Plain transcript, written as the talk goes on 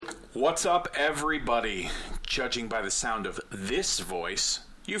What's up, everybody? Judging by the sound of this voice,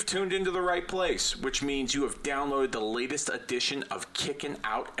 you've tuned into the right place, which means you have downloaded the latest edition of Kicking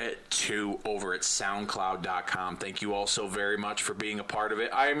Out at 2 over at SoundCloud.com. Thank you all so very much for being a part of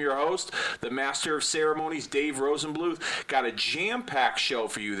it. I am your host, the Master of Ceremonies, Dave Rosenbluth. Got a jam-packed show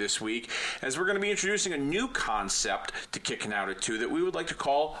for you this week, as we're going to be introducing a new concept to Kicking Out at 2 that we would like to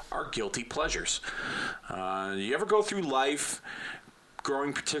call our guilty pleasures. You ever go through life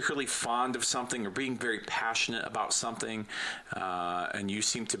growing particularly fond of something or being very passionate about something, and you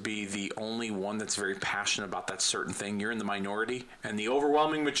seem to be the only one that's very passionate about that certain thing? You're in the minority, and the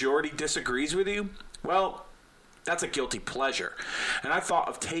overwhelming majority disagrees with you? Well, that's a guilty pleasure. And I thought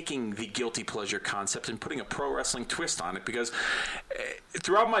of taking the guilty pleasure concept and putting a pro wrestling twist on it, because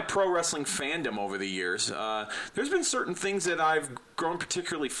throughout my pro wrestling fandom over the years, there's been certain things that I've grown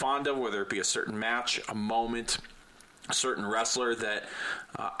particularly fond of, whether it be a certain match, a moment, a certain wrestler, that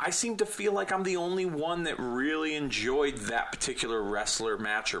I seem to feel like I'm the only one that really enjoyed that particular wrestler,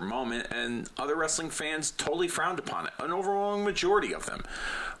 match, or moment, and other wrestling fans totally frowned upon it, an overwhelming majority of them.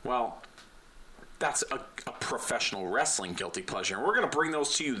 Well, that's a professional wrestling guilty pleasure, and we're going to bring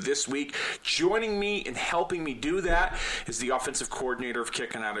those to you this week. Joining me and helping me do that is the offensive coordinator of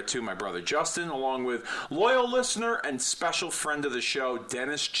Kicking Out at 2, my brother Justin, along with loyal listener and special friend of the show,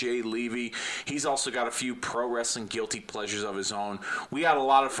 Dennis J. Levy. He's also got a few pro wrestling guilty pleasures of his own. We had a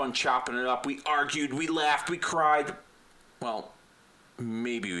lot of fun chopping it up. We argued, we laughed, we cried. Well,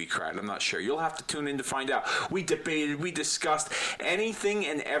 maybe we cried. I'm not sure. You'll have to tune in to find out. We debated, we discussed anything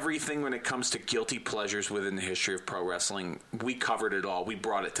and everything when it comes to guilty pleasures within the history of pro wrestling. We covered it all. We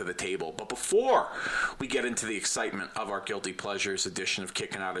brought it to the table. But before we get into the excitement of our guilty pleasures edition of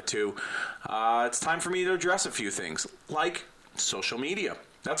Kicking Out at 2, it's time for me to address a few things, like social media.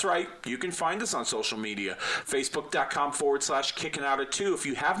 That's right. You can find us on social media. Facebook.com/Kicking Out at 2. If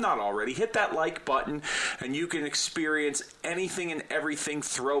you have not already, hit that like button, and you can experience anything and everything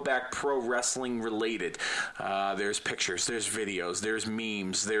throwback pro wrestling related. There's pictures, there's videos, there's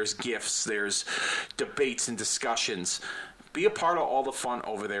memes, there's GIFs, there's debates and discussions. Be a part of all the fun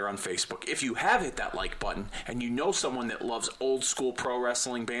over there on Facebook. If you have hit that like button and you know someone that loves old school pro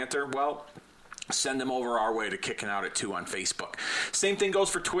wrestling banter, well, send them over our way to Kicking Out at 2 on Facebook. Same thing goes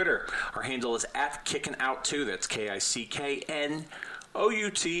for Twitter. Our handle is @KickinOut2. That's KICKNOUT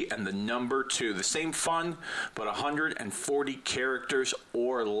and the number 2. The same fun, but 140 characters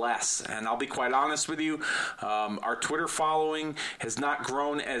or less. And I'll be quite honest with you, our Twitter following has not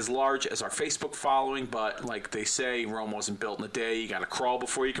grown as large as our Facebook following, but like they say, Rome wasn't built in a day. You got to crawl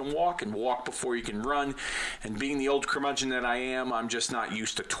before you can walk, and walk before you can run. And being the old curmudgeon that I am, I'm just not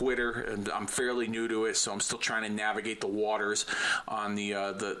used to Twitter, and I'm fairly new to it, so I'm still trying to navigate the waters on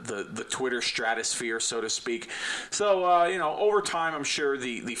the Twitter stratosphere, so to speak. So, over time, I'm sure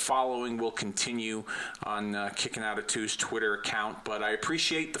the following will continue on Kicking Out at 2's Twitter account, but I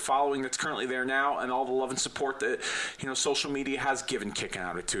appreciate the following that's currently there now and all the love and support that social media has given Kicking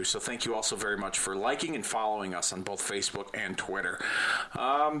Out at 2. So thank you also very much for liking and following us on both Facebook and Twitter.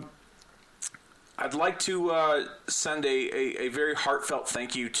 I'd like to send a very heartfelt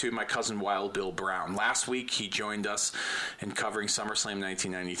thank you to my cousin Wild Bill Brown. Last week he joined us in covering SummerSlam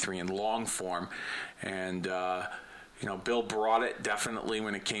 1993 in long form, and Bill brought it definitely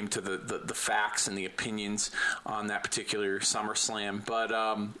when it came to the facts and the opinions on that particular SummerSlam. But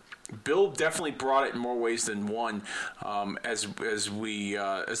Bill definitely brought it in more ways than one as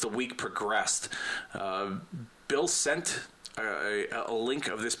the week progressed. Bill sent a link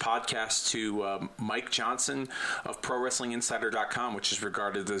of this podcast to Mike Johnson of ProWrestlingInsider.com, which is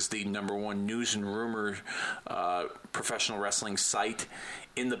regarded as the number one news and rumor professional wrestling site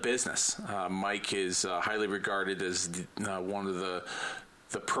in the business. Mike is highly regarded as one of the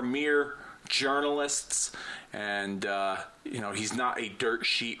premier journalists, and he's not a dirt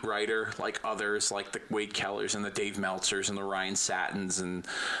sheet writer like others, like the Wade Kellers and the Dave Meltzers and the Ryan Sattins and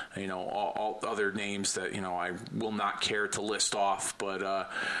all other names that I will not care to list off. But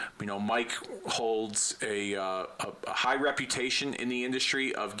Mike holds a high reputation in the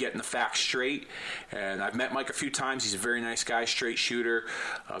industry of getting the facts straight, and I've met Mike a few times. He's a very nice guy, straight shooter,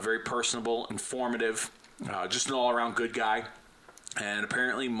 very personable, informative, just an all-around good guy. And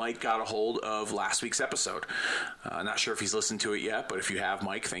apparently Mike got a hold of last week's episode. Not sure if he's listened to it yet, but if you have,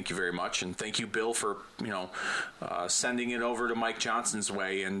 Mike, thank you very much. And thank you, Bill, for sending it over to Mike Johnson's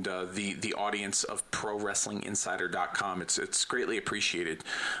way and the audience of ProWrestlingInsider.com. It's greatly appreciated.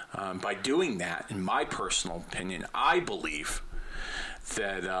 By doing that, in my personal opinion, I believe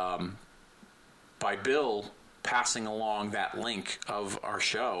that by Bill passing along that link of our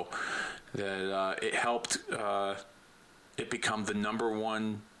show, that it helped it become the number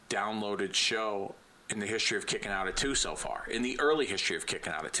one downloaded show in the history of Kicking Out at 2 so far, in the early history of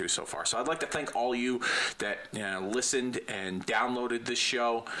Kicking Out at 2 so far. So I'd like to thank all you that listened and downloaded this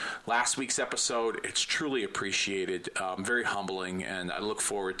show. Last week's episode, it's truly appreciated, very humbling, and I look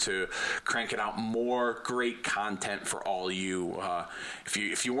forward to cranking out more great content for all you.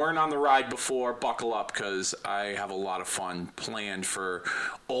 If you weren't on the ride before, buckle up, because I have a lot of fun planned for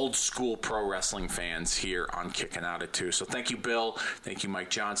old school pro wrestling fans here on Kicking Out at 2. So thank you, Bill. Thank you, Mike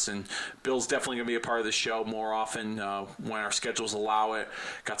Johnson. Bill's definitely going to be a part of the show more often when our schedules allow it.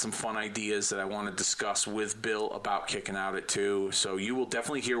 Got some fun ideas that I want to discuss with Bill about Kicking Out at 2. So you will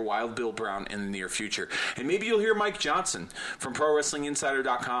definitely hear Wild Bill Brown in the near future. And maybe you'll hear Mike Johnson from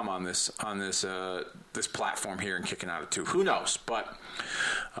ProWrestlingInsider.com on this platform here in Kicking Out at 2. Who knows? But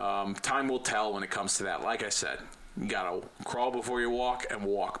time will tell when it comes to that. Like I said, you got to crawl before you walk and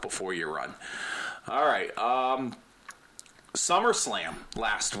walk before you run. All right. SummerSlam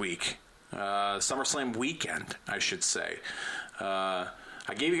last week. SummerSlam weekend, I should say. I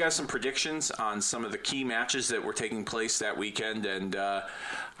gave you guys some predictions on some of the key matches that were taking place that weekend, and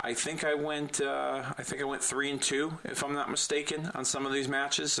I think I went 3-2, if I'm not mistaken, on some of these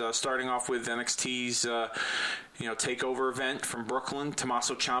matches. Starting off with NXT's takeover event from Brooklyn,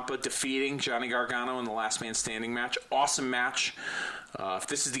 Tommaso Ciampa defeating Johnny Gargano in the Last Man Standing match. Awesome match. If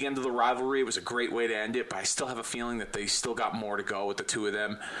this is the end of the rivalry, it was a great way to end it, but I still have a feeling that they still got more to go with the two of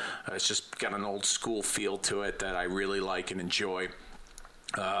them. It's just got an old school feel to it that I really like and enjoy.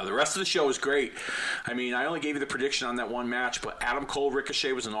 The rest of the show was great. I mean, I only gave you the prediction on that one match, but Adam Cole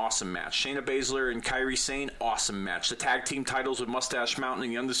Ricochet was an awesome match. Shayna Baszler and Kairi Sane, awesome match. The tag team titles with Mustache Mountain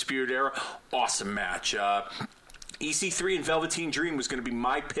and the Undisputed Era, awesome match. EC3 and Velveteen Dream was going to be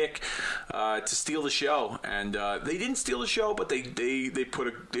my pick to steal the show, and they didn't steal the show, but they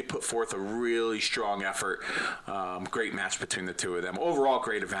put forth a really strong effort. Great match between the two of them. Overall,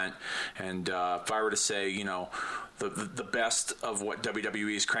 great event. And if I were to say, the best of what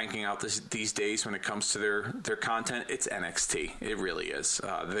WWE is cranking out these days when it comes to their content, it's NXT. It really is.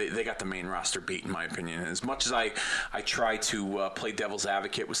 They got the main roster beat, in my opinion. And as much as I try to play devil's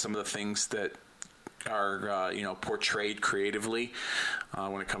advocate with some of the things that are portrayed creatively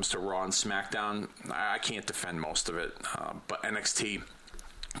when it comes to Raw and SmackDown, I can't defend most of it. But NXT,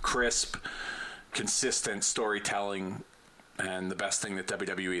 crisp, consistent storytelling, and the best thing that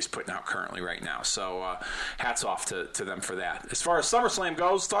WWE is putting out currently right now. So hats off to them for that. As far as SummerSlam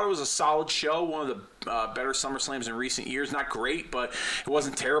goes, thought it was a solid show. One of the better SummerSlams in recent years. Not great, but it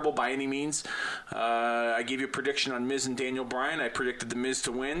wasn't terrible by any means. I gave you a prediction on Miz and Daniel Bryan. I predicted the Miz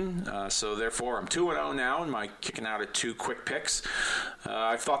to win. So therefore, I'm 2-0 now in my Kicking Out at 2 quick picks.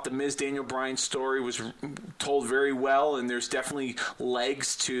 I thought the Miz Daniel Bryan story was told very well, and there's definitely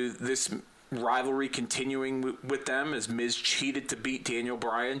legs to this rivalry continuing with them, as Miz cheated to beat Daniel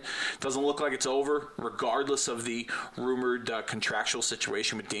Bryan. Doesn't look like it's over, regardless of the rumored contractual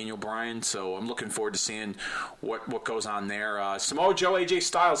situation with Daniel Bryan. So I'm looking forward to seeing what goes on there. Samoa Joe, AJ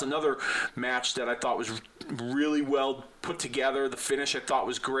Styles, another match that I thought was really well put together. The finish I thought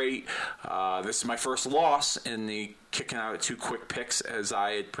was great. This is my first loss in the Kicking Out at 2 quick picks, as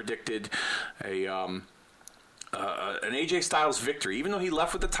I had predicted an AJ Styles victory. Even though he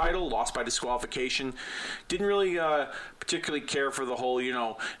left with the title, lost by disqualification, didn't really particularly care for the whole,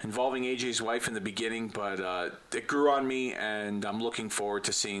 involving AJ's wife in the beginning, but it grew on me, and I'm looking forward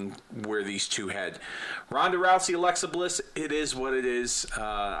to seeing where these two head. Ronda Rousey, Alexa Bliss, it is what it is.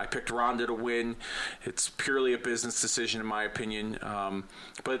 I picked Ronda to win. It's purely a business decision, in my opinion.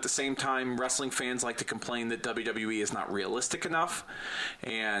 But at the same time, wrestling fans like to complain that WWE is not realistic enough,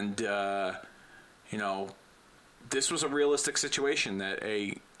 and, this was a realistic situation that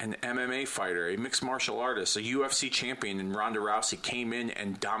an MMA fighter, a mixed martial artist, a UFC champion in Ronda Rousey came in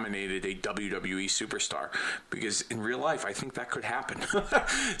and dominated a WWE superstar. Because in real life, I think that could happen.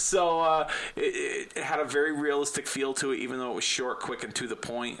 So it had a very realistic feel to it, even though it was short, quick, and to the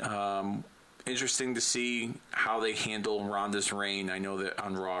point. Interesting to see how they handle Ronda's reign. I know that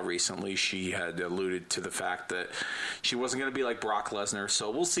on Raw recently she had alluded to the fact that she wasn't going to be like Brock Lesnar.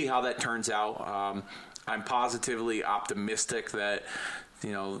 So we'll see how that turns out. I'm positively optimistic that,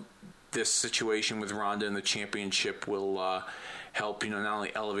 this situation with Ronda and the championship will help, not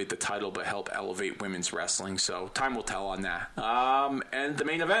only elevate the title, but help elevate women's wrestling. So time will tell on that. And the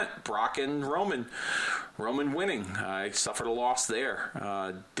main event, Brock and Roman. Roman winning. I suffered a loss there.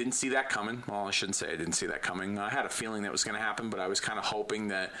 Didn't see that coming. Well, I shouldn't say I didn't see that coming. I had a feeling that was going to happen, but I was kind of hoping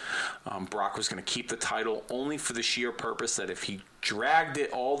that Brock was going to keep the title, only for the sheer purpose that if he dragged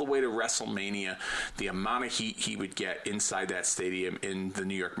it all the way to WrestleMania, the amount of heat he would get inside that stadium in the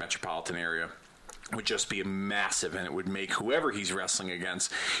New York metropolitan area would just be massive, and it would make whoever he's wrestling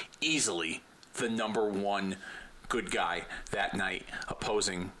against easily the number one good guy that night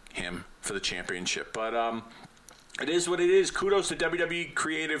opposing him for the championship. But it is what it is. Kudos to WWE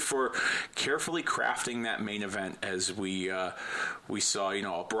Creative for carefully crafting that main event, as we saw,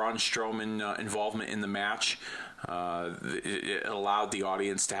 a Braun Strowman involvement in the match. It allowed the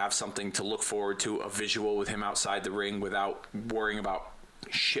audience to have something to look forward to, a visual with him outside the ring without worrying about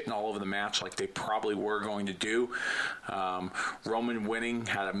shitting all over the match like they probably were going to do. Roman winning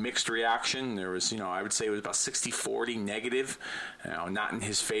had a mixed reaction. There was, I would say it was about 60-40 negative, not in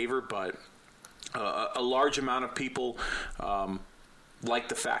his favor, but a large amount of people liked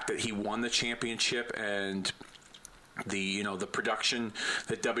the fact that he won the championship, and the production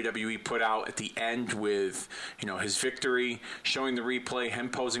that WWE put out at the end with his victory, showing the replay, him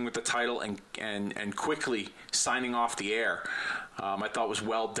posing with the title, and quickly signing off the air. I thought was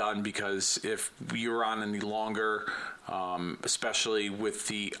well done, because if we were on any longer, especially with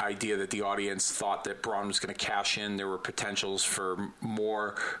the idea that the audience thought that Braun was going to cash in, there were potentials for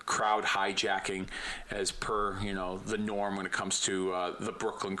more crowd hijacking, as per the norm when it comes to the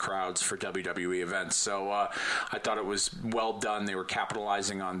Brooklyn crowds for WWE events. So I thought it was well done. They were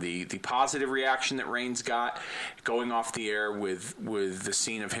capitalizing on the positive reaction that Reigns got, going off the air with the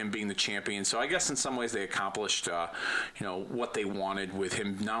scene of him being the champion. So I guess in some ways they accomplished what they wanted with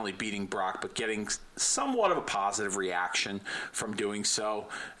him not only beating Brock but getting somewhat of a positive reaction from doing so.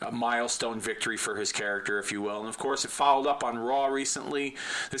 A milestone victory for his character, if you will. And of course, it followed up on Raw recently,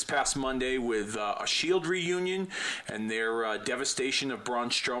 this past Monday, with a Shield reunion and their devastation of Braun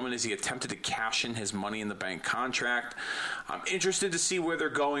Strowman as he attempted to cash in his Money in the Bank contract. I'm interested to see where they're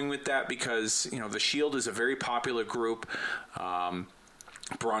going with that, because the Shield is a very popular group.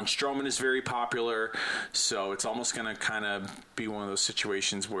 Braun Strowman is very popular, so it's almost going to kind of be one of those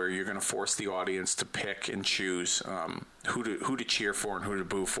situations where you're going to force the audience to pick and choose who to cheer for and who to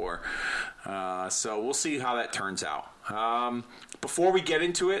boo for. So we'll see how that turns out. Before we get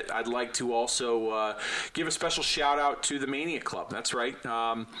into it, I'd like to also give a special shout out to the Mania Club. That's right.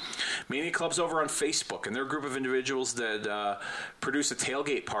 Mania Club's over on Facebook, and they're a group of individuals that produce a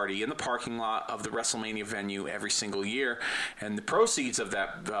tailgate party in the parking lot of the WrestleMania venue every single year. And the proceeds of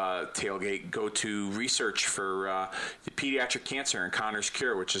that tailgate go to research for the pediatric cancer and Connor's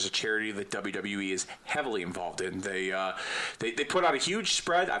Cure, which is a charity that WWE is heavily involved in. They put out a huge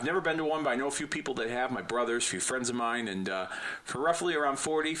spread. I've never been to one, but I know a few people that have, my brothers, a few friends of mine, and for roughly around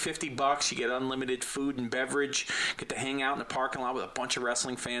 $40-$50, you get unlimited food and beverage, get to hang out in the parking lot with a bunch of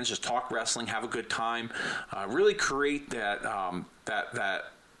wrestling fans, just talk wrestling, have a good time, really create that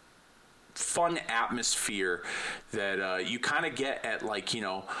fun atmosphere that you kind of get at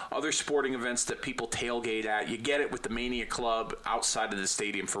other sporting events that people tailgate at. You get it with the Mania Club outside of the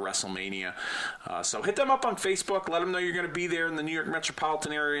stadium for WrestleMania. So hit them up on Facebook. Let them know you're going to be there in the New York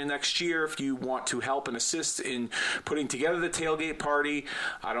metropolitan area next year if you want to help and assist in putting together the tailgate party.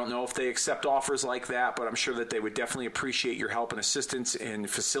 I don't know if they accept offers like that, but I'm sure that they would definitely appreciate your help and assistance in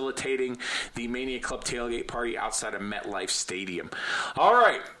facilitating the Mania Club tailgate party outside of MetLife Stadium. All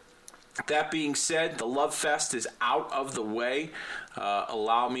right. That being said, the Love Fest is out of the way.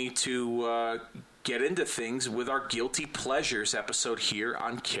 Allow me to get into things with our Guilty Pleasures episode here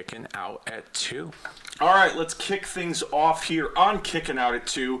on Kicking Out at 2. All right, let's kick things off here on Kicking Out at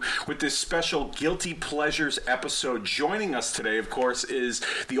 2 with this special Guilty Pleasures episode. Joining us today, of course, is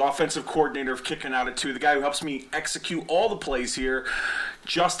the offensive coordinator of Kicking Out at 2, the guy who helps me execute all the plays here.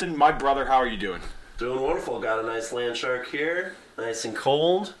 Justin, my brother, how are you doing? Doing wonderful. Got a nice land shark here, nice and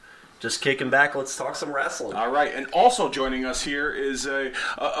cold. Just kicking back, let's talk some wrestling. All right, and also joining us here is a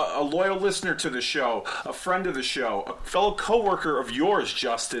loyal listener to the show, a friend of the show, a fellow coworker of yours,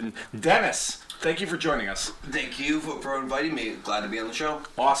 Justin, Dennis. Thank you for joining us. Thank you for inviting me. Glad to be on the show.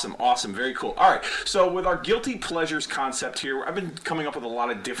 Awesome. Very cool. All right, so with our Guilty Pleasures concept here, I've been coming up with a lot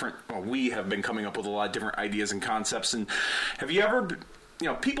of different, we have been coming up with a lot of different ideas and concepts. And have you ever,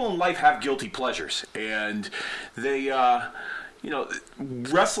 people in life have guilty pleasures, and they...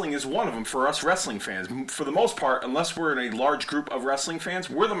 wrestling is one of them for us wrestling fans. For the most part, unless we're in a large group of wrestling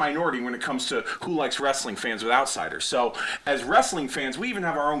fans, we're the minority when it comes to who likes wrestling fans with outsiders. So as wrestling fans, we even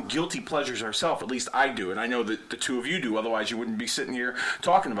have our own guilty pleasures ourselves. At least I do, and I know that the two of you do. Otherwise, you wouldn't be sitting here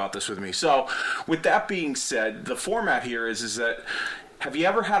talking about this with me. So with that being said, the format here is that... Have you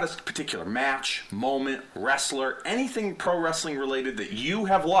ever had a particular match, moment, wrestler, anything pro wrestling related that you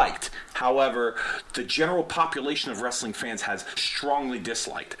have liked However, the general population of wrestling fans has strongly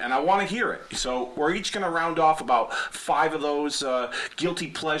disliked, and I want to hear it. So we're each going to round off about 5 of those guilty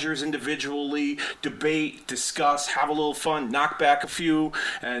pleasures individually, debate, discuss, have a little fun, knock back a few.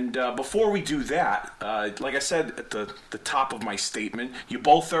 And before we do that, like I said at the top of my statement, you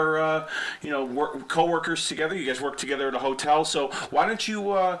both are co-workers together. You guys work together at a hotel. So why don't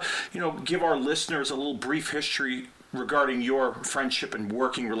you give our listeners a little brief history regarding your friendship and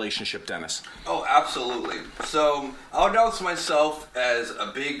working relationship, Dennis? Oh, absolutely. So I'll announce myself as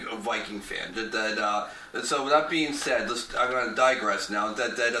a big Viking fan. So with that being said, I'm going to digress now.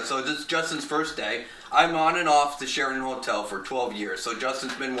 So this is Justin's first day. I'm on and off the Sheraton Hotel for 12 years. So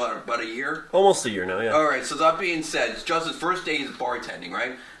Justin's been, about a year? Almost a year now, yeah. All right, so that being said, Justin's first day is bartending,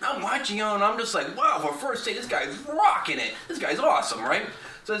 right? I'm watching you, and I'm just like, wow, for first day, this guy's rocking it. This guy's awesome, right?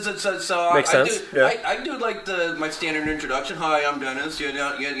 So Makes sense. I do like my standard introduction. Hi, I'm Dennis.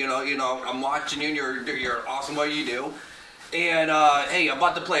 I'm watching you. You're awesome. What you do? And hey, I'm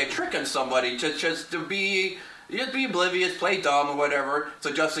about to play a trick on somebody. Just be oblivious, play dumb or whatever.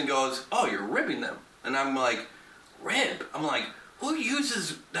 So Justin goes, "Oh, you're ribbing them," and I'm like, "Rib?" I'm like, "Who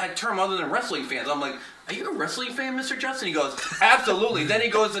uses that term other than wrestling fans?" I'm like, "Are you a wrestling fan, Mr. Justin?" He goes, "Absolutely." Then he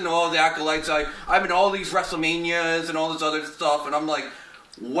goes into all the acolytes. I'm in all these WrestleManias and all this other stuff, and I'm like,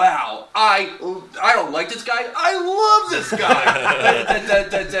 wow, I don't like this guy. I love this guy.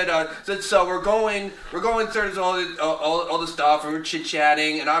 So we're going through all the stuff, and we're chit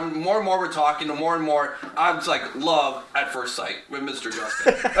chatting, and I'm more and more we're talking, and more I'm just like love at first sight with Mr.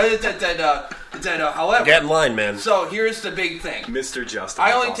 Justin. However, get in line, man. So here's the big thing, Mr. Justin.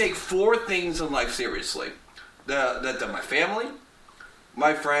 I only take 4 things in life seriously: my family,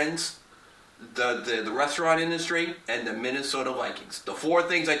 my friends, the restaurant industry, and the Minnesota Vikings. The 4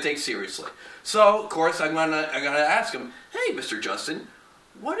 things I take seriously. So, of course, I'm gonna ask him, "Hey, Mr. Justin,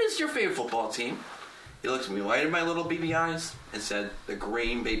 what is your favorite football team?" He looked at me right in my little BB eyes and said, "The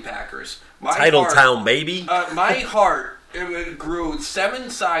Green Bay Packers." Title town, baby. My heart grew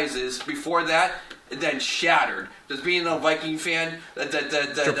 7 sizes before that, and then shattered. Just being a Viking fan,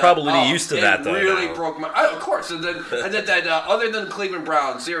 You're probably used to that, though. It really broke my. Of course, and then other than the Cleveland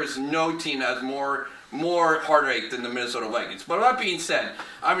Browns, there is no team that has more heartache than the Minnesota Vikings. But that being said,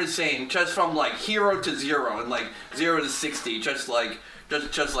 I'm just saying, just from like 0 to 0 and like 0 to 60, just like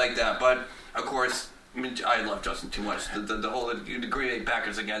that. But of course, I mean, I love Justin too much. The whole Green Bay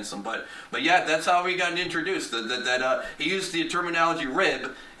Packers against him, but yeah, that's how we got introduced. He used the terminology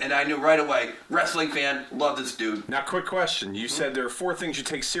 "rib," and I knew right away. Wrestling fan, love this dude. Now, quick question: you said there are 4 things you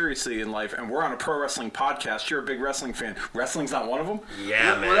take seriously in life, and we're on a pro wrestling podcast. You're a big wrestling fan. Wrestling's not one of them.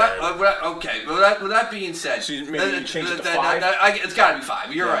 Yeah, man. Okay. With that being said, so maybe you change it to 5. It's got to be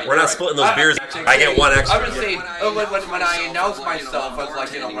 5. You're right. We're not splitting those beers. I get 1 extra. I'm just saying. When I announced myself, I was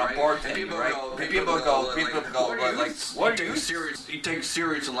like, when I'm bartending, right? People go, like, what are you serious? You take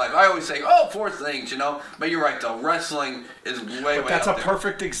serious in life. I always say, 4 things, But you're right, though. Wrestling is way that's up a there.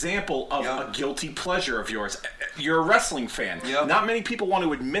 perfect example of a guilty pleasure of yours. You're a wrestling fan. Yep. Not many people want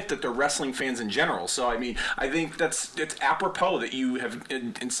to admit that they're wrestling fans in general. So, I mean, I think it's apropos that you have,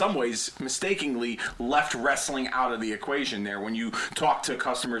 in some ways, mistakenly left wrestling out of the equation there when you talk to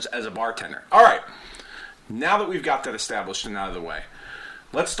customers as a bartender. All right. Now that we've got that established and out of the way,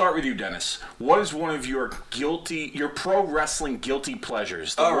 let's start with you, Dennis. What is one of your pro wrestling guilty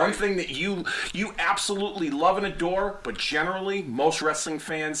pleasures? The one thing that you absolutely love and adore, but generally most wrestling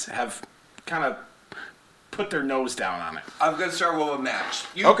fans have kind of put their nose down on it. I'm going to start with a match.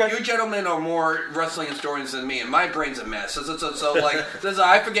 You gentlemen are more wrestling historians than me, and my brain's a mess. So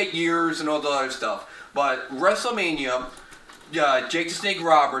I forget years and all the other stuff. But WrestleMania, Jake the Snake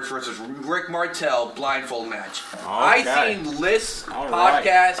Roberts versus Rick Martel blindfold match. Okay. I seen List's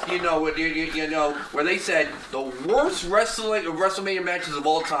podcast, where they said the worst WrestleMania matches of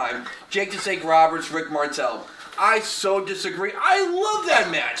all time. Jake the Snake Roberts, Rick Martel. I so disagree. I love that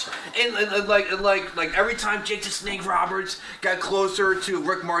match, and like every time Jake the Snake Roberts got closer to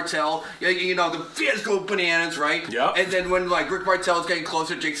Rick Martel, the fans go bananas, right? Yeah. And then when Rick Martel's getting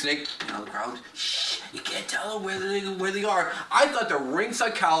closer to Jake Snake, the crowd, shh, you can't tell where they are. I thought the ring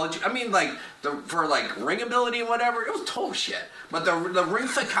psychology. I mean, for ring ability and whatever, it was total shit. But the ring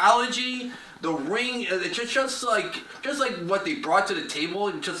psychology. The ring, it's just like what they brought to the table,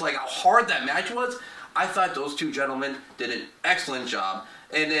 and just like how hard that match was. I thought those 2 gentlemen did an excellent job,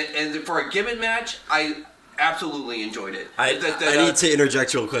 and for a given match, I absolutely enjoyed it. I need to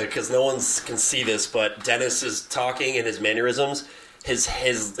interject real quick because no one can see this, but Dennis is talking in his mannerisms.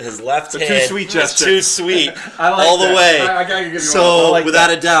 his left hand too sweet is gesture. too sweet I like all the that. way. I gotta give you so one. I like without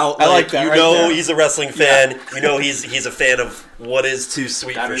that. a doubt, I like that you right know there. he's a wrestling fan. You know he's a fan of what is too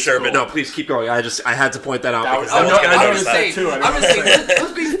sweet That for is sure. cool. But no, please keep going. I had to point that out That because was- that was gonna I be noticed upset. that too. I I'm just saying,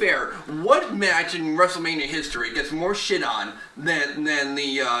 let's be fair. What match in WrestleMania history gets more shit on than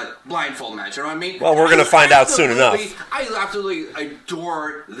the blindfold match? You know what I mean? Well, we're gonna find out soon enough. I absolutely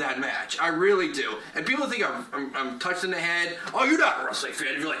adore that match. I really do. And people think I'm touched in the head. Oh, you're not a wrestling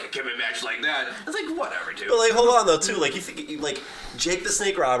fan if you like a Kevin match like that. It's like whatever, dude. But like, hold on though, too. Like, you think like Jake the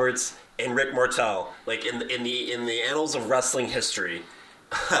Snake Roberts and Rick Martel, like in the annals of wrestling history,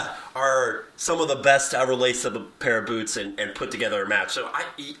 are some of the best to ever lace up a pair of boots and put together a match. So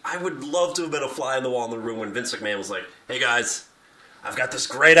I would love to have been a fly in the wall in the room when Vince McMahon was like, "Hey guys, I've got this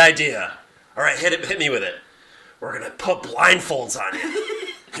great idea. All right, hit me with it. We're gonna put blindfolds on you,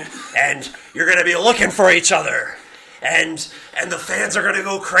 and you're gonna be looking for each other, and the fans are gonna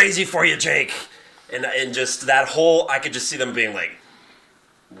go crazy for you, Jake." And just that whole, I could just see them being like,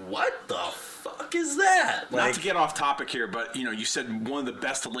 "What the fuck is that?" Not Like, to get off topic here, but you said one of the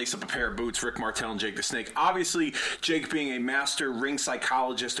best to lace up a pair of boots, Rick Martel and Jake the Snake. Obviously, Jake being a master ring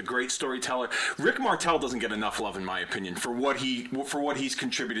psychologist, a great storyteller, Rick Martel doesn't get enough love, in my opinion, for what he's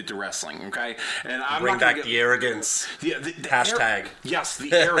contributed to wrestling. Okay, and I'm bring not gonna back the arrogance. the Hashtag. Yes,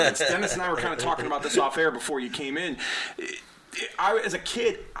 the arrogance. Dennis and I were kind of talking about this off air before you came in. As a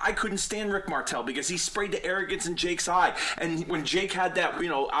kid, I couldn't stand Rick Martel because he sprayed the arrogance in Jake's eye. And when Jake had that,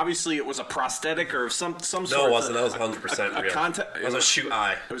 obviously it was a prosthetic or some sort. No, it wasn't. That was 100% real. It was a shoot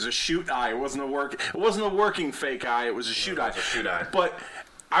eye. It was a shoot eye. It wasn't a working fake eye. It was a shoot eye. It was a shoot eye. But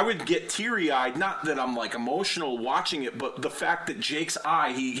I would get teary-eyed, not that I'm like emotional watching it, but the fact that Jake's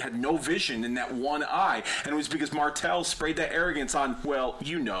eye, he had no vision in that one eye, and it was because Martel sprayed that arrogance on,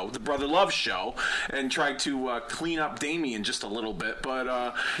 the Brother Love show, and tried to clean up Damien just a little bit. But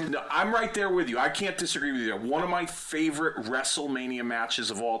no, I'm right there with you. I can't disagree with you. One of my favorite WrestleMania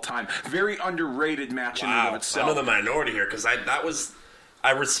matches of all time. Very underrated match in and of itself. I'm in the minority here because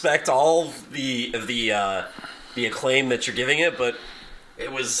I respect all the acclaim that you're giving it, but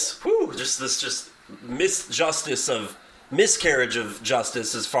it was just miscarriage of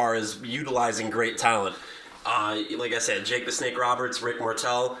justice as far as utilizing great talent. Like I said, Jake the Snake Roberts, Rick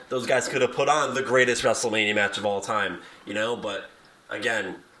Martel, those guys could have put on the greatest WrestleMania match of all time, but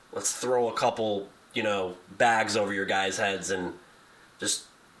again, let's throw a couple, bags over your guys' heads and just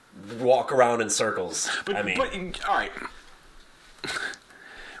walk around in circles. But all right.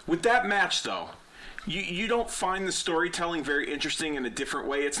 With that match, though, you don't find the storytelling very interesting in a different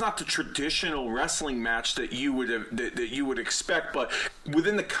way. It's not the traditional wrestling match that you would expect, but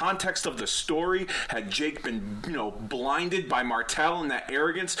within the context of the story, had Jake been blinded by Martel and that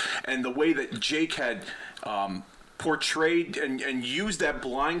arrogance, and the way that Jake had portrayed and used that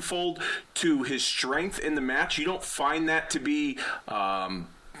blindfold to his strength in the match, you don't find that to be.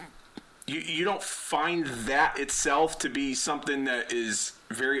 You don't find that itself to be something that is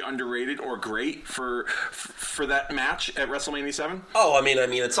very underrated or great for that match at WrestleMania 7? Oh, I mean,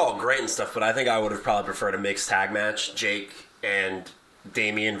 it's all great and stuff, but I think I would have probably preferred a mixed tag match, Jake and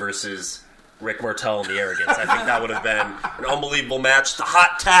Damien versus Rick Martel and the Arrogance. I think that would have been an unbelievable match. The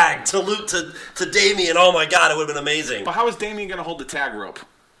hot tag to Damien. Oh my God, it would have been amazing. But how is Damien going to hold the tag rope?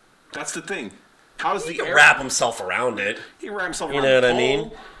 That's the thing. How is He can wrap himself around it. He wrap himself around. You know what the I mean?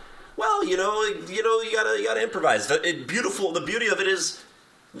 pole. Well, you gotta improvise. The beauty of it is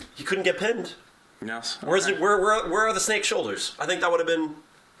he couldn't get pinned. Yes. Okay. Where are the snake shoulders? I think that would have been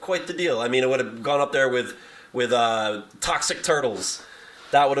quite the deal. I mean, it would have gone up there with Toxic Turtles.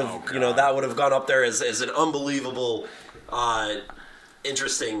 That would have that would have gone up there as an unbelievable,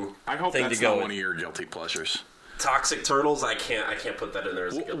 interesting. I hope thing that's to go not with. one of your guilty pleasures. Toxic Turtles. I can't put that in there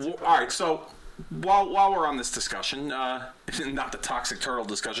as a guilty. All right, so while we're on this discussion, not the Toxic Turtle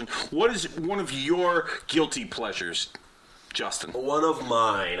discussion, what is one of your guilty pleasures, Justin? One of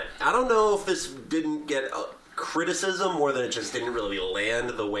mine. I don't know if this didn't get criticism more than it just didn't really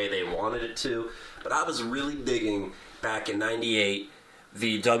land the way they wanted it to, but I was really digging back in '98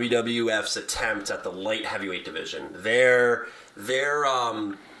 the WWF's attempt at the light heavyweight division. Their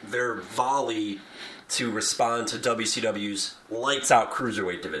volley to respond to WCW's lights out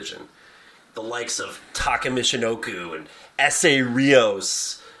cruiserweight division. The likes of Taka Michinoku and S.A.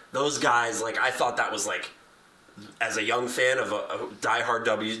 Rios. Those guys, I thought that was as a young fan of a diehard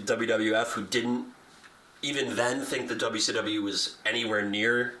WWF who didn't even then think that WCW was anywhere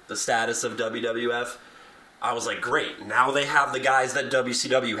near the status of WWF, I was like, great. Now they have the guys that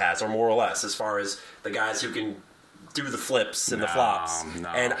WCW has, or more or less, as far as the guys who can do the flips and the flops. No.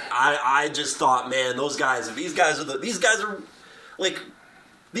 And I just thought, man, these guys are like,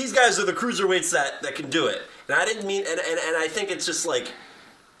 these guys are the cruiserweights that can do it. And I didn't mean, and I think it's just like,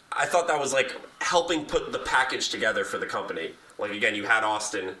 I thought that was like helping put the package together for the company. Like, again, you had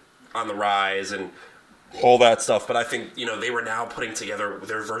Austin on the rise and all that stuff, but I think, they were now putting together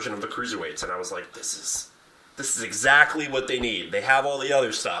their version of the cruiserweights, and I was like, this is exactly what they need. They have all the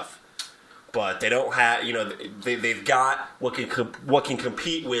other stuff, but they don't have, they've got what can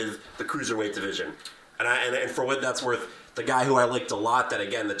compete with the cruiserweight division. And for what that's worth, the guy who I liked a lot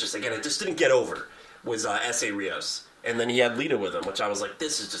it just didn't get over was S.A. Rios. And then he had Lita with him, which I was like,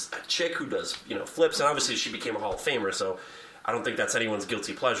 this is just a chick who does, flips, and obviously she became a Hall of Famer, so I don't think that's anyone's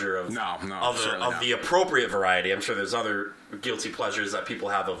guilty pleasure of the appropriate variety. I'm sure there's other guilty pleasures that people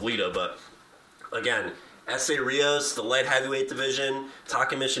have of Lita, but again, S.A. Rios, the light heavyweight division,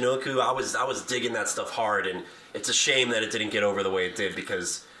 Taka Michinoku, I was digging that stuff hard, and it's a shame that it didn't get over the way it did,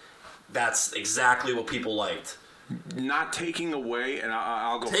 because that's exactly what people liked. Not taking away, and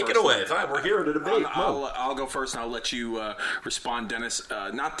I'll go first. Take it away. Fine, we're here to debate. I'll go first, and I'll let you respond, Dennis.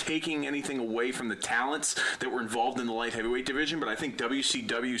 Not taking anything away from the talents that were involved in the light heavyweight division, but I think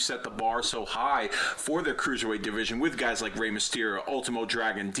WCW set the bar so high for their cruiserweight division with guys like Rey Mysterio, Ultimo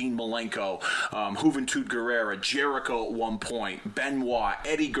Dragon, Dean Malenko, Juventud Guerrera, Jericho at one point, Benoit,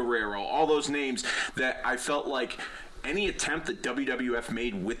 Eddie Guerrero, all those names that I felt like any attempt that WWF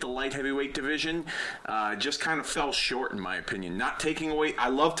made with the light heavyweight division just kind of fell short, in my opinion. Not taking away, I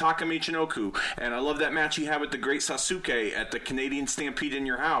love Taka Michinoku, and I love that match he had with the great Sasuke at the Canadian Stampede in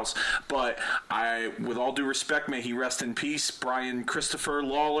your house. But with all due respect, may he rest in peace, Brian Christopher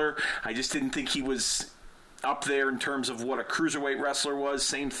Lawler, I just didn't think he was up there in terms of what a cruiserweight wrestler was.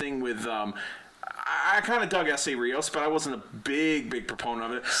 Same thing with I kind of dug S.A. Rios, but I wasn't a big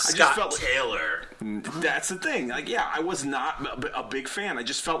proponent of it. Scott I just felt Taylor. That's the thing. Like, yeah, I was not a big fan. I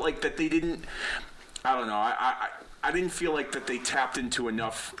just felt like that they didn't. I don't know. I didn't feel like that they tapped into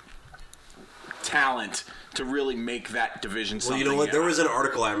enough talent to really make that division something. Well, you know what? There was an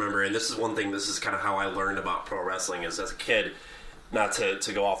article I remember, and this is one thing. This is kind of how I learned about pro wrestling. Is as a kid. Not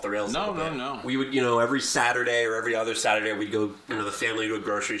to go off the rails. No. We would, every Saturday or every other Saturday, we'd go, the family would go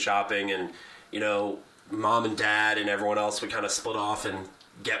grocery shopping, and mom and dad and everyone else would kind of split off and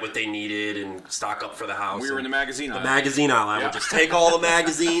get what they needed and stock up for the house. We were in the magazine aisle. The magazine aisle. I would just take all the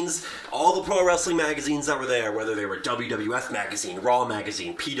magazines, all the pro wrestling magazines that were there, whether they were WWF magazine, Raw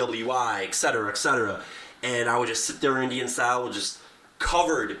magazine, PWI, etc., and I would just sit there Indian style, just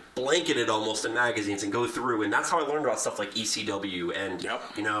covered, blanketed almost in magazines and go through, and that's how I learned about stuff like ECW and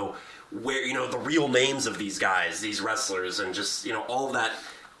where the real names of these guys, these wrestlers, and just all of that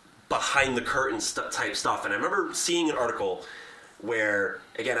behind the curtain type stuff. And I remember seeing an article where,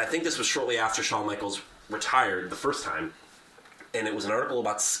 again, I think this was shortly after Shawn Michaels retired the first time, and it was an article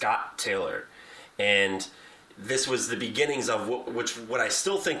about Scott Taylor, and this was the beginnings of what I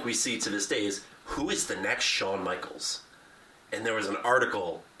still think we see to this day is, who is the next Shawn Michaels? And there was an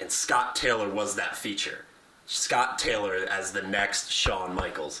article, and Scott Taylor was that feature. Scott Taylor as the next Shawn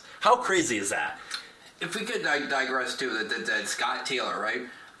Michaels. How crazy is that? If we could digress too, that Scott Taylor, right?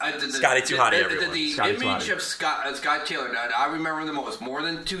 Scotty Too Hotty, everyone. The image of Scott Taylor. Now, I remember the most, more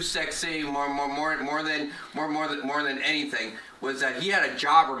than too sexy, more than anything, was that he had a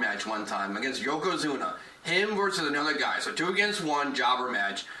jobber match one time against Yokozuna. Him versus another guy, so 2 against 1 jobber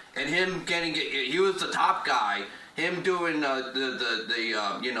match, and him he was the top guy. Him doing the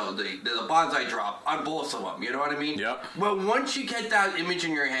bonsai drop on both of them. You know what I mean? Yep. Well, once you get that image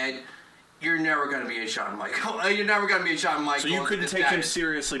in your head, you're never going to be a Shawn Michaels. You're never going to be a Shawn Michaels. So you couldn't take him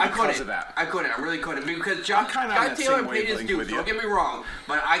seriously because of that? I couldn't. I really couldn't. Because Scott Taylor paid his dues. Don't get me wrong.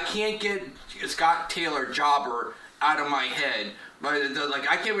 But I can't get Scott Taylor jobber out of my head. But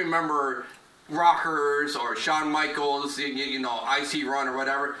I can't remember Rockers or Shawn Michaels, IC Run or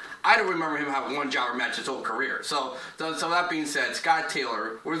whatever. I don't remember him having one jobber match his whole career. So that being said, Scott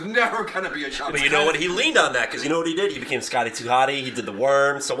Taylor was never going to be a Shawn Michaels. But you know what? He leaned on that, because you know what he did? He became Scotty Too Hotty. He did the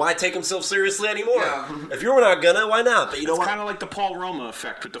Worm. So why take himself seriously anymore? Yeah. If you're not gonna, why not? But you know what? It's kind of like the Paul Roma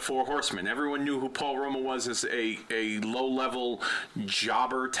effect with the Four Horsemen. Everyone knew who Paul Roma was as a low-level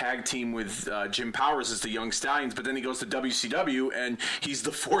jobber tag team with Jim Powers as the Young Stallions, but then he goes to WCW, and he's the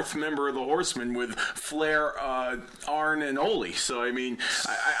 4th member of the Horsemen with Flair, Arn, and Ole. So, I mean,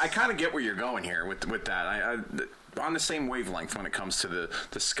 I kind of get where you're going here with that. I on the same wavelength when it comes to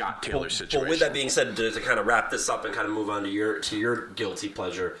the Scott Taylor situation. Well, with that being said, to kind of wrap this up and kind of move on to your guilty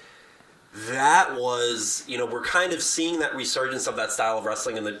pleasure, that was, we're kind of seeing that resurgence of that style of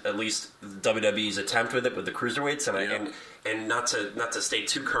wrestling in at least WWE's attempt with it with the cruiserweights, and not to stay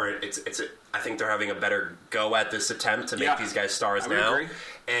too current, I think they're having a better go at this attempt to make these guys stars now. Agree.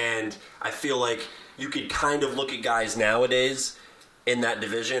 And I feel like you could kind of look at guys nowadays in that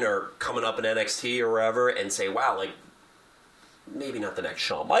division or coming up in NXT or wherever and say, wow, like, maybe not the next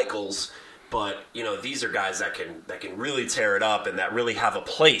Shawn Michaels, but, you know, these are guys that can really tear it up and that really have a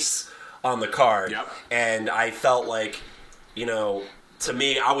place on the card. Yep. And I felt like, you know, to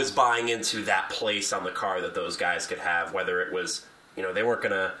me, I was buying into that place on the card that those guys could have, whether it was, you know, they weren't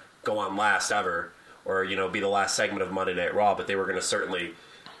going to go on last ever or, you know, be the last segment of Monday Night Raw, but they were going to certainly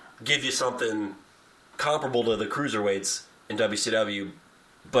give you something comparable to the cruiserweights in WCW,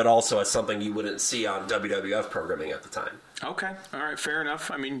 but also as something you wouldn't see on WWF programming at the time. Okay, all right, fair enough.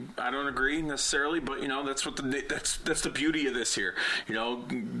 I mean, I don't agree necessarily, but you know, that's what that's the beauty of this here. You know,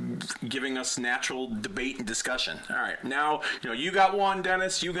 giving us natural debate and discussion. All right, now you know you got one,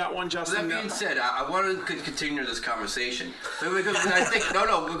 Dennis. You got one, Justin. That being said, I want to continue this conversation because I think because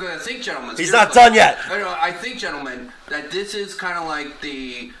I think, gentlemen, he's not done yet. I think, gentlemen, that this is kind of like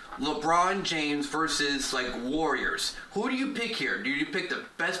the LeBron James versus like Warriors. Who do you pick here? Do you pick the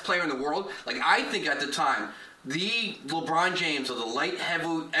best player in the world? Like I think at the time, the LeBron James of the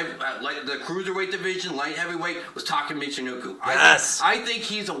the cruiserweight division, light heavyweight, was Taka Michinoku. Yes. I think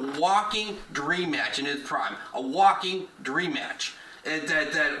he's a walking dream match in his prime. A walking dream match.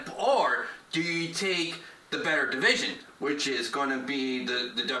 Or do you take the better division, which is going to be the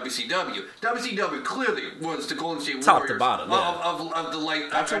WCW. WCW clearly was the Golden State Top Warriors to bottom, of the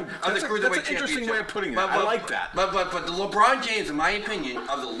light That's of the cruiserweight an interesting way of putting it. But, I like that. But the LeBron James, in my opinion,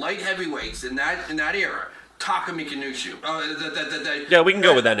 of the light heavyweights in that era. Taka Michinoku. Yeah, we can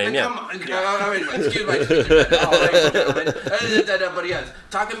go with that name, yeah. Excuse my but yes,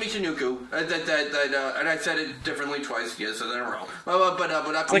 Taka Michinoku, and I said it differently twice, yes, in a row.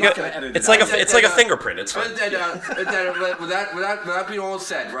 It's like a fingerprint. It's fine. Without being all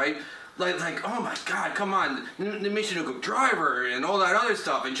said, right? Like, oh my God, come on, the Michinoku driver and all that other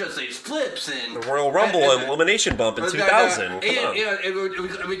stuff, and just these flips and the Royal Rumble and elimination bump in 2000.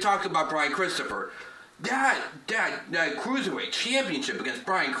 And we talked about Brian Christopher. That cruiserweight championship against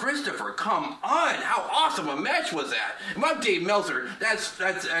Brian Christopher, come on! How awesome a match was that? If I'm Dave Meltzer, that's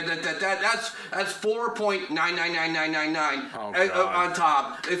 4.999999 on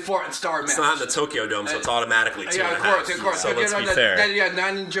top. It's star match. It's not in the Tokyo Dome, so it's automatically 2.5. Yeah, of course. So let's be fair.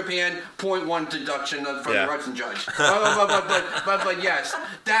 Not in Japan, 0.1 deduction from the Russian judge. but yes,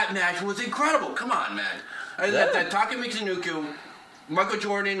 that match was incredible. Come on, man. That Taka Michinoku, Michael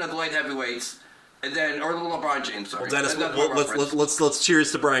Jordan of the light heavyweights. And then, or LeBron James, sorry. Well, Dennis, let's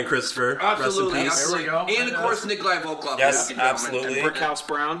cheers to Brian Christopher. Absolutely. Rest in peace. There we go. And, of course, Nikolai Volkov. Yes, absolutely. And Brickhouse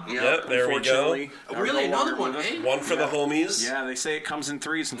Brown. Yep, there we go. Really, another one, eh? One for the homies. Yeah, they say it comes in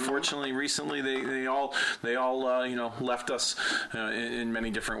threes. Unfortunately, recently they all left us in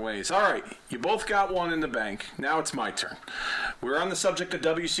many different ways. All right, you both got one in the bank. Now it's my turn. We're on the subject of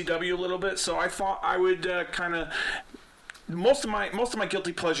WCW a little bit, so I thought I would kind of. Most of my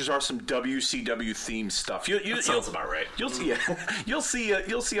guilty pleasures are some WCW themed stuff. That sounds about right. You'll see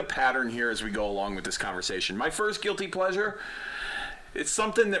a pattern here as we go along with this conversation. My first guilty pleasure, it's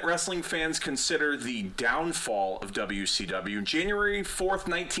something that wrestling fans consider the downfall of WCW. January 4th,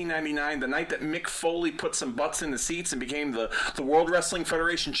 1999, the night that Mick Foley put some butts in the seats and became the World Wrestling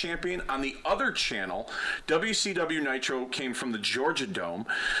Federation champion, on the other channel, WCW Nitro came from the Georgia Dome,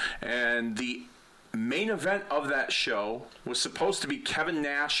 and the main event of that show was supposed to be Kevin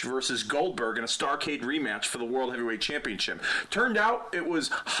Nash versus Goldberg in a Starrcade rematch for the World Heavyweight Championship. Turned out it was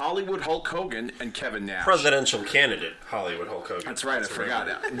Hollywood Hulk Hogan and Kevin Nash. Presidential candidate Hollywood Hulk Hogan. That's right. I forgot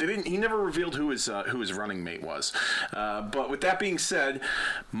that. He never revealed who his running mate was. But with that being said,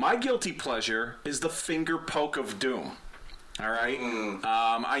 my guilty pleasure is the finger poke of doom. All right.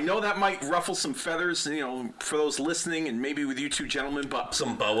 I know that might ruffle some feathers, for those listening, and maybe with you two gentlemen, but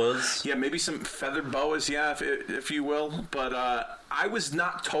some boas. Yeah, maybe some feathered boas, yeah, if you will. But I was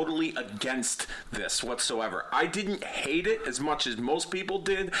not totally against this whatsoever. I didn't hate it as much as most people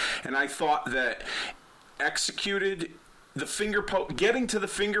did, and I thought that executed. The finger poke, getting to the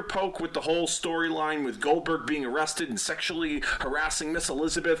finger poke with the whole storyline with Goldberg being arrested and sexually harassing Miss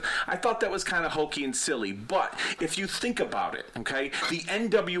Elizabeth, I thought that was kind of hokey and silly. But if you think about it, okay, the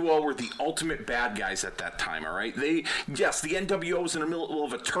NWO were the ultimate bad guys at that time, all right? The NWO was in the middle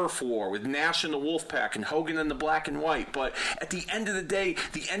of a turf war with Nash and the Wolfpack and Hogan and the Black and White. But at the end of the day,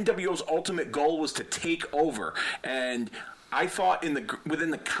 the NWO's ultimate goal was to take over. And I thought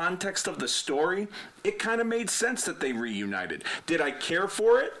within the context of the story, it kind of made sense that they reunited. Did I care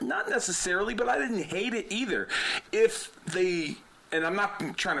for it? Not necessarily, but I didn't hate it either. And I'm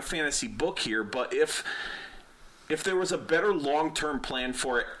not trying to fantasy book here, but if there was a better long-term plan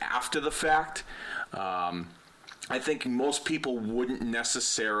for it after the fact, I think most people wouldn't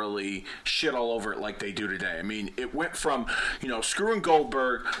necessarily shit all over it like they do today. I mean, it went from, screwing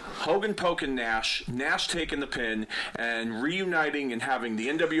Goldberg, Hogan poking Nash, Nash taking the pin, and reuniting and having the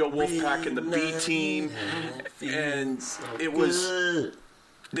NWO Wolfpack and the B Team. And it was...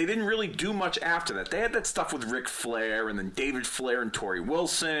 They didn't really do much after that. They had that stuff with Ric Flair and then David Flair and Torrie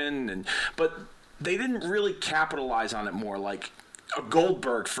Wilson, but they didn't really capitalize on it more like a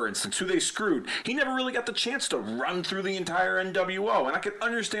Goldberg, for instance, who they screwed. He never really got the chance to run through the entire NWO, and I can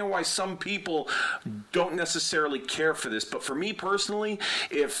understand why some people don't necessarily care for this, but for me personally,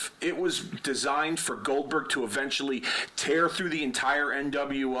 if it was designed for Goldberg to eventually tear through the entire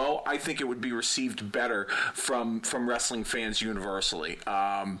NWO, I think it would be received better from wrestling fans universally.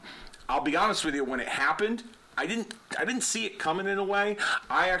 I'll be honest with you, when it happened, I didn't see it coming in a way.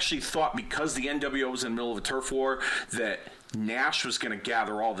 I actually thought because the NWO was in the middle of a turf war that Nash was going to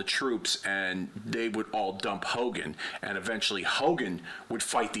gather all the troops and they would all dump Hogan, and eventually Hogan would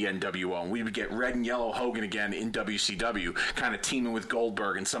fight the NWO and we would get red and yellow Hogan again in WCW, kind of teaming with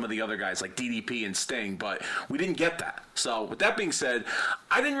Goldberg and some of the other guys like DDP and Sting, but we didn't get that. So with that being said,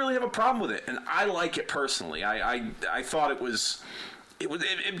 I didn't really have a problem with it, and I like it personally. I thought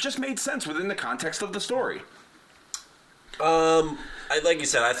it just made sense within the context of the story. Like you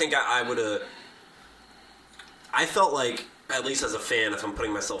said, I think I would have. I felt like, at least as a fan, if I'm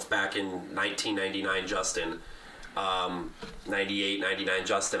putting myself back in 1999 Justin, 98, 99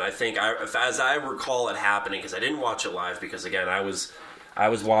 Justin, I think, as I recall it happening, because I didn't watch it live, because again, I was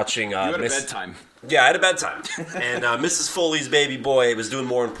watching... you had a bedtime. Yeah, I had a bedtime. And Mrs. Foley's baby boy was doing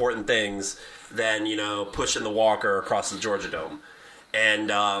more important things than, pushing the walker across the Georgia Dome.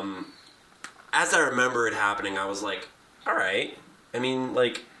 And as I remember it happening, I was like, all right. I mean,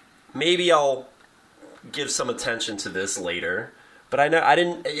 like, maybe I'll give some attention to this later, but I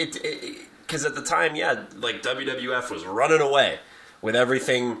didn't, because at the time, yeah, like WWF was running away with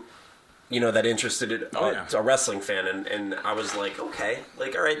everything, that interested a wrestling fan, and I was like, okay,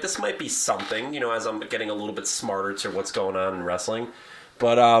 like, all right, this might be something, as I'm getting a little bit smarter to what's going on in wrestling,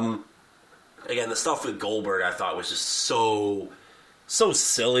 but again, the stuff with Goldberg I thought was just so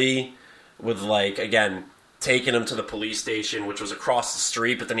silly, with like, again, taking him to the police station, which was across the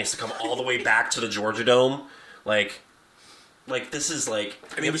street, but then he has to come all the way back to the Georgia Dome. Like this is like...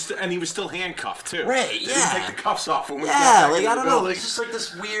 And he was still handcuffed, too. Right, They yeah. didn't take the cuffs off when we yeah, got back like, in I the don't know. building. It's just like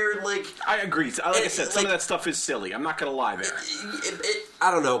this weird, like... I agree. Like I said, some of that stuff is silly. I'm not going to lie there.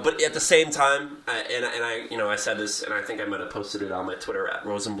 I don't know, but at the same time, and I said this, and I think I might have posted it on my Twitter, at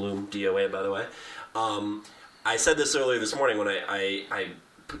Rosenblum, DOA, by the way. I said this earlier this morning when I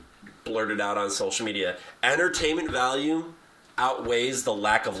blurted out on social media. Entertainment value outweighs the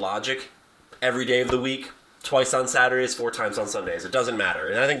lack of logic every day of the week, twice on Saturdays, 4 times on Sundays. It doesn't matter.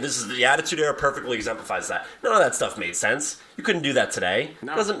 And I think this is the Attitude Era perfectly exemplifies that. None of that stuff made sense. You couldn't do that today.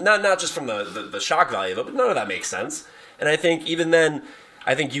 No. Not just from the shock value, but none of that makes sense. And I think even then,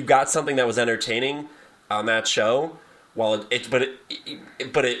 I think you got something that was entertaining on that show, but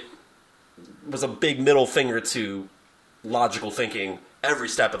it was a big middle finger to logical thinking every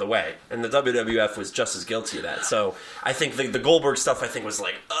step of the way, and the WWF was just as guilty of that. So I think the Goldberg stuff, I think, was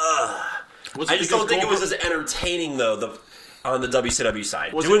like, ugh. I just don't think it was as entertaining, though, on the WCW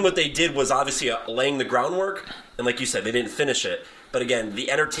side. Doing what they did was obviously laying the groundwork, and like you said, they didn't finish it. But again, the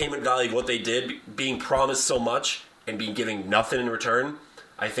entertainment value of what they did, being promised so much and being giving nothing in return,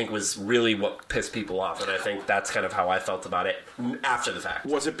 I think was really what pissed people off, and I think that's kind of how I felt about it after the fact.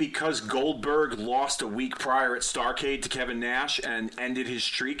 Was it because Goldberg lost a week prior at Starrcade to Kevin Nash and ended his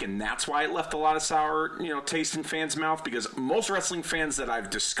streak, and that's why it left a lot of sour, taste in fans' mouth? Because most wrestling fans that I've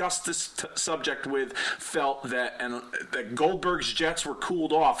discussed this subject with felt that Goldberg's jets were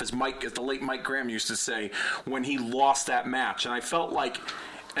cooled off, as the late Mike Graham used to say, when he lost that match, and I felt like,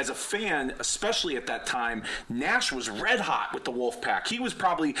 as a fan, especially at that time, Nash was red hot with the Wolfpack. He was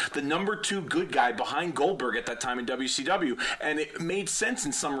probably the number 2 good guy behind Goldberg at that time in WCW, and it made sense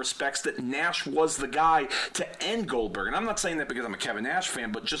in some respects that Nash was the guy to end Goldberg. And I'm not saying that because I'm a Kevin Nash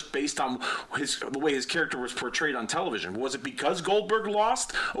fan, but just based on the way his character was portrayed on television. Was it because Goldberg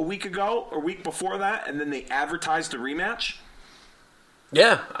lost a week ago or week before that, and then they advertised the rematch?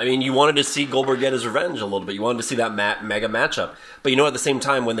 Yeah, I mean, you wanted to see Goldberg get his revenge a little bit. You wanted to see that mega matchup. But at the same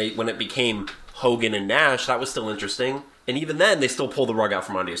time, when it became Hogan and Nash, that was still interesting. And even then, they still pulled the rug out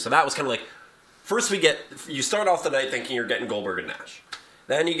from under you. So that was kind of like, first you start off the night thinking you're getting Goldberg and Nash.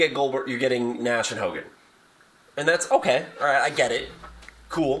 Then you get Goldberg, you're getting Nash and Hogan. And that's, okay, all right, I get it.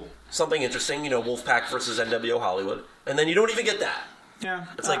 Cool, something interesting, Wolfpack versus NWO Hollywood. And then you don't even get that. Yeah,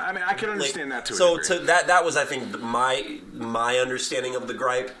 it's I can understand that too. So that was, I think, my understanding of the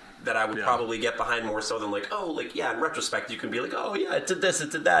gripe. that I would probably get behind more so than like, oh, like, yeah, in retrospect, you can be like, oh, yeah, it did this,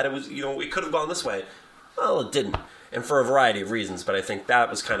 it did that. It was, you know, it could have gone this way. Well, it didn't. And for a variety of reasons. But I think that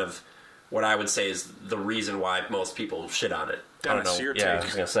was kind of what I would say is the reason why most people shit on it. Dennis, your take. I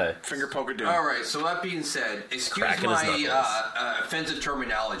was going to say. Finger poke of doom. All right, so that being said, excuse Cracking his my knuckles. offensive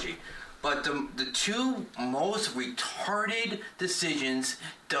terminology, but the two most retarded decisions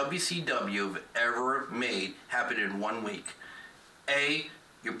WCW have ever made happened in 1 week. A,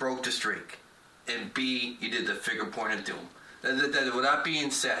 you broke the streak, and B, you did the figure point of doom. With that being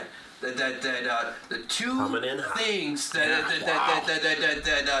said, the two things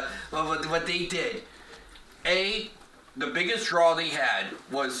what they did. A, the biggest draw they had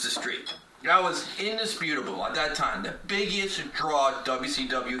was the streak. That was indisputable at that time. The biggest draw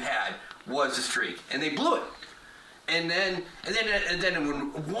WCW had was the streak, and they blew it. And then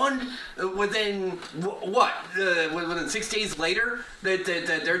within 6 days later, they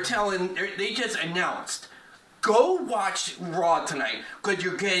just announced, go watch Raw tonight because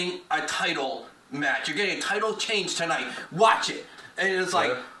you're getting a title match. You're getting a title change tonight. Watch it. And it's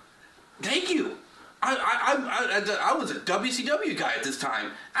like, thank you. I was a WCW guy at this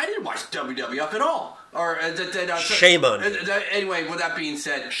time. I didn't watch WWF at all. Shame on you. Anyway, with that being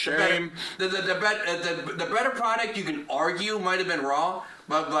said, shame. The better product you can argue might have been Raw,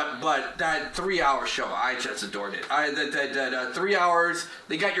 but that 3-hour show, I just adored it. 3 hours,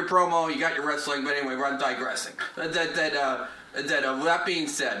 they got your promo, you got your wrestling, but anyway, I'm digressing. With that being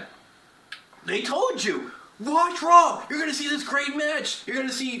said, they told you. Watch Raw. You're gonna see this great match. You're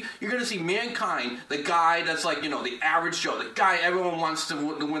gonna see Mankind, the guy that's like, you know, the average Joe, the guy everyone wants to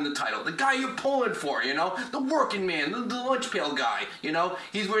win the title, the guy you're pulling for, you know, the working man, the lunch pail guy, you know,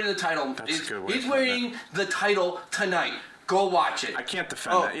 he's winning the title. He's winning the title tonight. Go watch it. I can't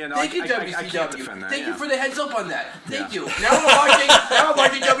defend that. You know, thank you, WCW. I can't defend that. Thank you for the heads up on that. Thank you. Now I'm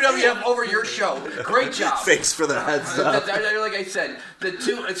watching WWF over your show. Great job. Thanks for the heads up. Like I said, the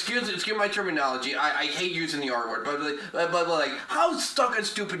two. Excuse my terminology. I hate using the R word, but like, how stuck and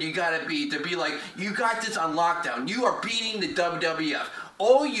stupid you gotta be to be like, you got this on lockdown. You are beating the WWF.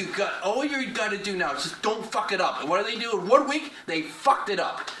 All you got to do now is just don't fuck it up. And what do they do? In 1 week, they fucked it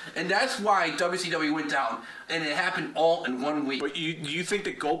up. And that's why WCW went down. And it happened all in 1 week. But you think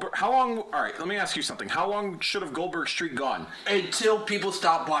that Goldberg... How long... All right, let me ask you something. How long should have Goldberg's streak gone? Until people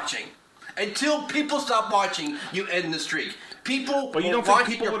stop watching. Until people stop watching, you end the streak. But you don't think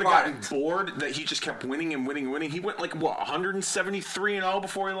people would have gotten bored that he just kept winning and winning and winning? He went like, what, 173-0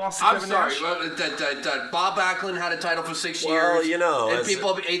 before he lost to Kevin Nash? I'm sorry. Bob Backlund had a title for 6 years. Well, you know. And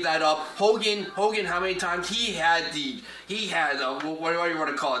people ate that up. Hogan, how many times? He had what do you want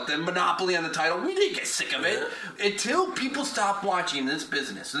to call it? The monopoly on the title. We didn't get sick of it. Until people stop watching this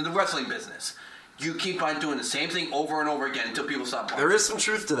business, in the wrestling business. You keep on doing the same thing over and over again until people stop watching. There is some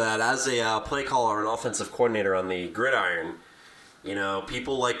truth to that. As a play caller and offensive coordinator on the gridiron, you know,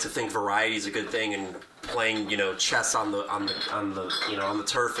 people like to think variety is a good thing, and playing, you know, chess on the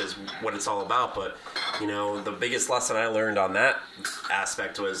turf is what it's all about. But, you know, the biggest lesson I learned on that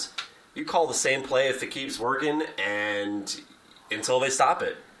aspect was you call the same play if it keeps working, and until they stop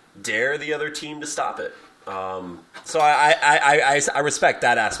it, dare the other team to stop it. So I respect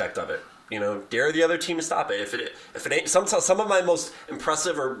that aspect of it. You know, dare the other team to stop it. If it ain't, some of my most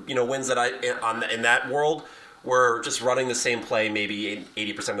impressive or, you know, wins that in that world were just running the same play maybe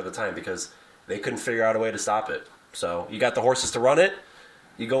 80% of the time because they couldn't figure out a way to stop it. So you got the horses to run it,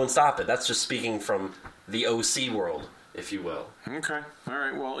 you go and stop it. That's just speaking from the OC world, if you will. Okay. All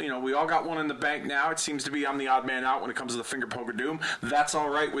right. Well, you know, we all got one in the bank now. It seems to be I'm the odd man out when it comes to the finger poke of doom. That's all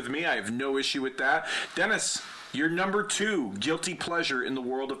right with me. I have no issue with that. Dennis, your number 2 guilty pleasure in the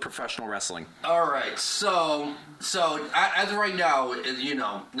world of professional wrestling. All right, so as of right now, you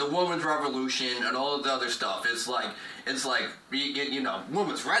know, the women's revolution and all of the other stuff. It's like you know,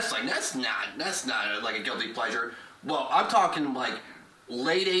 women's wrestling. That's not like a guilty pleasure. Well, I'm talking like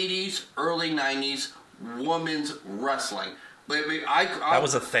late '80s, early '90s women's wrestling. That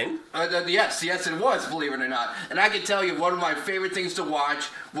was a thing? Yes, it was, believe it or not. And I can tell you, one of my favorite things to watch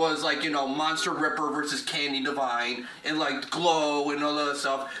was, like, you know, Monster Ripper versus Candy Divine, and, like, Glow and all that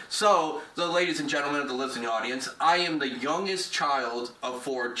stuff. So, the ladies and gentlemen of the listening audience, I am the youngest child of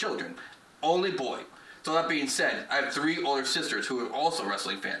 4 children. Only boy. So that being said, I have 3 older sisters who are also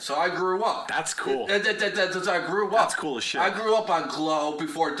wrestling fans. So I grew up. That's cool. I grew up. That's cool as shit. I grew up on Glow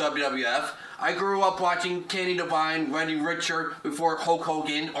before WWF. I grew up watching Candy Divine, Wendy Richter before Hulk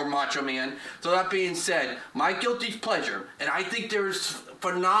Hogan or Macho Man. So that being said, my guilty pleasure, and I think there's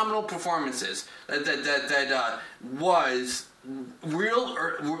phenomenal performances that was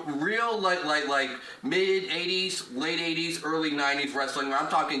real like mid 80s, late 80s, early 90s wrestling. I'm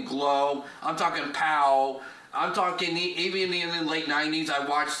talking Glow. I'm talking POW. I'm talking even in the late 90s. I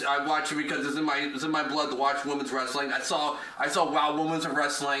watched it because it's in my blood to watch women's wrestling. I saw Wow Women's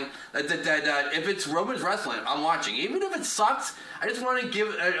Wrestling. That if it's women's wrestling, I'm watching. Even if it sucks, I just want to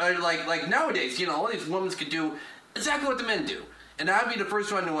give like nowadays, all these women could do exactly what the men do, and I'd be the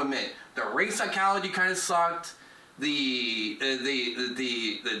first one to admit the race psychology kind of sucked. The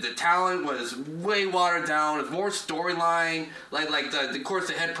talent was way watered down. It was more storyline. Like of course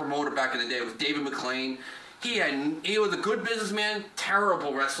the head promoter back in the day was David McLean. He was a good businessman,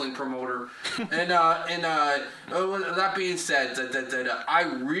 terrible wrestling promoter, and that being said, that I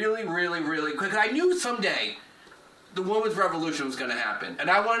really, because I knew someday the women's revolution was going to happen, and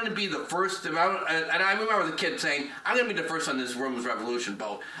I wanted to be the first. And I remember as a kid saying, "I'm going to be the first on this women's revolution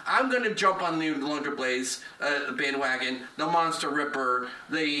boat. I'm going to jump on the Lunder Blaze bandwagon, the Monster Ripper,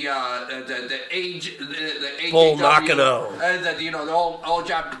 the Bull AJW, Nakano, the all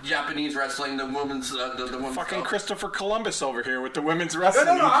Japanese wrestling, the women's Fucking stuff. Christopher Columbus over here with the women's wrestling.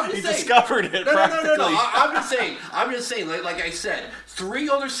 No, I'm just he saying. discovered it practically. No. I'm just saying. Like I said, 3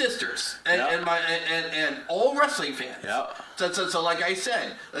 older sisters and all wrestling fans. Yeah. So like I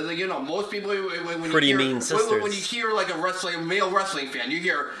said, most people when Pretty you hear, mean sisters. when you hear like a male wrestling fan, you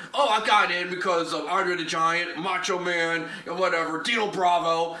hear, "Oh, I got in because of Andre the Giant, Macho Man, and whatever, Dino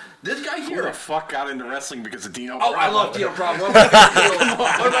Bravo." This guy Who here. the fuck got into wrestling because of Dino Oh, Bravo? I love Dino Bravo. One of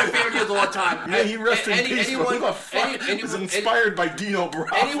my favorite deals of all time. Yeah, he rest in peace, but who the fuck was inspired by Dino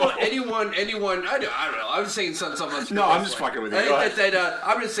Bravo? Anyone, I don't know. I'm just saying something. No, I'm just fucking with you. Go ahead.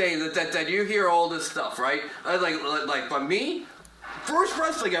 I'm just saying that you hear all this stuff, right? Like, but me, first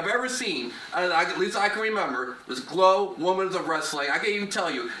wrestling I've ever seen, at least I can remember, was Glow Women's of Wrestling. I can even tell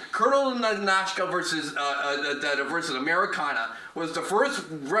you, Colonel Nashka versus Americana was the first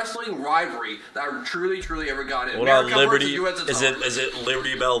wrestling rivalry that I truly ever got in. What about America Liberty? versus USSR. Is it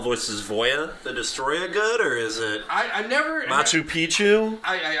Liberty Bell versus Voya, the Destroyer good, or is it I never Machu Picchu?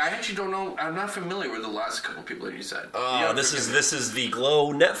 I actually don't know. I'm not familiar with the last couple people that you said. Oh, this is the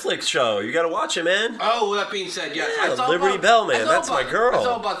Glow Netflix show. You got to watch it, man. Oh, well, that being said, yes. Yeah, I saw Liberty Bell, man. That's my girl. I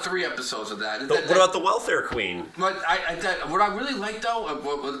saw about 3 episodes of that. What about the Welfare Queen? But what I really liked, though,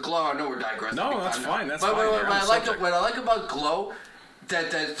 with Glow, I know we're digressing. No, big that's time fine. now. That's but fine. What I like about Glow,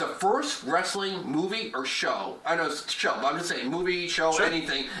 that's the first wrestling movie or show. I know it's show, but I'm just saying movie, show, Sure.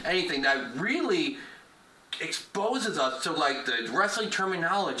 anything that really exposes us to like the wrestling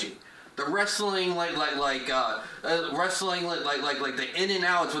terminology. The wrestling, wrestling, like the in and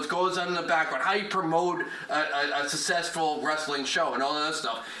outs, what goes on in the background, how you promote a successful wrestling show, and all that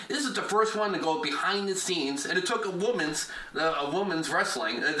stuff. This is the first one to go behind the scenes, and it took a woman's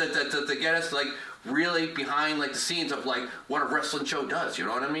wrestling to get us like really behind like the scenes of like what a wrestling show does. You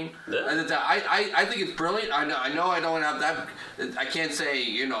know what I mean? Yeah. And I think it's brilliant. I know I don't have that. I can't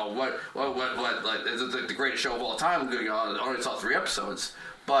say what like this is the greatest show of all time. I only saw 3 episodes,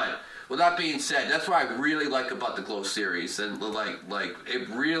 but. With that being said, that's what I really like about the Glow series, and like it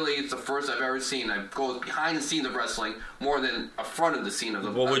really is the first I've ever seen that goes behind the scenes of wrestling more than a front of the scene of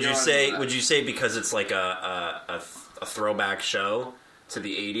the. Well, would you say because it's like a throwback show to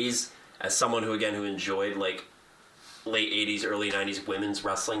the '80s, as someone who enjoyed like late '80s, early '90s women's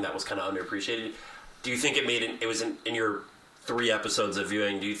wrestling that was kind of underappreciated? Do you think it was in your 3 episodes of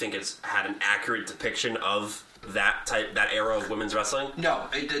viewing? Do you think it's had an accurate depiction of that era of women's wrestling? No,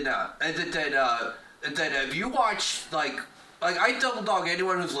 it did not. It did. If you watch like I double dog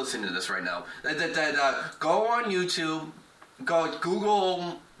anyone who's listening to this right now. Go on YouTube, go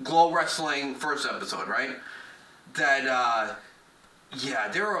Google Glow Wrestling first episode, right? They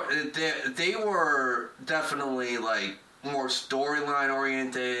were definitely like more storyline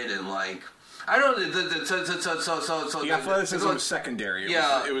oriented and like. I don't know. So the athleticism was secondary.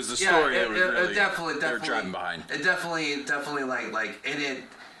 It was the story that was really definitely they were driving behind. It definitely like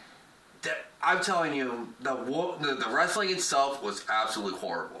I'm telling you, the wrestling itself was absolutely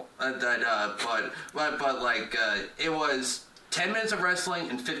horrible. But it was 10 minutes of wrestling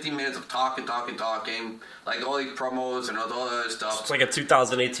and 15 minutes of talking, like all these promos and all that other stuff. It's like a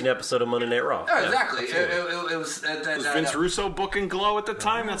 2018 episode of Monday Night Raw. Yeah, exactly. It was. Was Vince Russo booking Glow at the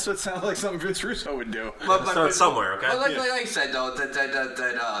time? That's what sounded like something Vince Russo would do. Start somewhere, okay? But like I said though,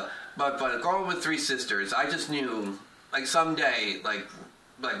 but going with 3 sisters, I just knew like someday like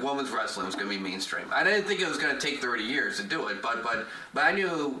women's wrestling was going to be mainstream. I didn't think it was going to take 30 years to do it, but I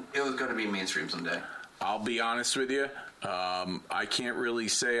knew it was going to be mainstream someday. I'll be honest with you. I can't really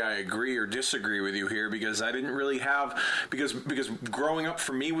say I agree or disagree with you here because I didn't really have because growing up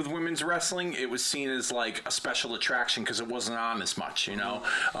for me with women's wrestling, it was seen as like a special attraction because it wasn't on as much, in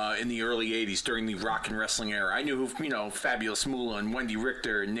the early '80s during the rock and wrestling era. I knew who, Fabulous Moolah and Wendy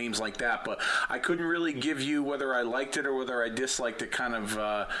Richter and names like that, but I couldn't really give you whether I liked it or whether I disliked it kind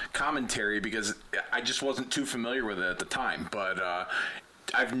of commentary because I just wasn't too familiar with it at the time. But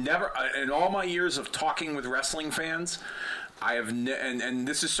I've never, in all my years of talking with wrestling fans, I have, and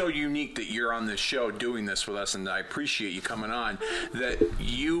this is so unique that you're on this show doing this with us, and I appreciate you coming on, that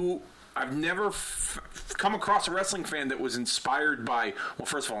I've never come across a wrestling fan that was inspired by, well,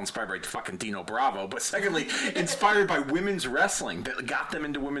 first of all, inspired by fucking Dino Bravo, but secondly, inspired by women's wrestling, that got them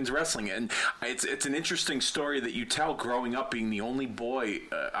into women's wrestling. And it's an interesting story that you tell growing up being the only boy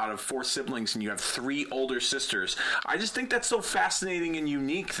out of 4 siblings and you have 3 older sisters. I just think that's so fascinating and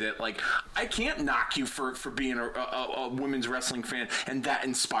unique that, like, I can't knock you for being a women's wrestling fan and that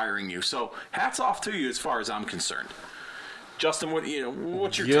inspiring you. So hats off to you as far as I'm concerned. Justin,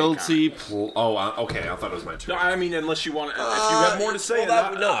 what's your guilty? Take on it? Okay. I thought it was my turn. No, I mean, unless you want, if you have more to say.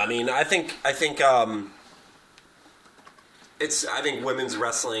 I think women's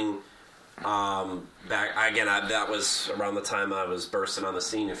wrestling. That was around the time I was bursting on the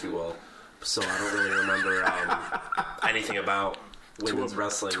scene, if you will. So I don't really remember anything about women's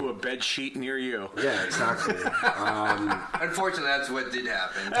wrestling. To a bed sheet near you. Yeah, exactly. Unfortunately, that's what did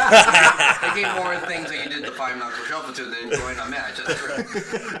happen. I gave more things that you did the 5-knuckle shuffle to than join a match. That's true.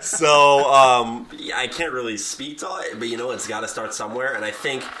 So I can't really speak to it, but it's got to start somewhere. And I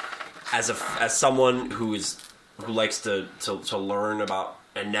think as someone who likes to learn about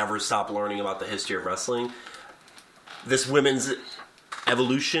and never stop learning about the history of wrestling, this women's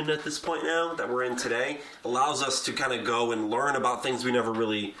evolution at this point now that we're in today allows us to kind of go and learn about things we never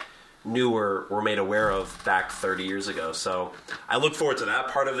really knew or were made aware of back 30 years ago. So I look forward to that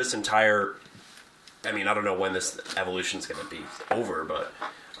part of this entire, I don't know when this evolution is going to be over, but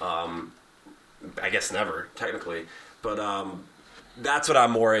I guess never, technically. But that's what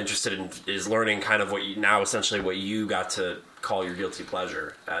I'm more interested in, is learning kind of what you got to call your guilty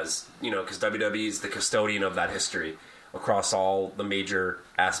pleasure, as, because WWE is the custodian of that history across all the major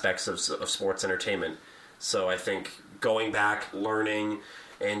aspects of sports entertainment. So I think going back, learning,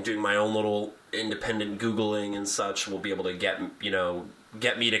 and doing my own little independent Googling and such will be able to get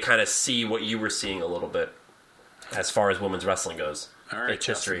me to kind of see what you were seeing a little bit as far as women's wrestling goes. All right,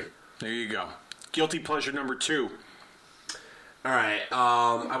 history. There you go. Guilty pleasure number 2. All right.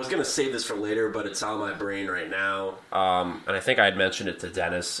 I was going to save this for later, but it's on my brain right now. And I think I had mentioned it to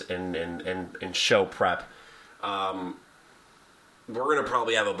Dennis in show prep. We're going to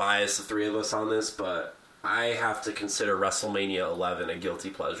probably have a bias, the 3 of us, on this, but I have to consider WrestleMania 11 a guilty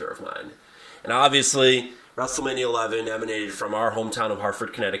pleasure of mine. And obviously, WrestleMania 11 emanated from our hometown of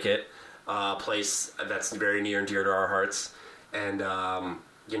Hartford, Connecticut, a place that's very near and dear to our hearts. And,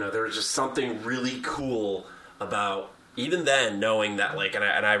 there was just something really cool about, even then, knowing that,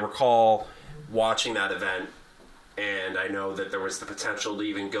 and I recall watching that event, and I know that there was the potential to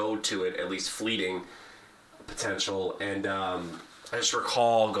even go to it, at least fleeting potential, and I just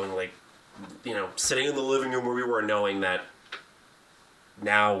recall going, sitting in the living room where we were, knowing that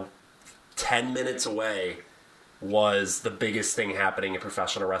now 10 minutes away was the biggest thing happening in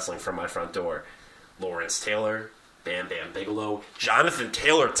professional wrestling from my front door. Lawrence Taylor, Bam Bam Bigelow, Jonathan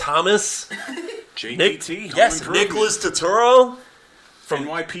Taylor Thomas, JTT, Nicholas Turturro from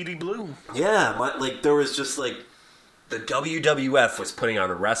NYPD Blue. Yeah, there was just the WWF was putting on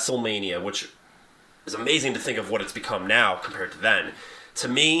WrestleMania, which is amazing to think of what it's become now compared to then. To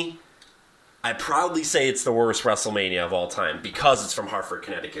me, I proudly say it's the worst WrestleMania of all time because it's from Hartford,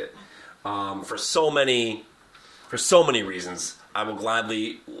 Connecticut. For so many reasons, I will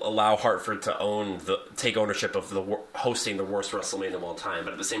gladly allow Hartford to take ownership of hosting the worst WrestleMania of all time.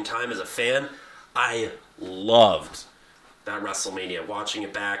 But at the same time, as a fan, I loved that WrestleMania. Watching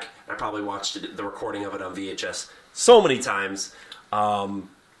it back, I probably watched the recording of it on VHS so many times.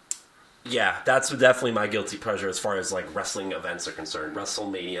 Yeah, that's definitely my guilty pleasure as far as wrestling events are concerned.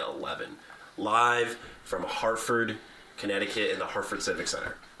 WrestleMania 11, live from Hartford, Connecticut, in the Hartford Civic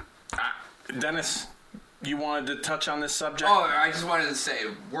Center. Dennis, you wanted to touch on this subject? Oh, I just wanted to say,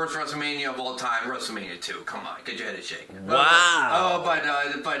 worst WrestleMania of all time, WrestleMania 2. Come on, get your head a shake. Wow. But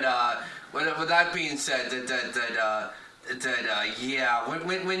with that being said, when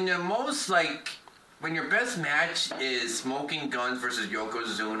the most when your best match is Smoking Guns versus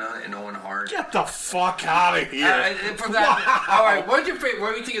Yokozuna and Owen Hart. Get the fuck out of here. From that, all right, what do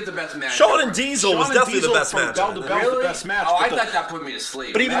you think is the best match? Shawn and Diesel was definitely the best match. Bell to bell, Really? the best match. Oh, I but thought that put me to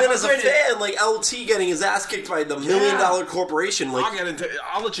sleep. But even then, as a fan, like LT getting his ass kicked by the $1 million corporation, like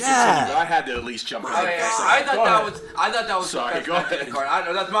I'll let you continue, but I had to at least jump in. I thought that was Sorry, the go best match ahead. in the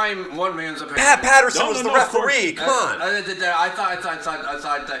card. That's my one man's opinion. Pat Patterson was the No, of course. referee. Come on. I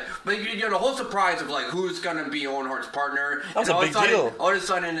thought that, but the whole surprise of like who's gonna be Owen Hart's partner. That was and a big deal. All of a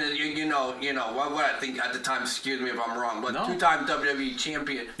sudden, you know what I think at the time. Excuse me if I'm wrong, but two-time WWE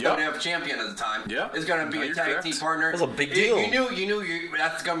champion, WWF champion at the time, is gonna be a tag team partner. That was a big deal. You knew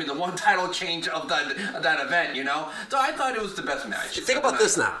that's gonna be the one title change of that event. You know, so I thought it was the best match. Think about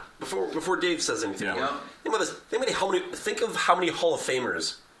this now. Before Dave says anything. Yeah. More. Think about this. Think of how many Hall of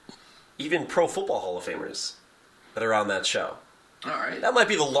Famers, even Pro Football Hall of Famers, that are on that show. All right. That might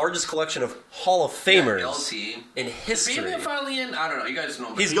be the largest collection of Hall of Famers LT. in history. Bam Bam finally in? I don't know. You guys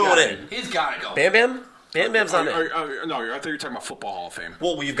know. He's going in. He's got to go. Bam Bam? Bam Bam's on there. No, I thought you were talking about Football Hall of Fame.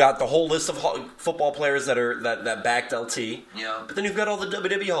 Well, we've got the whole list of football players that backed LT. Yeah. But then you've got all the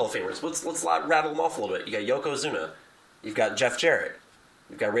WWE Hall of Famers. Let's rattle them off a little bit. You got Yokozuna. You've got Jeff Jarrett.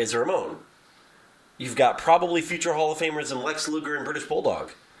 You've got Razor Ramon. You've got probably future Hall of Famers in Lex Luger and British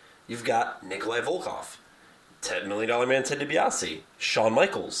Bulldog. You've got Nikolai Volkov, $10 Million Man Ted DiBiase, Shawn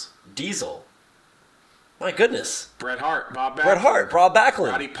Michaels, Diesel. My goodness. Bret Hart, Bob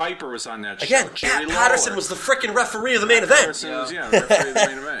Backlund. Roddy Piper was on that show. Again, Pat Patterson was the freaking referee of the main event. Referee of the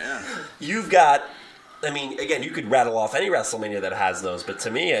main event, yeah. You've got, I mean, again, you could rattle off any WrestleMania that has those, but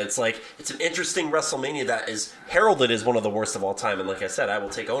to me, it's like, it's an interesting WrestleMania that is heralded as one of the worst of all time, and like I said, I will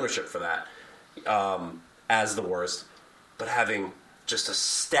take ownership for that as the worst, but having just a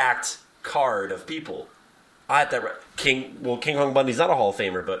stacked card of people. King Kong Bundy's not a Hall of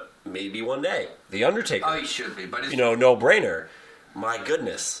Famer, but maybe one day. The Undertaker. Oh, he should be, but no brainer. My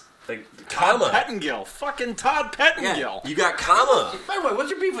goodness. Todd Pettengill. Fucking Todd Pettengill. Yeah, you got Kama. By the way, what's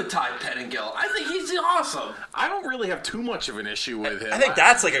your beef with Todd Pettengill? I think he's awesome. I don't really have too much of an issue with him. I think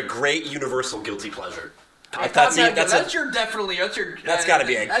that's like a great universal guilty pleasure. That's got to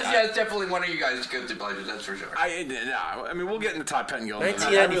be a... That's definitely one of you guys' guilty pleasures, that's for sure. I mean, we'll get into Todd Pettengill.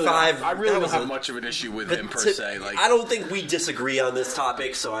 1995. I really don't have much of an issue with him, per se. Like, I don't think we disagree on this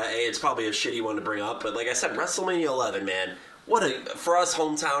topic, so it's probably a shitty one to bring up. But like I said, WrestleMania 11, man. For us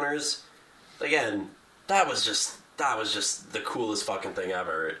hometowners, again, that was just the coolest fucking thing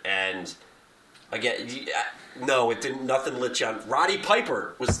ever. And again, no, it didn't. Nothing lit you on. Roddy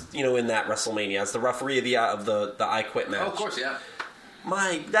Piper was, in that WrestleMania as the referee of the I Quit match. Oh, of course, yeah.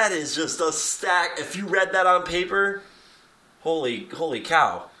 That is just a stack. If you read that on paper, holy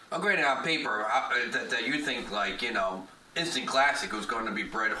cow. Well, granted, on paper, that you think instant classic was going to be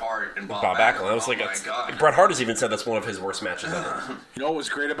Bret Hart and Bob Backlund. That was God. Bret Hart has even said that's one of his worst matches ever. You know what was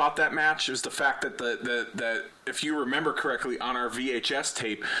great about that match was the fact that that if you remember correctly on our VHS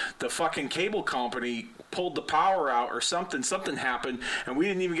tape, the fucking cable company pulled the power out or something happened, and we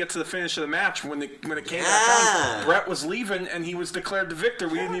didn't even get to the finish of the match when it came back on. Bret was leaving and he was declared the victor.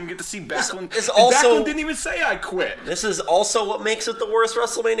 We didn't even get to see Backlund. Backlund didn't even say I quit. This is also what makes it the worst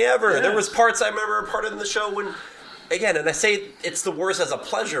WrestleMania ever. Yeah. There was parts I remember part of the show when, again, and I say it's the worst as a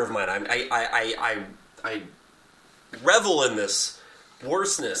pleasure of mine. I revel in this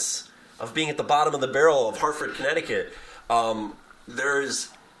worstness of being at the bottom of the barrel of Hartford, Connecticut. There's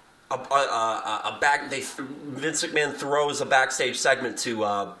a back. Vince McMahon throws a backstage segment to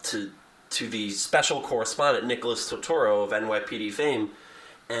the special correspondent Nicholas Totoro of NYPD fame,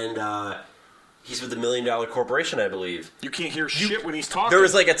 and he's with the $1 Million Corporation, I believe. You can't hear shit when he's talking. There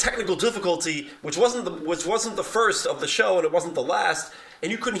was like a technical difficulty, which wasn't the first of the show, and it wasn't the last, and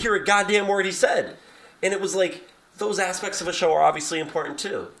you couldn't hear a goddamn word he said, and it was like. Those aspects of a show are obviously important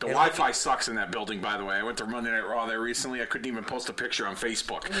too. The Wi-Fi sucks in that building, by the way. I went to Monday Night Raw there recently. I couldn't even post a picture on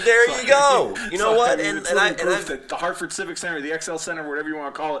Facebook. There you go. You know what? It's proof that the Hartford Civic Center, the XL Center, whatever you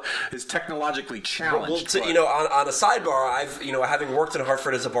want to call it, is technologically challenged. Well, on a sidebar, I've having worked in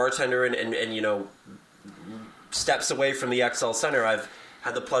Hartford as a bartender and steps away from the XL Center, I've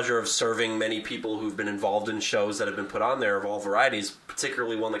had the pleasure of serving many people who've been involved in shows that have been put on there of all varieties.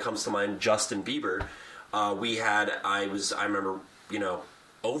 Particularly one that comes to mind, Justin Bieber. I remember,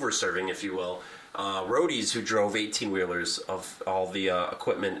 over-serving, if you will, roadies who drove 18-wheelers of all the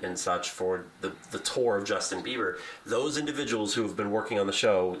equipment and such for the tour of Justin Bieber. Those individuals who have been working on the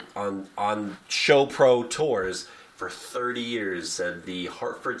show, on Show Pro tours for 30 years, said the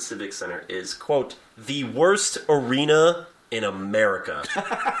Hartford Civic Center is, quote, the worst arena in America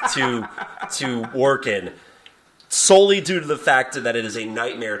to work in. solely due to the fact that it is a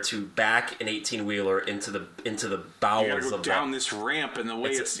nightmare to back an 18-wheeler into the You bowels gotta go of down this ramp and the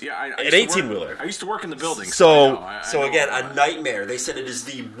way It's it's I an used to work- 18-wheeler. I used to work in the building. So, I know again, all about a it. nightmare. They said it is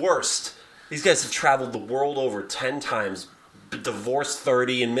the worst. These guys have traveled the world over 10 times, divorced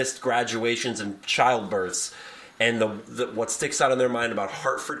 30, and missed graduations and childbirths. And what sticks out in their mind about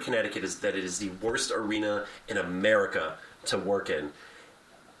Hartford, Connecticut, is that it is the worst arena in America to work in.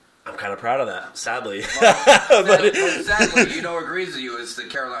 I'm kind of proud of that, sadly. Sadly, agrees with you is the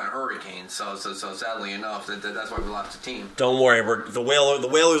Carolina Hurricanes. So sadly enough, that's why we lost the team. Don't worry, the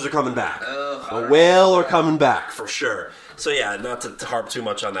Whalers are coming back. The Whale are coming back for sure. So yeah, not to harp too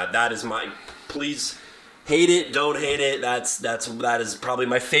much on that. That is please hate it, don't hate it. That is probably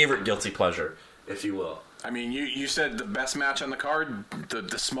my favorite guilty pleasure, if you will. I mean, you said the best match on the card,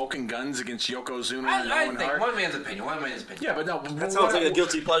 the Smoking Guns against Yokozuna and I Owen think Hart. one man's opinion. Yeah, but no, That sounds like a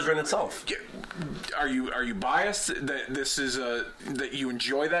guilty pleasure in itself. Are you biased that this is that you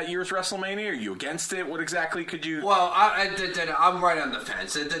enjoy that year's WrestleMania? Are you against it? What exactly could you? Well, I'm right on the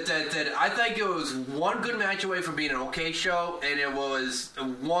fence. I think it was one good match away from being an okay show, and it was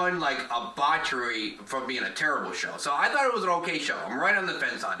one like a botchery from being a terrible show. So I thought it was an okay show. I'm right on the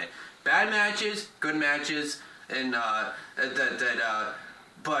fence on it. Bad matches, good matches, and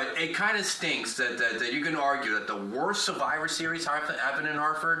but it kind of stinks that you can argue that the worst Survivor Series happened in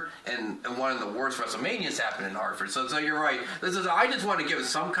Hartford, and one of the worst WrestleManias happened in Hartford. So you're right. I just want to give it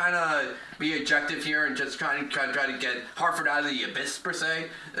some kind of be objective here and just try to get Hartford out of the abyss per se.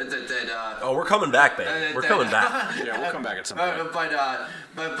 Oh, we're coming back, baby. We're coming back. Yeah, we'll come back at some point.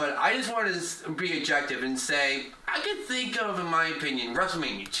 But I just want to be objective and say I could think of, in my opinion,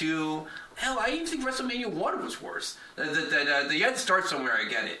 WrestleMania 2. Hell, I even think WrestleMania 1 was worse. You had to start somewhere, I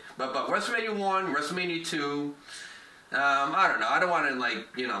get it. But WrestleMania 1, WrestleMania 2, I don't know. I don't want to,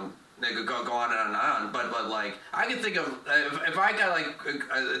 go on and on. But I can think of, if I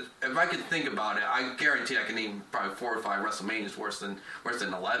could think about it, I guarantee I can name probably 4 or 5 WrestleManias worse than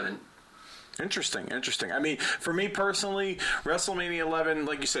 11. Interesting. I mean, for me personally, WrestleMania 11,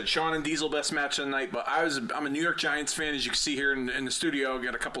 like you said, Shawn and Diesel best match of the night. But I'm a New York Giants fan, as you can see here in the studio.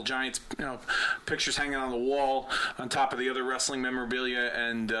 Got a couple Giants, pictures hanging on the wall on top of the other wrestling memorabilia,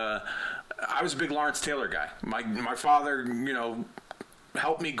 and I was a big Lawrence Taylor guy. My father,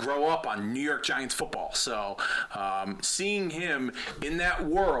 helped me grow up on New York Giants football. So seeing him in that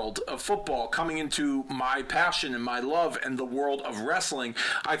world of football coming into my passion and my love and the world of wrestling,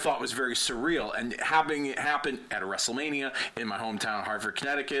 I thought was very surreal. And having it happen at a WrestleMania in my hometown, Hartford,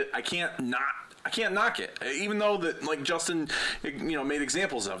 Connecticut, I can't knock it. Even though that, like Justin, made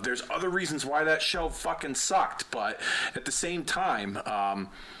examples of, there's other reasons why that show fucking sucked. But at the same time,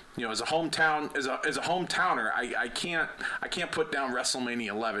 as a hometowner, I can't put down WrestleMania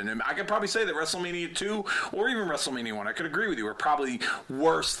 11, and I could probably say that WrestleMania 2 or even WrestleMania 1, I could agree with you, are probably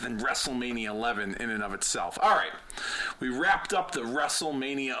worse than WrestleMania 11 in and of itself. All right, we wrapped up the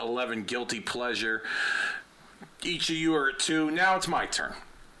WrestleMania 11 guilty pleasure. Each of you are at 2. Now it's my turn.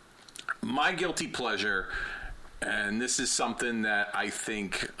 My guilty pleasure, and this is something that I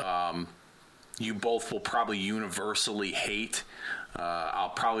think you both will probably universally hate.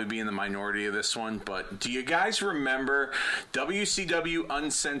 I'll probably be in the minority of this one, but do you guys remember WCW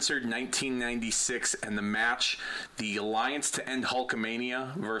Uncensored 1996 and the match, the Alliance to End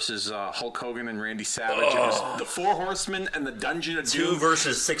Hulkamania versus Hulk Hogan and Randy Savage? It was the Four Horsemen and the Dungeon of Doom. 2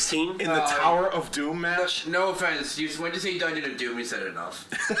 versus 16? In the Tower of Doom match? No offense. When you say Dungeon of Doom, you said it enough.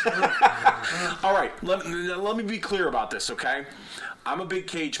 All right, let me be clear about this, okay? I'm a big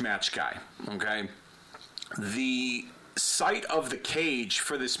cage match guy, okay? The sight of the cage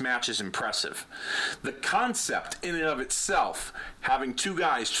for this match is impressive. The concept in and of itself, having 2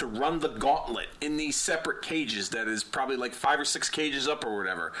 guys to run the gauntlet in these separate cages that is probably like 5 or 6 cages up or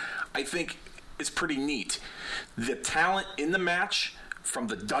whatever, I think is pretty neat. The talent in the match from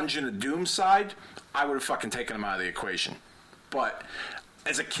the Dungeon of Doom side, I would have fucking taken them out of the equation. But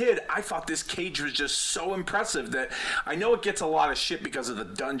as a kid, I thought this cage was just so impressive that I know it gets a lot of shit because of the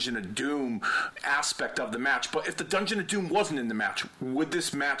Dungeon of Doom aspect of the match, but if the Dungeon of Doom wasn't in the match, would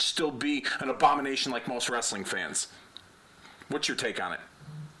this match still be an abomination like most wrestling fans? What's your take on it?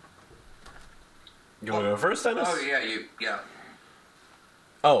 You want to go first, Dennis? Oh, yeah.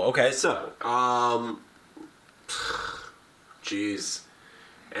 Oh, okay, so, jeez.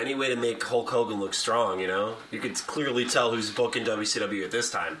 Any way to make Hulk Hogan look strong, You could clearly tell who's booking WCW at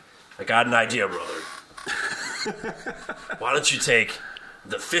this time. I got an idea, brother. Why don't you take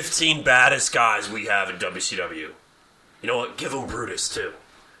the 15 baddest guys we have in WCW? You know what? Give them Brutus, too.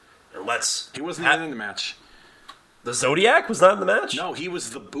 And let's... He wasn't even in the match. The Zodiac was not in the match? No, he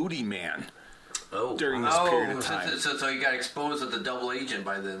was the Booty Man. during this period of time. So he got exposed as a double agent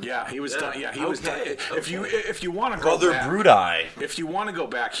by then. Yeah, he was done. Yeah, he was done. Okay. If you want to Brother go back, Brudai. if you want to go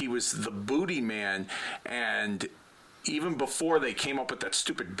back, he was the Booty Man, and even before they came up with that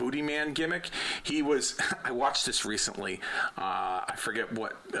stupid Booty Man gimmick, he was. I watched this recently. I forget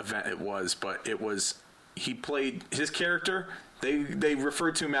what event it was, but it was. He played his character. They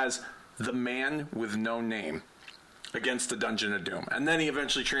referred to him as the Man with No Name against the Dungeon of Doom, and then he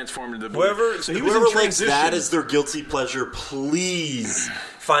eventually transformed into the Booty. Whoever likes that as their guilty pleasure, please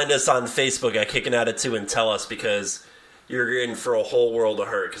find us on Facebook at Kicking At It Too and tell us, because you're in for a whole world of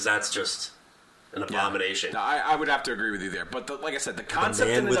hurt, because that's just an abomination. No, I would have to agree with you there. But like I said, the concept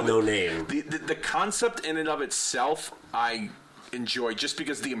Man in with and No of Name. the concept in and of itself, I enjoy just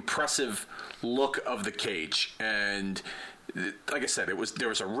because the impressive look of the cage. And like I said, there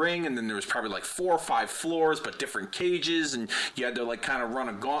was a ring, and then there was probably like 4 or 5 floors, but different cages, and you had to like kind of run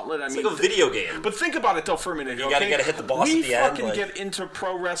a gauntlet. It's like a video game. But think about it though for a minute. You gotta hit the boss at the end. We fucking get into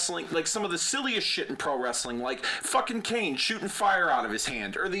pro wrestling, like some of the silliest shit in pro wrestling, like fucking Kane shooting fire out of his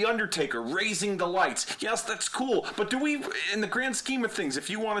hand, or the Undertaker raising the lights. Yes, that's cool, but do we, in the grand scheme of things, if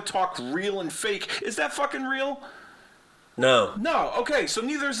you want to talk real and fake, is that fucking real? No. No. Okay, so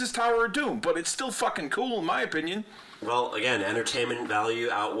neither is this Tower of Doom, but it's still fucking cool in my opinion. Well, again, entertainment value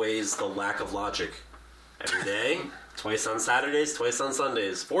outweighs the lack of logic. Every day, twice on Saturdays, twice on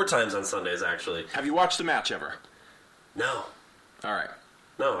Sundays, 4 times on Sundays, actually. Have you watched the match ever? No. All right.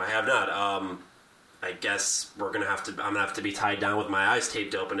 No, I have not. I guess I'm gonna have to be tied down with my eyes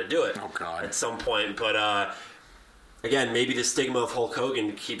taped open to do it. Oh, God. At some point, but again, maybe the stigma of Hulk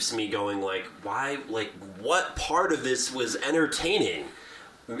Hogan keeps me going. Like, why? Like, what part of this was entertaining?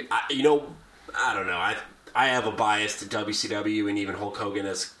 I don't know. I have a bias to WCW and even Hulk Hogan,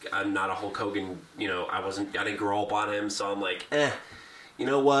 as I'm not a Hulk Hogan. I didn't grow up on him, so I'm like, you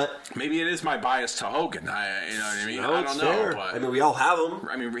know what? Maybe it is my bias to Hogan. You know what I mean? I don't know. But I mean, we all have them.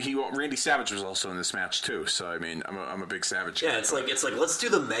 I mean, Randy Savage was also in this match too. So I mean, I'm a big Savage guy. Yeah, it's like let's do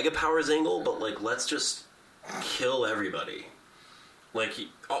the Mega Powers angle, but like let's just kill everybody. Like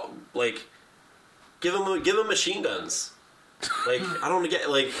give them machine guns. Like I don't get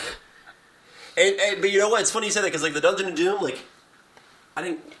like. But you know what? It's funny you say that, because like the Dungeon of Doom, like I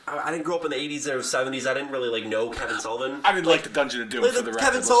didn't grow up in the 80s or 70s. I didn't really like know Kevin Sullivan. I didn't like the Dungeon of Doom. For the record,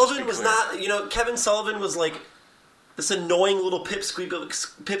 Kevin Sullivan was not. Kevin Sullivan was like this annoying little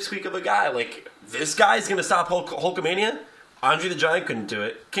pipsqueak of a guy. Like, this guy's gonna stop Hulkamania. Andre the Giant couldn't do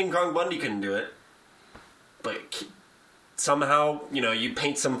it. King Kong Bundy couldn't do it. But somehow, you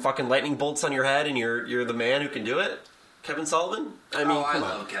paint some fucking lightning bolts on your head, and you're the man who can do it. Kevin Sullivan? I mean, I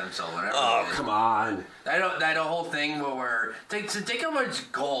love Kevin Sullivan. Come on. That whole thing where think how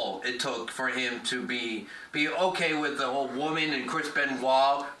much goal it took for him to be okay with the whole woman and Chris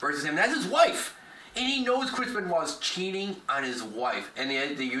Benoit versus him. That's his wife. And he knows Chris Benoit's cheating on his wife. And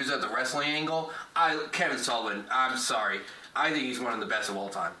they use it as a wrestling angle. Kevin Sullivan, I'm sorry. I think he's one of the best of all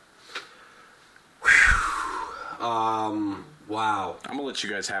time. Wow. I'm gonna let you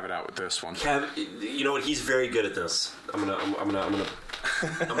guys have it out with this one. Kev, you know what? He's very good at this. I'm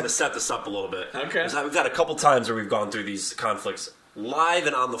gonna set this up a little bit. Okay. We've got a couple times where we've gone through these conflicts live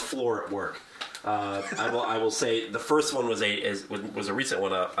and on the floor at work. I will say the first one was a recent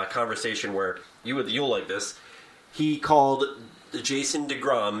one, a conversation where you'll like this. He called Jason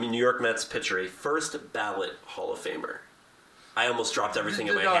DeGrom, New York Mets pitcher, a first ballot Hall of Famer. I almost dropped everything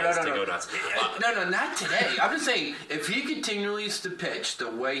in my hands to go nuts. No, not today. I'm just saying, if he continues to pitch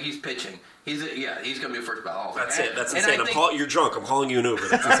the way he's pitching, he's going to be a first ballot. That's it. That's insane. You're drunk. I'm calling you an Uber.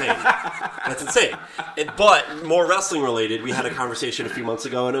 That's insane. That's insane. But more wrestling related, we had a conversation a few months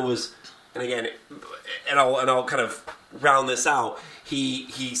ago, and it was, and again, and I'll kind of round this out.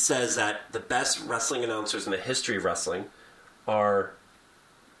 He says that the best wrestling announcers in the history of wrestling are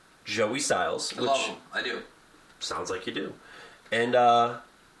Joey Styles. I love him. I do. Sounds like you do. And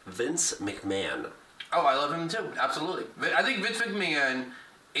Vince McMahon. Oh, I love him too. Absolutely. I think Vince McMahon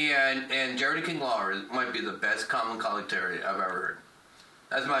and Jerry King Lawler might be the best common commentary I've ever heard.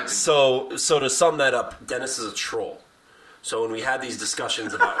 That's my opinion. So to sum that up, Dennis is a troll. So when we had these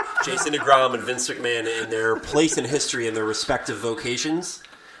discussions about Jason DeGrom and Vince McMahon and their place in history and their respective vocations,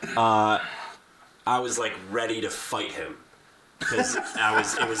 I was like ready to fight him. Because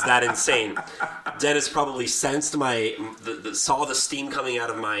it was that insane. Dennis probably sensed saw the steam coming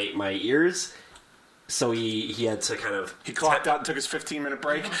out of my ears, so he had to kind of... He clocked out and took his 15-minute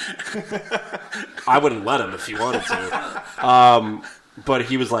break? I wouldn't let him if he wanted to. But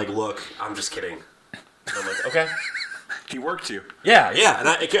he was like, look, I'm just kidding. And I'm like, okay. He worked you. Yeah,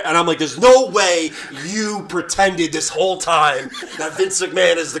 and I'm like, there's no way you pretended this whole time that Vince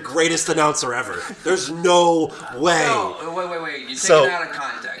McMahon is the greatest announcer ever. There's no way. No, wait. You take it out of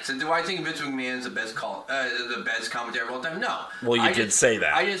context. And do I think Vince McMahon is the best commentator of all time? No. Well, you did say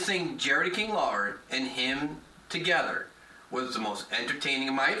that. I just think Jerry King Lawler and him together was the most entertaining,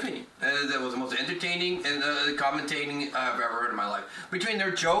 in my opinion. That was the most entertaining and commentating I've ever heard in my life. Between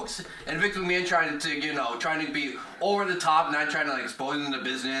their jokes and Vince McMahon trying to be over the top, not trying to expose them to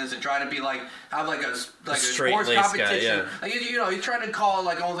business and trying to be have a sports competition. Guy, yeah. He's trying to call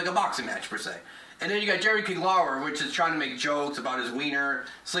it almost like a boxing match per se. And then you got Jerry King Lawler, which is trying to make jokes about his wiener,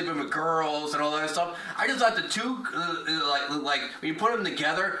 sleeping with girls, and all that stuff. I just thought the two, when you put them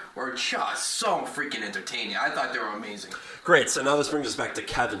together, were just so freaking entertaining. I thought they were amazing. Great, so now this brings us back to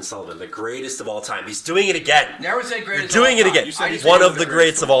Kevin Sullivan, the greatest of all time. He's doing it again. Never said greatest You're doing of all it again. time. One of the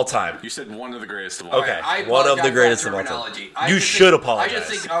greats of all time. You said one of the greatest of all time. Okay, one of the greatest of all time. You should apologize. I just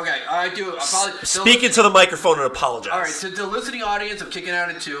think, I do apologize. Speak into the microphone and apologize. All right, to the listening audience of Kicking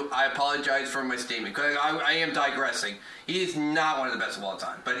Out at 2, I apologize for my statement, because I am digressing. He is not one of the best of all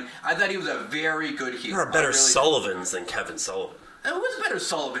time, but I thought he was a very good heel. There are better Sullivans than Kevin Sullivan. And who's better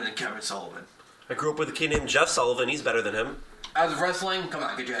Sullivan than Kevin Sullivan? I grew up with a kid named Jeff Sullivan. He's better than him. As of wrestling, come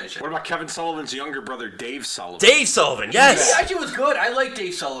on, get your head in shit. What about Kevin Sullivan's younger brother, Dave Sullivan? Dave Sullivan, yes. He actually was good. I liked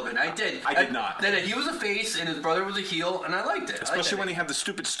Dave Sullivan. I did. I did not. Then he was a face and his brother was a heel, and I liked it. Especially when he had the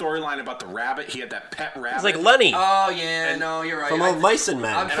stupid storyline about the rabbit. He had that pet rabbit. It's like Lenny. Oh, yeah, no, you're right. From Old Mice and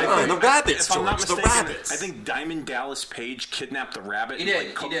Men. The rabbits, if I'm not George. The mistaken, rabbits. I think Diamond Dallas Page kidnapped the rabbit He did.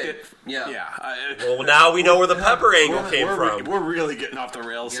 and cooked He did. it. Yeah. Well, now we know where the pepper angle came from. We're really getting off the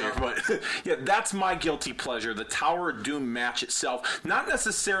rails here. But yeah, that's my guilty pleasure. The Tower of Doom match itself. Not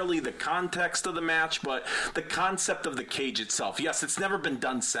necessarily the context of the match, but the concept of the cage itself. Yes, it's never been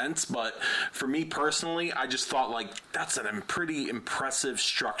done since, but for me personally, I just thought that's a pretty impressive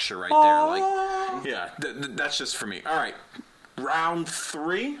structure right there. That's just for me. All right. Round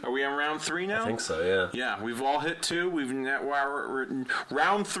 3. Are we on round 3 now? I think so, yeah. Yeah, we've all hit 2. We're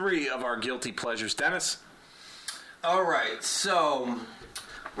round 3 of our guilty pleasures. Dennis? All right, so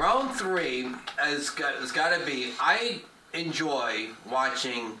round 3 has got to be, I enjoy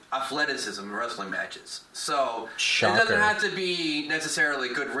watching athleticism in wrestling matches. So Shocker. It doesn't have to be necessarily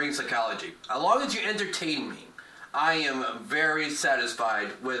good ring psychology. As long as you entertain me, I am very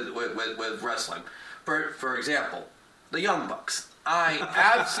satisfied with wrestling. For example, the Young Bucks. I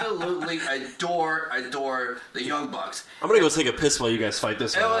absolutely adore the Young Bucks. I'm gonna go take a piss while you guys fight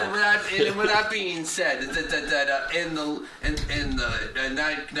this one. And with that being said,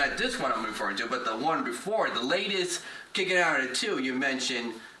 not this one I'm referring to, but the one before, the latest Kicking Out at 2, you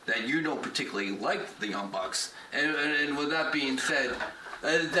mentioned that you don't particularly like the Young Bucks, and with that being said,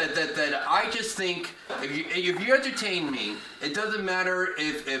 that I just think if you entertain me, it doesn't matter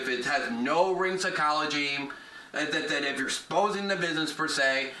if it has no ring psychology. That if you're exposing the business per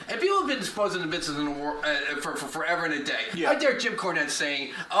se, and people have been exposing the business in the world for forever and a day. Yeah. I dare Jim Cornette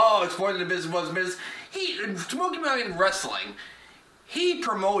saying, "Oh, exposing the business wasn't business." Smoky Mountain Wrestling, he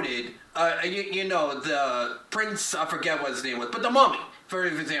promoted, the Prince. I forget what his name was, but the Mummy, for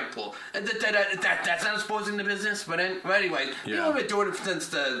example. That's not exposing the business, but anyway, people have been doing it since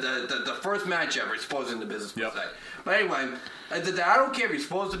the first match ever, exposing the business per se. But anyway. I don't care if you're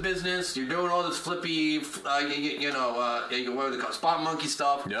exposed to business, you're doing all this flippy, what do they call spot monkey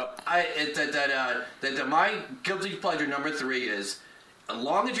stuff. Yep. My guilty pleasure number 3 is, as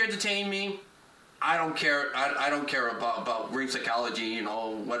long as you entertain me, I don't care. I don't care about ring psychology,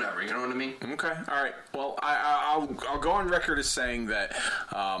 whatever. You know what I mean? Okay. All right. Well, I'll go on record as saying that.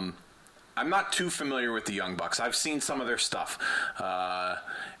 I'm not too familiar with the Young Bucks. I've seen some of their stuff.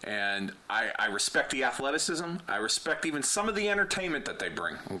 And I respect the athleticism. I respect even some of the entertainment that they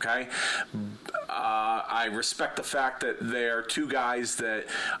bring, okay? I respect the fact that they're two guys that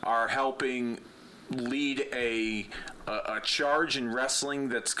are helping lead a charge in wrestling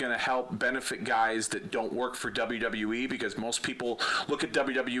that's going to help benefit guys that don't work for WWE, because most people look at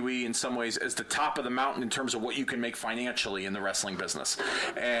WWE in some ways as the top of the mountain in terms of what you can make financially in the wrestling business.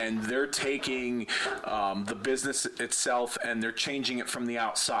 And they're taking the business itself and they're changing it from the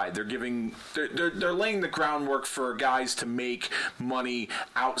outside. They're laying the groundwork for guys to make money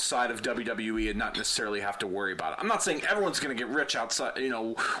outside of WWE and not necessarily have to worry about it. I'm not saying everyone's going to get rich outside,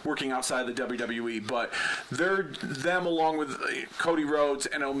 working outside the WWE, but them along with Cody Rhodes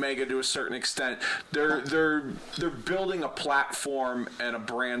and Omega to a certain extent, they're building a platform and a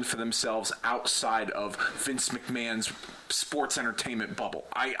brand for themselves outside of Vince McMahon's sports entertainment bubble.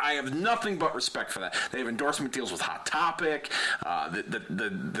 I have nothing but respect for that. They have endorsement deals with Hot Topic,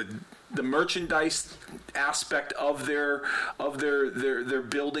 the merchandise aspect of their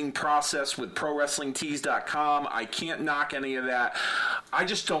building process with ProWrestlingTees.com. I can't knock any of that. I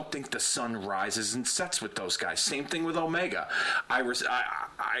just don't think the sun rises and sets with those guys. Same thing with Omega. I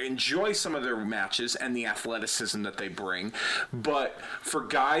enjoy some of their matches and the athleticism that they bring, but for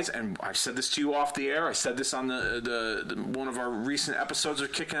guys, and I've said this to you off the air, I said this on the one of our recent episodes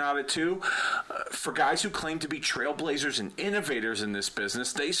of Kicking Out at 2, for guys who claim to be trailblazers and innovators in this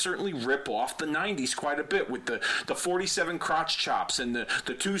business, they certainly rip off the 90s quite a bit with the 47 crotch chops and the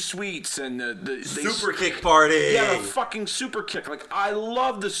two sweets and the super kick party. Yeah, the fucking super kick. Like, I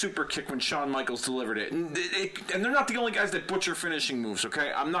love the super kick when Shawn Michaels delivered it. And they're not the only guys that butcher finishing moves,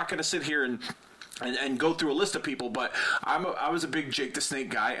 okay? I'm not going to sit here and go through a list of people, but I was a big Jake the Snake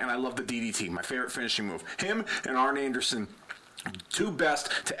guy, and I love the DDT, my favorite finishing move. Him and Arn Anderson, two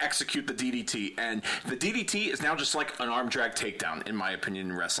best to execute the DDT, and the DDT is now just like an arm drag takedown, in my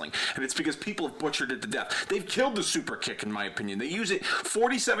opinion, in wrestling, and it's because people have butchered it to death. They've killed the super kick, in my opinion. They use it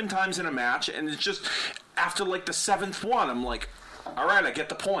 47 times in a match, and it's just after like the 7th one, I'm like, all right, I get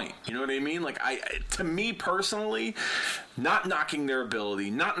the point. You know what I mean? Like, to me personally, not knocking their ability,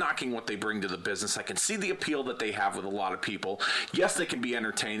 not knocking what they bring to the business. I can see the appeal that they have with a lot of people. Yes, they can be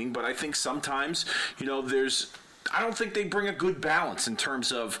entertaining, but I think sometimes, I don't think they bring a good balance in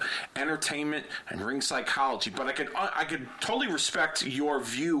terms of entertainment and ring psychology, but I could totally respect your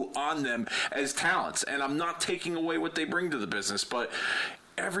view on them as talents, and I'm not taking away what they bring to the business, but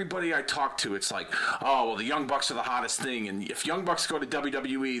everybody I talk to, it's like, oh, well, the Young Bucks are the hottest thing, and if Young Bucks go to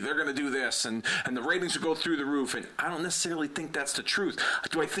WWE, they're going to do this, and the ratings will go through the roof, and I don't necessarily think that's the truth.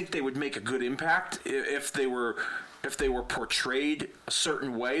 Do I think they would make a good impact if they were portrayed a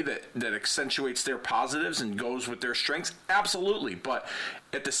certain way that accentuates their positives and goes with their strengths? Absolutely. But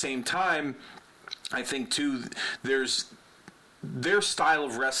at the same time, I think, too, there's their style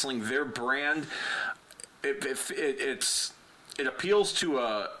of wrestling, their brand, it appeals to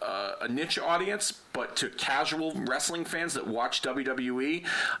a niche audience, but to casual wrestling fans that watch WWE,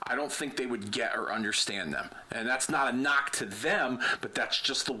 I don't think they would get or understand them. And that's not a knock to them, but that's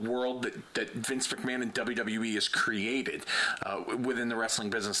just the world that Vince McMahon and WWE has created within the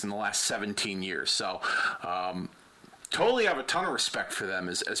wrestling business in the last 17 years. So, totally have a ton of respect for them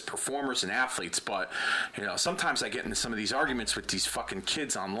as performers and athletes, but sometimes I get into some of these arguments with these fucking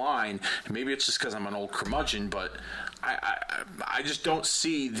kids online, and maybe it's just because I'm an old curmudgeon, but I just don't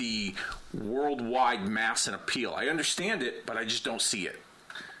see the worldwide mass and appeal. I understand it, but I just don't see it.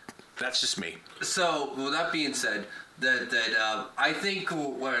 That's just me. So, with that being said, that I think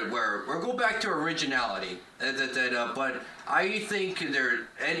we're go back to originality. But I think there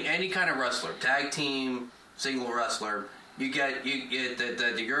any kind of wrestler, tag team, single wrestler, you get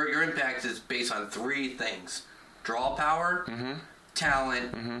your impact is based on 3 things: draw power,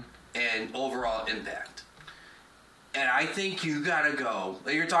 talent, and overall impact. And I think you gotta go.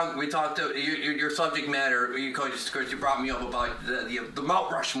 Your subject matter. You brought me up about the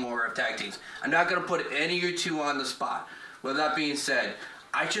Mount Rushmore of tag teams. I'm not gonna put any of you two on the spot. With that being said,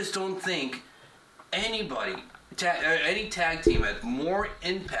 I just don't think any tag team has more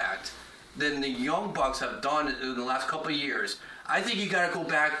impact than the Young Bucks have done in the last couple of years. I think you got to go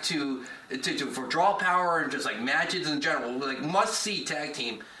back to for draw power and just like matches in general, like must see tag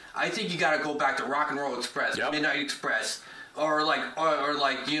team. I think you got to go back to Rock and Roll Express, Midnight Express, or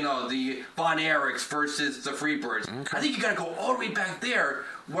the Von Erichs versus the Freebirds. Okay. I think you got to go all the way back there,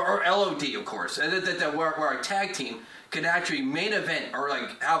 or LOD, of course, and where a tag team can actually main event or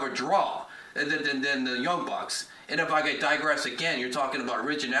like have a draw, and then the Young Bucks. And if I could digress again, you're talking about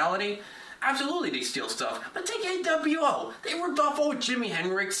originality. Absolutely, they steal stuff. But take AWO. They ripped off old Jimi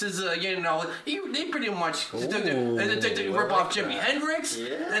Hendrix's, they pretty much rip off Jimi Hendrix.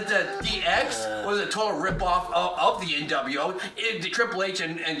 Yeah. The DX was a total rip off of the NWO. The Triple H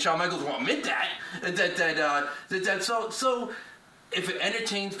and Shawn Michaels won't admit that. So if it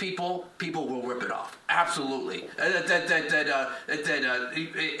entertains people, people will rip it off. Absolutely. And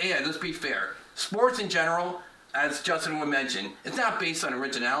let's be fair. Sports in general, as Justin would mention, it's not based on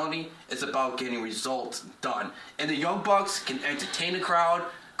originality. It's about getting results done. And the Young Bucks can entertain the crowd,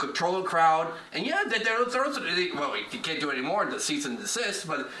 control the crowd, and you can't do it anymore, the cease and desist,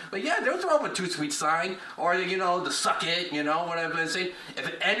 but they'll throw up a Too Sweet sign, or the suck it, whatever I'm saying. If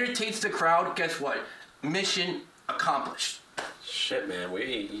it entertains the crowd, guess what? Mission accomplished. Shit, man,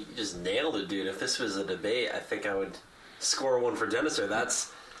 you just nailed it, dude. If this was a debate, I think I would score one for Dennis.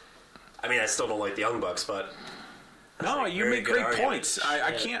 I still don't like the Young Bucks, but No, you make great points.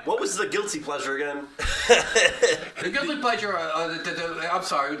 I can't. What was the guilty pleasure again? The guilty pleasure. I'm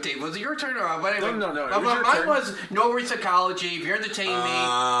sorry, Dave. Was it your turn or whatever? No. Mine was No Psychology. If you're entertaining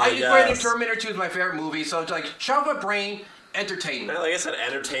me, Granted, Terminator 2 is my favorite movie, so it's like shove a brain. Entertainment. Like I said,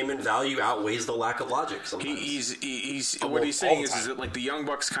 entertainment value outweighs the lack of logic sometimes. He's what he's saying is that like the Young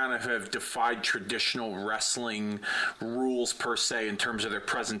Bucks kind of have defied traditional wrestling rules per se in terms of their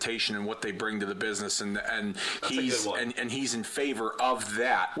presentation and what they bring to the business, and he's in favor of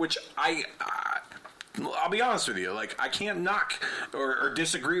that, which I'll be honest with you. Like, I can't knock or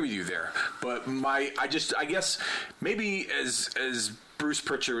disagree with you there, but I guess maybe as Bruce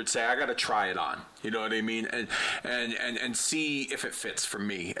Pritchard would say, I got to try it on. You know what I mean? And see if it fits for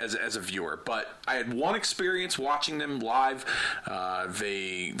me as a viewer. But I had one experience watching them live.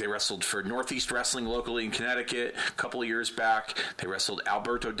 They wrestled for Northeast Wrestling locally in Connecticut a couple of years back. They wrestled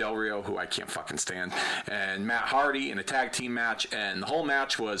Alberto Del Rio, who I can't fucking stand, and Matt Hardy in a tag team match. And the whole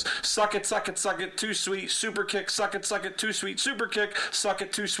match was suck it, too sweet, super kick, suck it, too sweet, super kick, suck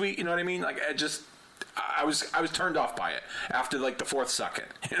it, too sweet. You know what I mean? Like, I was turned off by it after like the fourth second,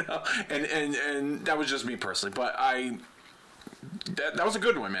 you know, and that was just me personally. But that was a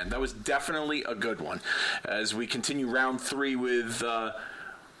good one, man. That was definitely a good one. As we continue round 3 with, I'm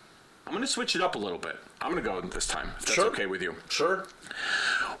going to switch it up a little bit. I'm going to go this time, if that's okay with you. Sure.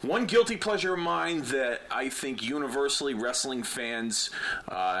 One guilty pleasure of mine that I think universally wrestling fans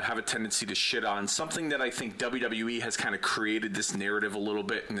have a tendency to shit on, something that I think WWE has kind of created this narrative a little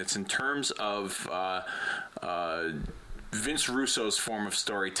bit, and it's in terms of Vince Russo's form of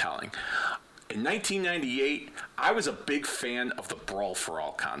storytelling. In 1998, I was a big fan of the Brawl for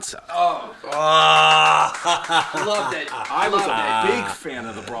All concept. Loved it. I was a big fan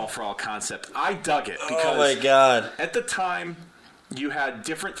of the Brawl for All concept. I dug it because oh my God. At the time, you had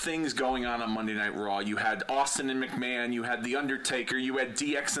different things going on Monday Night Raw. You had Austin and McMahon. You had The Undertaker. You had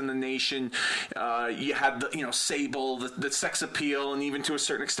DX and the Nation. You had Sable, the sex appeal, and even to a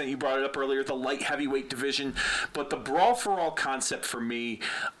certain extent, you brought it up earlier, the light heavyweight division. But the Brawl for All concept for me,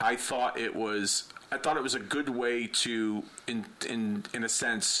 I thought it was a good way to, in a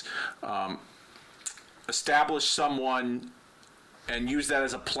sense, establish someone and use that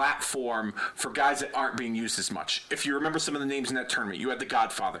as a platform for guys that aren't being used as much. If you remember some of the names in that tournament, you had The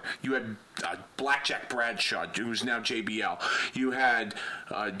Godfather. You had Blackjack Bradshaw, who's now JBL. You had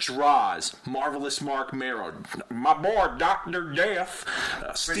Droz, Marvelous Mark Merrow, my boy Dr. Death,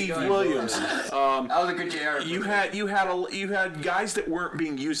 Steve Williams. That was a good JR. You had guys that weren't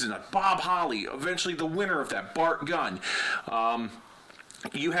being used as much. Bob Holly, eventually the winner of that, Bart Gunn.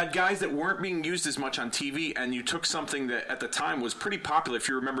 You had guys that weren't being used as much on TV, and you took something that at the time was pretty popular. If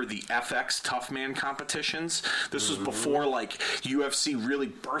you remember the FX Tough Man competitions, this was before like UFC really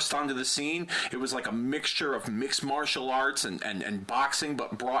burst onto the scene. It was like a mixture of mixed martial arts and boxing,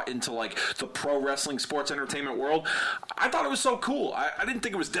 but brought into like the pro wrestling sports entertainment world. I thought it was so cool. I didn't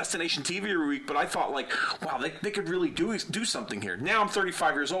think it was Destination TV every week, but I thought like, wow, they could really do something here. Now I'm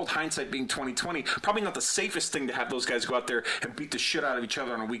 35 years old, hindsight being 2020. Probably not the safest thing to have those guys go out there and beat the shit out of each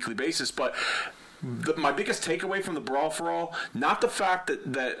other on a weekly basis, but my biggest takeaway from the Brawl for All, not the fact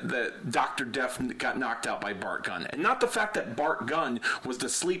that Dr. Death got knocked out by Bart Gunn, and not the fact that Bart Gunn was the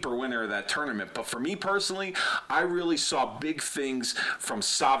sleeper winner of that tournament, but for me personally, I really saw big things from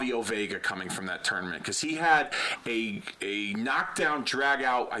Savio Vega coming from that tournament, because he had a knockdown drag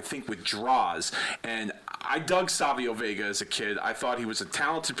out, I think, with Droz, and I dug Savio Vega as a kid. I thought he was a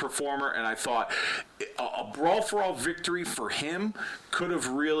talented performer, and I thought a Brawl for All victory for him could have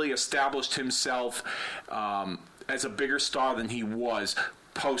really established himself as a bigger star than he was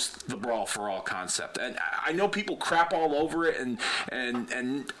post the Brawl for All concept. And I know people crap all over it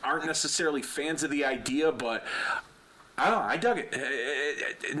and aren't necessarily fans of the idea, but I don't know. I dug it.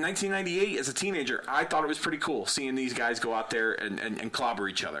 In 1998, as a teenager, I thought it was pretty cool seeing these guys go out there and clobber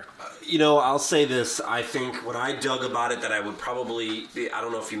each other. I'll say this. I think what I dug about it that I would probably... I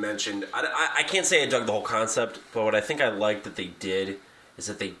don't know if you mentioned... I can't say I dug the whole concept, but what I think I liked that they did is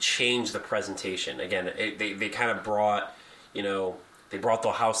that they changed the presentation. Again, they kind of brought... they brought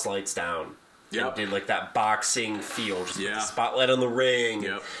the house lights down. Yep. And did like that boxing feel. Just with the spotlight on the ring.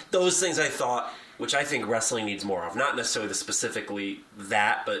 Yep. Those things I thought... which I think wrestling needs more of. Not necessarily specifically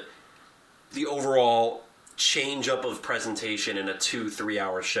that, but the overall change up of presentation in a 2-3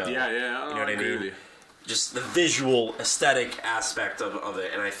 hour show. Yeah. You know what I mean? Just the visual aesthetic aspect of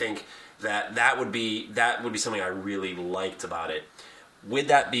it, and I think that would be something I really liked about it. With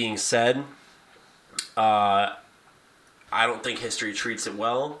that being said, I don't think history treats it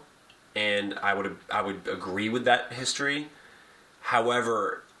well, and I would agree with that history.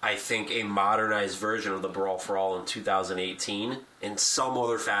 However, I think, a modernized version of the Brawl for All in 2018 in some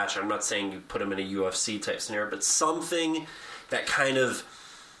other fashion. I'm not saying you put him in a UFC type scenario, but something that kind of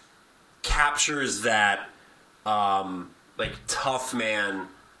captures that like tough man,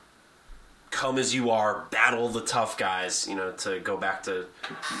 come as you are, battle the tough guys, to go back to,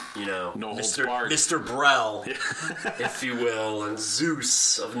 No Holds Barred. Mr. Brell, if you will, and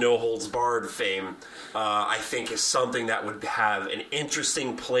Zeus of No Holds Barred fame, I think is something that would have an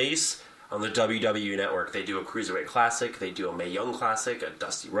interesting place on the WWE Network. They do a Cruiserweight Classic, they do a Mae Young Classic, a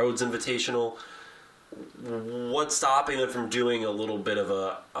Dusty Rhodes Invitational. What's stopping them from doing a little bit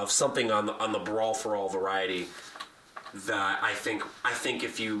of something on the Brawl for All variety that I think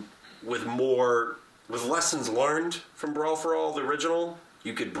if you with lessons learned from Brawl for All, the original,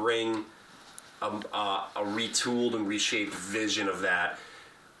 you could bring a retooled and reshaped vision of that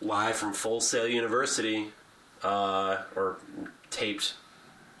live from Full Sail University, or taped,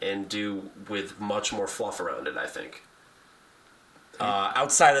 and do with much more fluff around it, I think.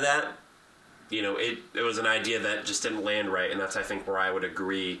 Outside of that, it was an idea that just didn't land right, and that's, I think, where I would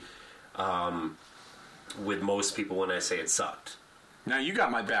agree with most people when I say it sucked. Now, you got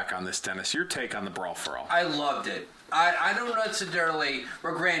my back on this, Dennis. Your take on the Brawl for All. I loved it. I don't necessarily...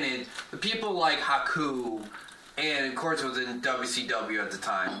 Well, granted, the people like Haku, and of course it was in WCW at the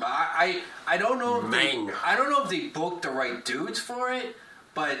time, but I don't know if they booked the right dudes for it,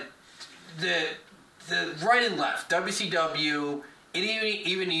 but the right and left, WCW, and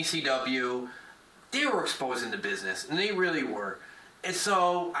even ECW, they were exposing the business, and they really were. And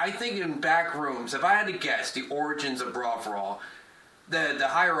so, I think in back rooms, if I had to guess the origins of Brawl for All, the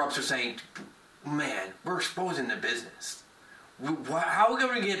higher-ups are saying, man, we're exposing the business. How are we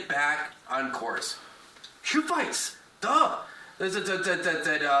going to get back on course? Shoot fights! Duh! So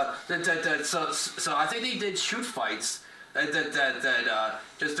I think they did shoot fights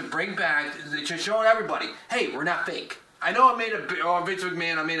just to bring back, to show everybody, hey, we're not fake. I know Vince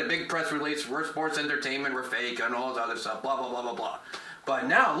McMahon, I made a big press release, we're sports entertainment, we're fake, and all this other stuff, blah, blah, blah, blah, blah. But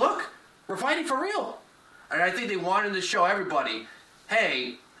now, look, we're fighting for real. And I think they wanted to show everybody,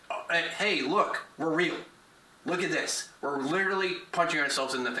 hey, look, we're real. Look at this. We're literally punching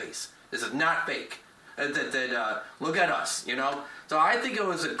ourselves in the face. This is not fake. Look at us, So I think it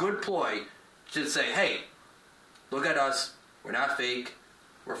was a good ploy to say, hey, look at us. We're not fake.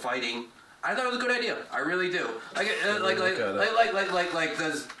 We're fighting. I thought it was a good idea. I really do. Like,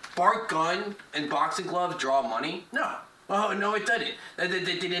 does Bart Gunn and boxing gloves draw money? No. Oh no, it didn't.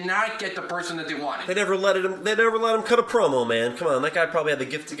 They did not get the person that they wanted. They never let him cut a promo, man. Come on, that guy probably had the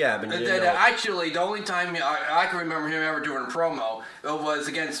gift of gab. And actually, the only time I can remember him ever doing a promo, it was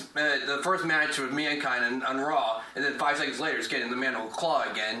against the first match with Mankind on Raw, and then 5 seconds later, he's getting the Mandible Claw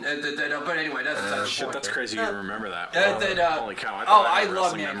again. But anyway, that's crazy. You remember that? Holy cow! I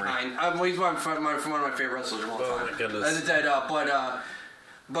love Mankind. He's one of my favorite wrestlers of all time. Oh my goodness.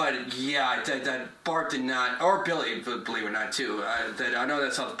 But yeah, that Bart did not, or Billy, believe it or not, too. I know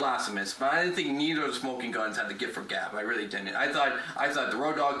that sounds blasphemous, but I didn't think neither of the Smoking Guns had the gift for gab. I really didn't. I thought the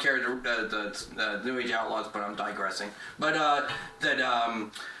Road Dogg carried the New Age Outlaws, but I'm digressing. But yeah,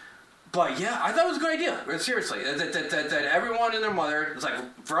 I thought it was a good idea. Seriously, that everyone and their mother, it's like,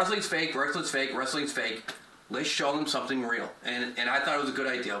 wrestling's fake, wrestling's fake. Let's show them something real, and I thought it was a good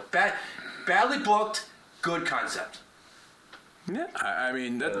idea. Badly booked, good concept. Yeah, I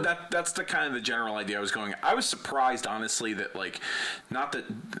mean that's the kind of the general idea I was going. I was surprised, honestly, that like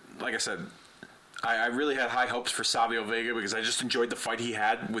I said, I really had high hopes for Savio Vega because I just enjoyed the fight he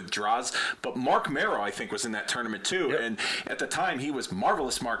had with Draws. But Mark Marrow, I think, was in that tournament too, yep. And at the time he was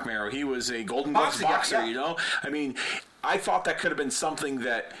marvelous. Mark Marrow, he was a Golden Gloves boxer. Yeah. I mean, I thought that could have been something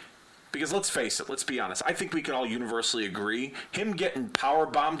that. Because let's face it, let's be honest. I think we can all universally agree. Him getting power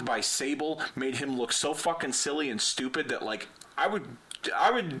bombed by Sable made him look so fucking silly and stupid that, like, I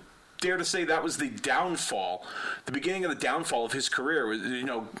would dare to say that was the downfall, the beginning of the downfall of his career. Was,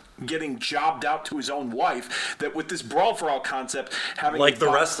 getting jobbed out to his own wife. That with this Brawl for All concept, having like the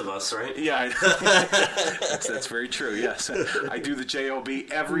rest of us, right? Yeah, that's very true. Yes, I do the JOB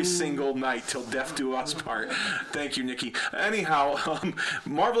every single night till death do us part. Thank you, Nikki. Anyhow,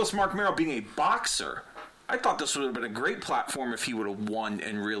 marvelous Mark Marrow being a boxer. I thought this would have been a great platform if he would have won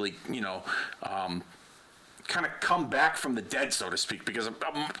and really, kind of come back from the dead, so to speak, because a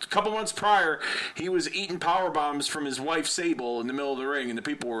couple months prior he was eating power bombs from his wife Sable in the middle of the ring, and the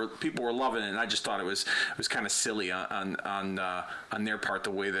people were loving it, and I just thought it was kind of silly on their part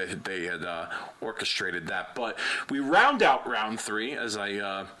the way that they had orchestrated that. But we round out round 3 as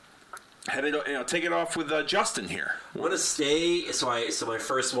I take it off with Justin here. I want to stay. So my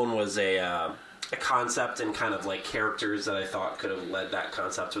first one was a a concept and kind of like characters that I thought could have led that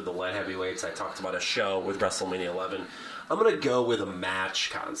concept with the light heavyweights. I talked about a show with WrestleMania 11. I'm going to go with a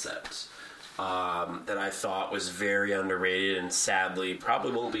match concept that I thought was very underrated and sadly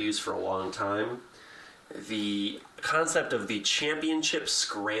probably won't be used for a long time. The concept of the championship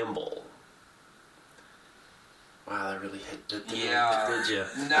scramble. Wow, that really hit. Did you?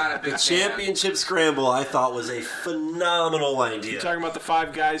 Not a big The championship scramble, I thought, was a phenomenal idea. You're talking about the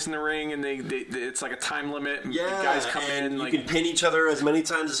 5 guys in the ring, and they it's like a time limit. And Yeah, the guys come and in. you Like, can pin each other as many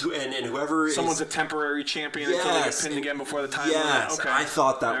times as and whoever someone's is, a temporary champion until they get pinned again before the time limit. Yes, Okay. I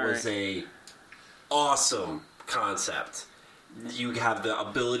thought that All was a awesome concept. You have the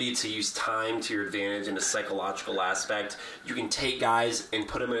ability to use time to your advantage in a psychological aspect. You can take guys and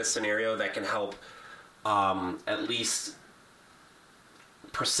put them in a scenario that can help at least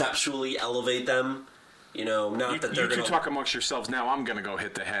perceptually elevate them. You know, not that they're You going two to talk amongst yourselves now. I'm going to go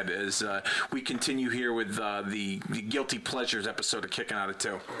hit the head as we continue here with the Guilty Pleasures episode of Kicking Out at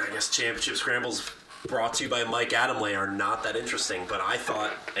 2. I guess championship scrambles brought to you by Mike Adamle are not that interesting, but I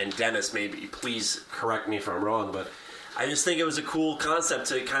thought, and Dennis, maybe please correct me if I'm wrong, but I just think it was a cool concept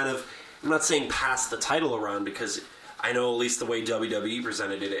to kind of, I'm not saying pass the title around, because I know at least the way WWE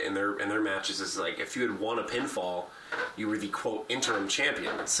presented it in their matches is like if you had won a pinfall, you were the quote interim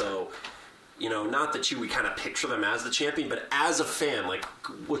champion. So, you know, not that you would kind of picture them as the champion, but as a fan, like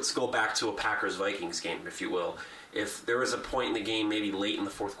let's go back to a Packers-Vikings game, if you will. If there was a point in the game, maybe late in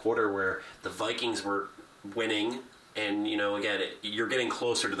the fourth quarter, where the Vikings were winning, and, you know, again, you're getting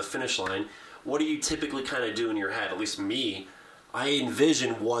closer to the finish line, what do you typically kind of do in your head? At least me, I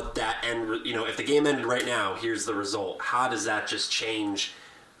envision what that end, you know, if the game ended right now, here's the result. How does that just change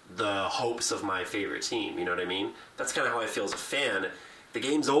the hopes of my favorite team? You know what I mean? That's kind of how I feel as a fan. The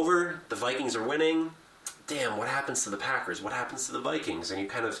game's over, the Vikings are winning. Damn, what happens to the Packers? What happens to the Vikings? And you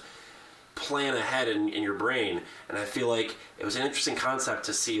kind of plan ahead in your brain. And I feel like it was an interesting concept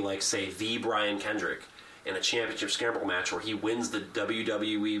to see, like, say, the Brian Kendrick in a championship scramble match where he wins the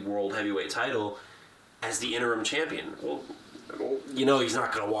WWE World Heavyweight title as the interim champion. Well, you know he's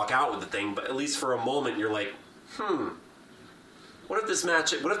not going to walk out with the thing, but at least for a moment you're like, what if this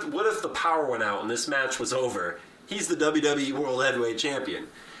match, what if the power went out and this match was over? He's the WWE World Heavyweight Champion.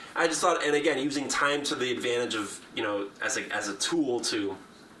 I just thought, and again, using time to the advantage of, you know, as a tool to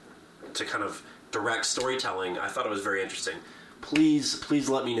kind of direct storytelling, I thought it was very interesting. Please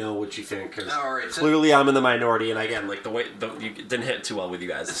let me know what you think, because clearly I'm in the minority, and again, like you didn't hit too well with you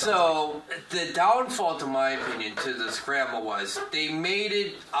guys. So the downfall, to my opinion, to the scramble was they made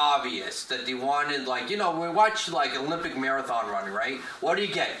it obvious that they wanted, like, you know, when we watch like Olympic marathon running, right? What do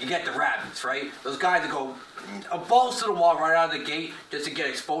you get? You get the rabbits, right? Those guys that go balls to the wall right out of the gate just to get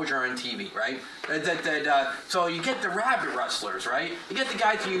exposure on TV, right? So you get the rabbit wrestlers, right? You get the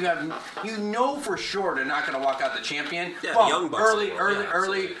guys who you know for sure they're not going to walk out the champion. Yeah, well, the young bucks. early.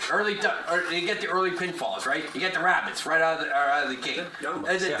 You get the early pinfalls, right? You get the rabbits right out of the gate. Young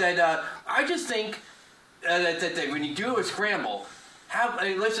bucks, yeah. I just think that when you do a scramble,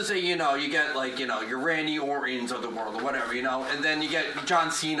 let's just say, you know, you get, like, you know, your Randy Ortons of the world or whatever, you know, and then you get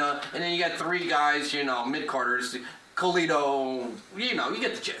John Cena, and then you get 3 guys, you know, mid-carders, Colito, you know, you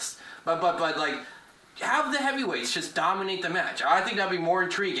get the gist. But like, have the heavyweights just dominate the match. I think that'd be more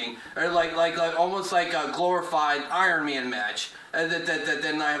intriguing, or like almost like a glorified Iron Man match.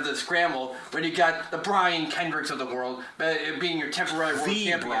 Then I have the scramble when you got the Brian Kendricks of the world being your temporary world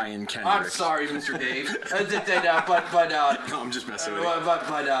champion. Brian Kendrick. I'm sorry, Mr. Dave. No, I'm just messing with you.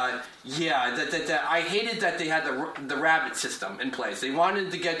 I hated that they had the rabbit system in place. They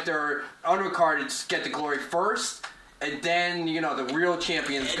wanted to get their undercard to get the glory first, and then, you know, the real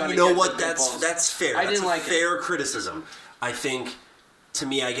champion's going to get what? the That's fair. I That's didn't like fair criticism. I think, to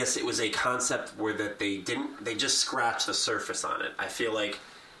me, I guess it was a concept where that they just scratched the surface on it. I feel like,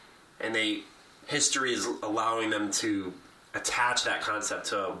 and history is allowing them to attach that concept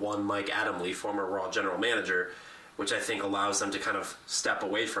to one Mike Adamle, former Raw general manager, which I think allows them to kind of step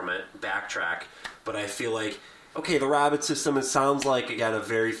away from it, backtrack. But I feel like, okay, the rabbit system, it sounds like, again, a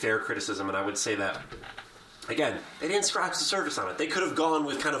very fair criticism, and I would say that, again, they didn't scratch the surface on it. They could have gone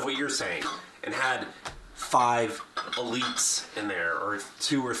with kind of what you're saying and had 5 elites in there, or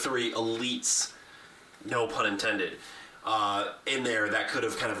 2 or 3 elites, no pun intended, in there that could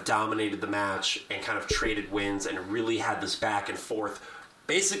have kind of dominated the match and kind of traded wins and really had this back and forth.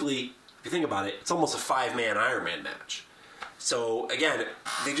 Basically, if you think about it, it's almost a 5-man Iron Man match. So again,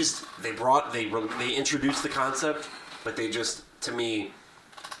 they introduced the concept, but they just, to me,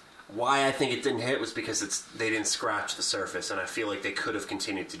 why I think it didn't hit was because they didn't scratch the surface, and I feel like they could have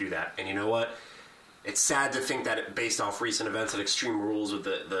continued to do that. And you know what? it's sad to think that based off recent events at Extreme Rules with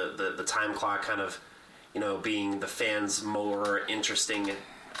the time clock kind of, being the fans' more interesting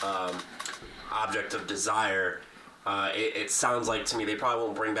object of desire, it sounds like to me they probably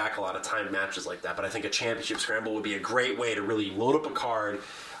won't bring back a lot of timed matches like that, but I think a championship scramble would be a great way to really load up a card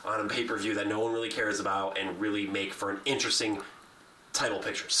on a pay-per-view that no one really cares about and really make for an interesting title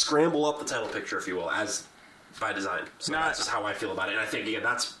picture. Scramble up the title picture, if you will, as by design. So that's just how I feel about it. And I think, again,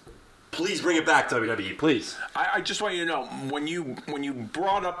 please bring it back, WWE, please. I just want you to know, when you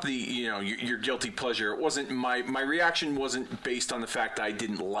brought up the your guilty pleasure, it wasn't my reaction wasn't based on the fact that I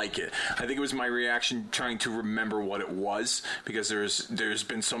didn't like it. I think it was my reaction trying to remember what it was, because there's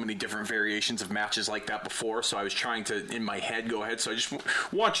been so many different variations of matches like that before. So I was trying to in my head go ahead. So I just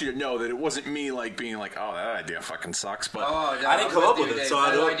want you to know that it wasn't me like being like, oh, that idea fucking sucks. But I didn't come up with it, so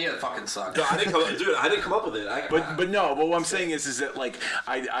I don't. That idea fucking sucks. No, I didn't come up with it. But what I'm saying is that like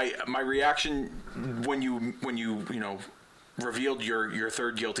my reaction when you revealed your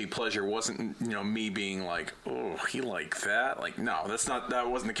third guilty pleasure wasn't me being like, oh, he liked that. Like, no, that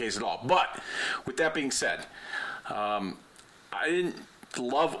wasn't the case at all. But with that being said, I didn't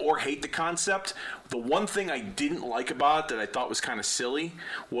love or hate the concept. The one thing I didn't like about it that I thought was kind of silly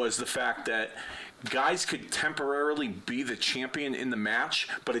was the fact that guys could temporarily be the champion in the match,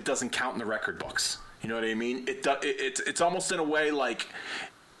 but it doesn't count in the record books. You know what I mean? It's almost in a way like.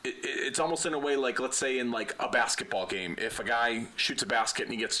 It's almost in a way like, let's say in like a basketball game, if a guy shoots a basket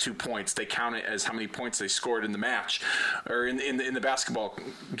and he gets 2 points, they count it as how many points they scored in the match or in the basketball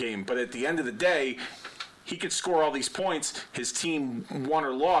game. But at the end of the day, he could score all these points. His team won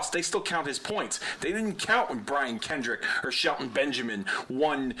or lost. They still count his points. They didn't count when Brian Kendrick or Shelton Benjamin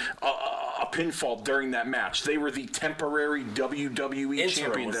won a pinfall during that match. They were the temporary WWE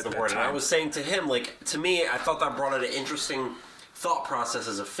champion at that time. And I was saying to him, like, to me, I thought that brought out an interesting thought process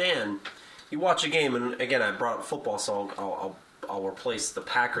as a fan. You watch a game, and again, I brought up football, so I'll replace the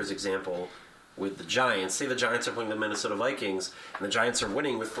Packers example with the Giants. Say the Giants are playing the Minnesota Vikings, and the Giants are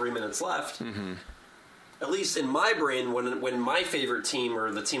winning with 3 minutes left. Mm-hmm. At least in my brain, when my favorite team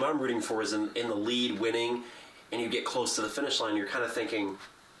or the team I'm rooting for is in the lead, winning, and you get close to the finish line, you're kind of thinking,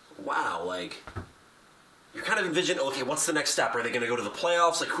 wow, like, you're kind of envisioning, okay, what's the next step? Are they going to go to the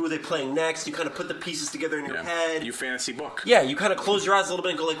playoffs? Like, who are they playing next? You kind of put the pieces together in your head. You fantasy book. Yeah, you kind of close your eyes a little bit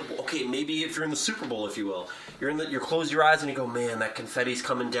and go like, okay, maybe if you're in the Super Bowl, if you will, you close your eyes and you go, man, that confetti's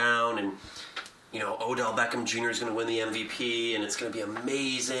coming down, and Odell Beckham Jr. is going to win the MVP, and it's going to be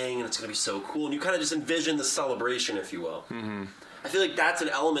amazing, and it's going to be so cool, and you kind of just envision the celebration, if you will. Mm-hmm. I feel like that's an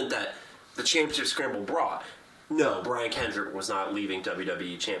element that the Championship Scramble brought. No, Brian Kendrick was not leaving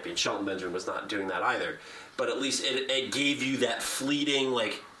WWE champion. Shelton Benjamin was not doing that either. But at least it gave you that fleeting,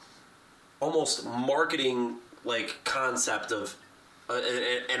 like, almost marketing, like, concept of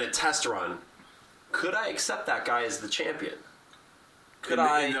and a test run. Could I accept that guy as the champion? Could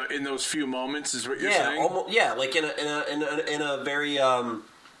in those few moments is what you're saying? Yeah, like in a very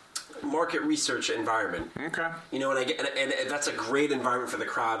market research environment. Okay. And that's a great environment for the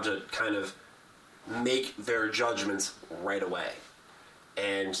crowd to kind of make their judgments right away.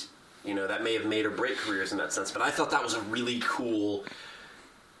 And that may have made or break careers in that sense, but I thought that was a really cool,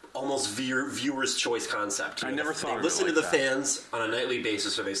 almost viewer's choice concept. I never thought of it listen like to the that. Fans on a nightly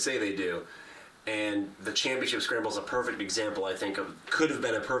basis, or they say they do, and the Championship Scramble is a perfect example, I think, could have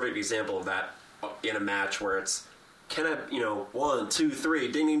been a perfect example of that in a match where it's, 1, 2,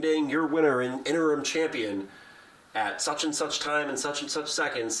 3, ding, ding, ding, you're winner and interim champion at such and such time and such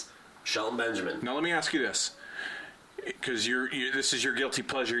seconds, Shelton Benjamin. Now let me ask you this. Because this is your guilty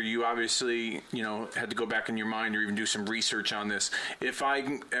pleasure. You obviously, had to go back in your mind or even do some research on this. If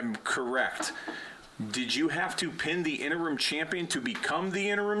I am correct, did you have to pin the interim champion to become the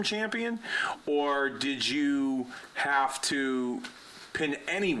interim champion? Or did you have to pin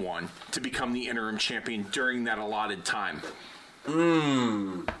anyone to become the interim champion during that allotted time?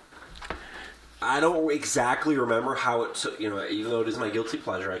 I don't exactly remember how it took, even though it is my guilty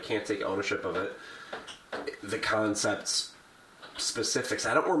pleasure, I can't take ownership of it. The concepts, specifics.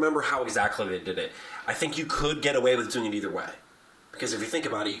 I don't remember how exactly they did it. I think you could get away with doing it either way. Because if you think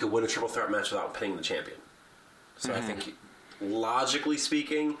about it, you could win a triple threat match without pinning the champion. So I think, logically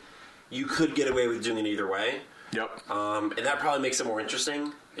speaking, you could get away with doing it either way. Yep. And that probably makes it more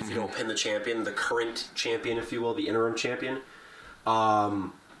interesting if you don't pin the champion, the current champion, if you will, the interim champion.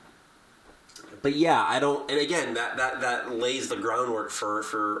 But yeah, I don't. And again, that lays the groundwork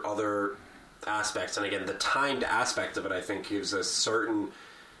for other aspects. And again, the timed aspect of it, I think, gives a certain.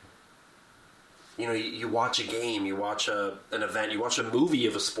 You watch a game, you watch an event, you watch a movie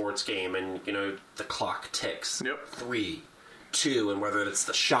of a sports game, and the clock ticks. Yep. 3, too, and whether it's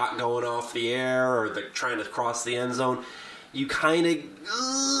the shot going off the air or the trying to cross the end zone, you kind of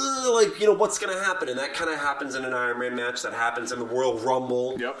what's going to happen, and that kind of happens in an Iron Man match. That happens in the Royal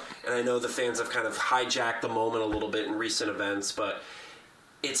Rumble. Yep. And I know the fans have kind of hijacked the moment a little bit in recent events, but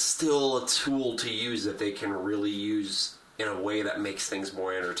it's still a tool to use that they can really use in a way that makes things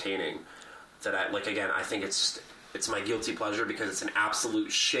more entertaining. That I think it's my guilty pleasure because it's an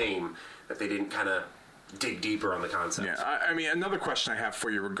absolute shame that they didn't kind of dig deeper on the concept. Yeah, I mean, another question I have for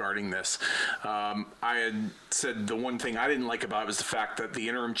you regarding this. I had said the one thing I didn't like about it was the fact that the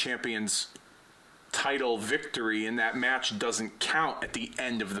interim champion's title victory in that match doesn't count at the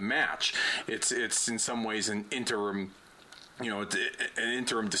end of the match. It's in some ways an interim, an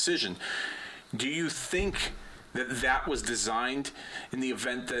interim decision. Do you think that was designed in the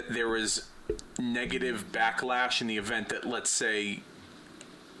event that there was negative backlash, in the event that, let's say,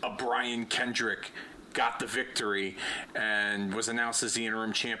 a Brian Kendrick got the victory and was announced as the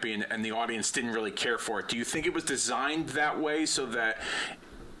interim champion and the audience didn't really care for it? Do you think it was designed that way so that,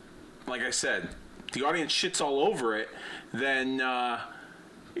 like I said, the audience shits all over it, then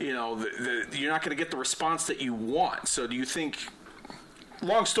you're not going to get the response that you want? So do you think,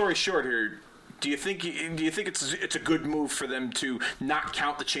 long story short here, do you think it's a good move for them to not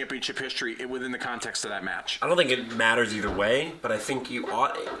count the championship history within the context of that match? I don't think it matters either way, but I think you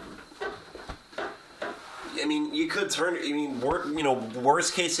ought. I mean, you could turn. I mean,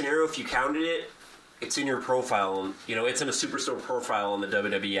 worst case scenario, if you counted it, it's in your profile. It's in a Superstore profile on the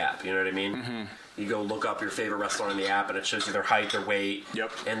WWE app. You know what I mean? Mm-hmm. You go look up your favorite wrestler in the app, and it shows you their height, their weight,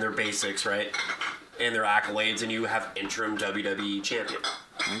 yep, and their basics, right? And their accolades, and you have interim WWE champion.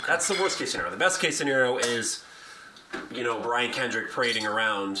 Okay. That's the worst case scenario. The best case scenario is, Brian Kendrick parading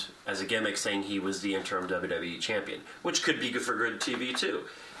around as a gimmick saying he was the interim WWE champion, which could be good for good TV too.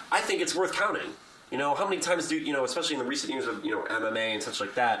 I think it's worth counting. How many times do, especially in the recent years of, MMA and such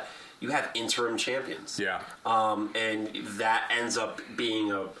like that, you have interim champions. Yeah. And that ends up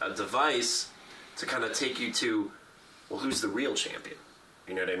being a device to kind of take you to, well, who's the real champion?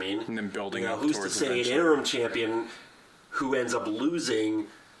 You know what I mean? And then building up who's towards to say eventually. an interim champion who ends up losing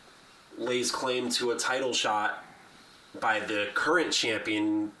lays claim to a title shot by the current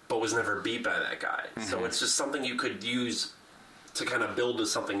champion but was never beat by that guy. Mm-hmm. So it's just something you could use to kind of build to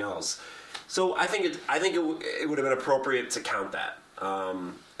something else. So I think it would have been appropriate to count that,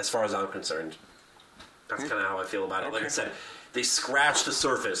 as far as I'm concerned. That's kind of how I feel about it. Okay. Like I said, they scratched the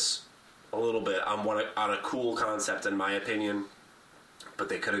surface a little bit on a cool concept, in my opinion, but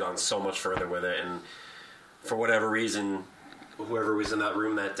they could have gone so much further with it. And for whatever reason, whoever was in that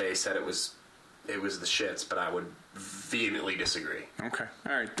room that day said it was the shits, but I would vehemently disagree. Okay.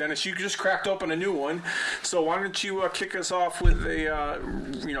 All right. Dennis, you just cracked open a new one. So why don't you kick us off with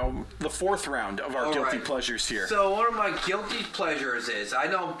the fourth round of our guilty pleasures here. So one of my guilty pleasures is, I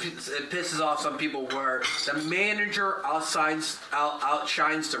know it pisses off some people where the manager outshines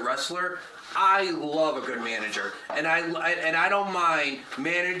the wrestler. I love a good manager, and I don't mind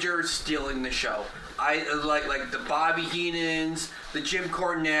managers stealing the show. I like the Bobby Heenans, the Jim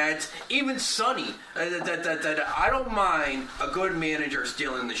Cornettes, even Sonny. I don't mind a good manager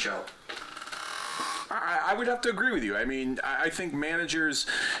stealing the show. I would have to agree with you. I mean, I think managers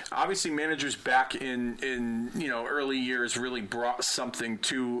back in early years really brought something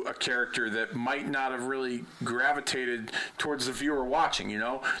to a character that might not have really gravitated towards the viewer watching.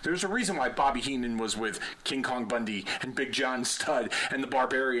 There's a reason why Bobby Heenan was with King Kong Bundy and Big John Studd and the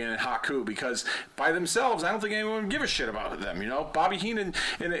Barbarian and Haku, because by themselves, I don't think anyone would give a shit about them. Bobby Heenan,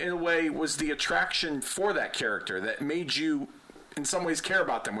 in a way, was the attraction for that character that made you, in some ways, care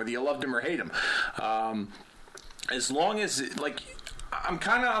about them, whether you loved him or hate him. As long as, I'm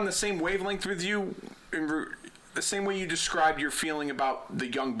kind of on the same wavelength with you, in the same way you described your feeling about the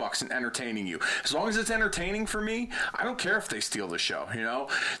Young Bucks and entertaining you. As long as it's entertaining for me, I don't care if they steal the show.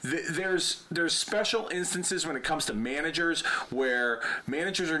 There's special instances when it comes to managers where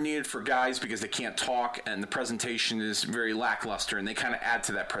managers are needed for guys because they can't talk and the presentation is very lackluster, and they kind of add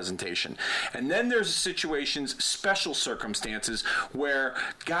to that presentation. And then there's situations, special circumstances, where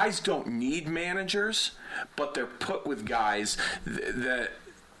guys don't need managers, but they're put with guys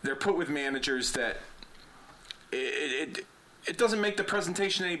they're put with managers that it doesn't make the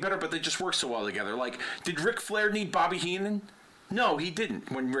presentation any better, but they just work so well together. Like, did Ric Flair need Bobby Heenan? No, he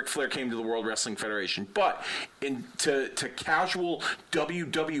didn't when Ric Flair came to the World Wrestling Federation. But to casual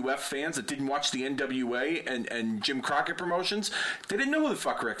WWF fans that didn't watch the NWA and Jim Crockett promotions, they didn't know who the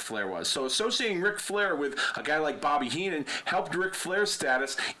fuck Ric Flair was. So associating Ric Flair with a guy like Bobby Heenan helped Ric Flair's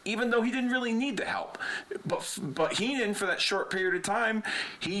status, even though he didn't really need the help. But Heenan, for that short period of time,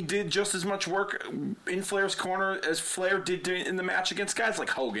 he did just as much work in Flair's corner as Flair did in the match against guys like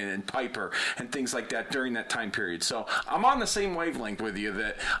Hogan and Piper and things like that during that time period. So I'm on the same wavelength with you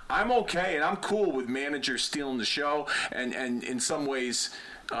that I'm okay and I'm cool with managers stealing the show and in some ways,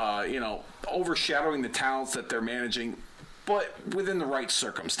 overshadowing the talents that they're managing, but within the right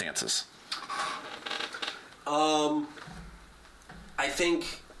circumstances. I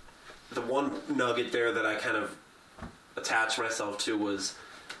think the one nugget there that I kind of attached myself to was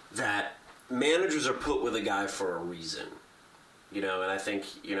that managers are put with a guy for a reason. And I think,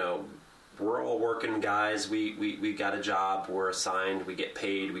 we're all working guys. We got a job. We're assigned. We get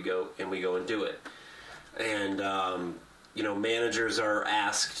paid. We go and do it. And managers are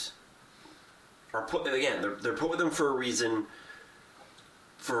asked, they're put with them for a reason,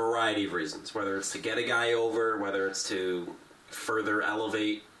 for a variety of reasons. Whether it's to get a guy over, whether it's to further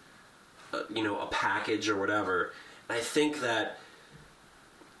elevate, a package or whatever. And I think that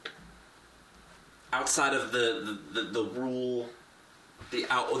outside of the rule.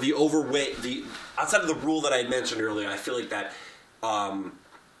 Outside of the rule that I had mentioned earlier, I feel like that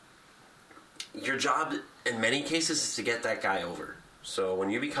your job in many cases is to get that guy over. So when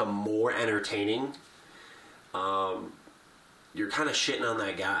you become more entertaining, you're kind of shitting on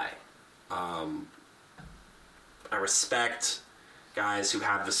that guy. I respect guys who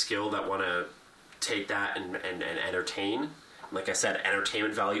have the skill that want to take that and entertain. Like I said,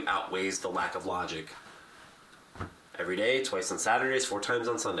 entertainment value outweighs the lack of logic. Every day, twice on Saturdays, 4 times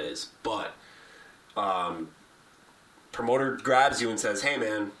on Sundays. But promoter grabs you and says, hey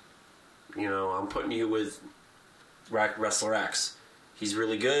man, I'm putting you with Wrestler X. He's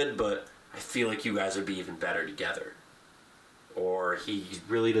really good, but I feel like you guys would be even better together. Or he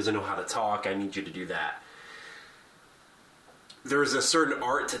really doesn't know how to talk, I need you to do that. There's a certain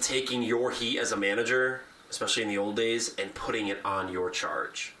art to taking your heat as a manager, especially in the old days, and putting it on your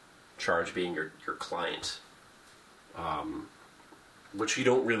charge. Charge being your client. Which you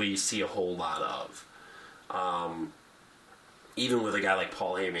don't really see a whole lot of. Even with a guy like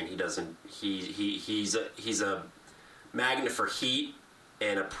Paul Heyman, he's a magnet for heat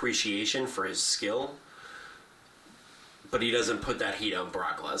and appreciation for his skill, but he doesn't put that heat on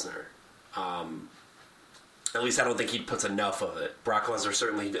Brock Lesnar. At least I don't think he puts enough of it. Brock Lesnar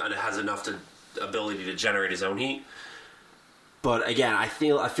certainly has enough ability to generate his own heat. But again, I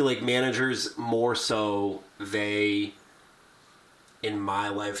feel like managers more so, they, in my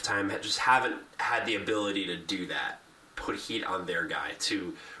lifetime, just haven't had the ability to do that. Put heat on their guy,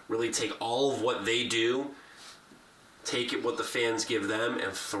 to really take all of what they do, take it what the fans give them,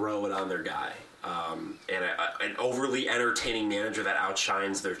 and throw it on their guy. And an overly entertaining manager that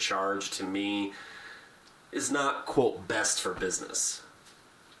outshines their charge, to me, is not, quote, best for business.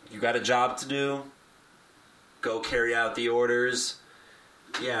 You got a job to do, go carry out the orders.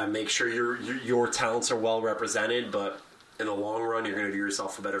 Yeah, make sure your talents are well represented, but in the long run, you're going to do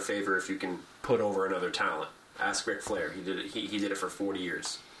yourself a better favor if you can put over another talent. Ask Ric Flair. He did it. He did it for 40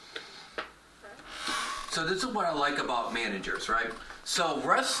 years. So this is what I like about managers, right? So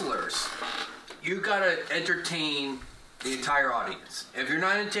wrestlers, you got to entertain the entire audience. If you're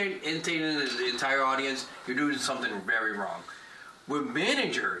not entertaining the entire audience, you're doing something very wrong. With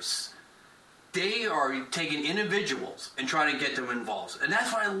managers, they are taking individuals and trying to get them involved. And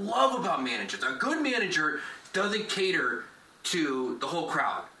that's what I love about managers. A good manager doesn't cater to the whole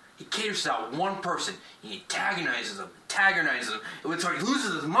crowd. He caters to that one person. He antagonizes them. It's like he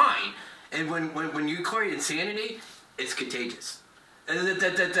loses his mind. And when you create insanity, it's contagious.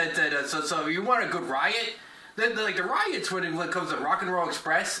 So you want a good riot? Like the riots when it comes to Rock and Roll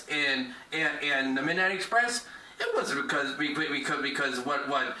Express and the Midnight Express, it wasn't because what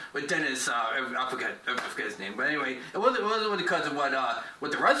Dennis I forget his name, but anyway, it wasn't because of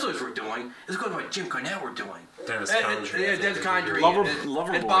what the wrestlers were doing. It's because of what Jim Cornette were doing. Dennis Condrey,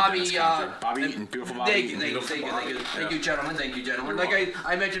 Lover and boy, Bobby, Bobby Eaton, beautiful Bobby. Thank you, gentlemen. Like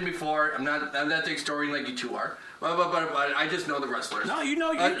I mentioned before, I'm not the historian like you two are. But I just know the wrestlers. No,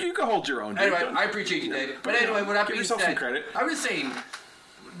 you can hold your own. Anyway, I appreciate you, Dave. But anyway, what give yourself some credit. I was saying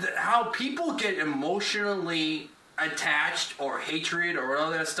how people get emotionally attached or hatred or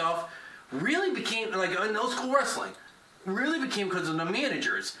all that stuff really became, like in old school wrestling, really became because of the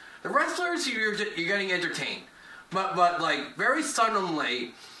managers. The wrestlers, you're getting entertained, but like very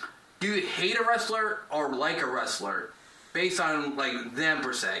suddenly, do you hate a wrestler or like a wrestler? based on like them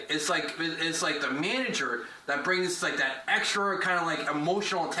per se. It's like the manager that brings like that extra kind of like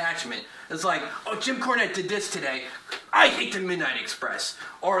emotional attachment. It's like, oh, Jim Cornette did this today. I hate the Midnight Express.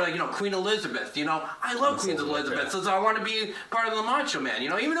 Or like, Queen Elizabeth. I love Queen Elizabeth, so I want to be part of the Macho Man.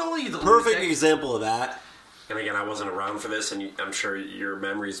 Even though he's a Perfect lunatic. example of that. And again, I wasn't around for this, and I'm sure your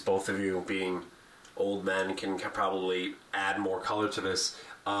memories, both of you being old men, can probably add more color to this.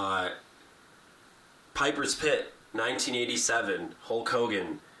 Piper's Pit, 1987, Hulk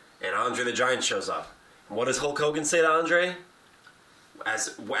Hogan, and Andre the Giant shows up. And what does Hulk Hogan say to Andre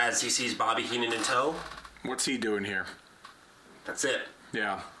as he sees Bobby Heenan in tow? What's he doing here? That's it.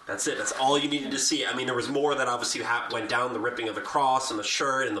 Yeah. That's it. That's all you needed to see. I mean, there was more that obviously went down, the ripping of the cross and the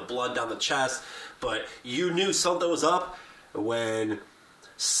shirt and the blood down the chest, but you knew something was up when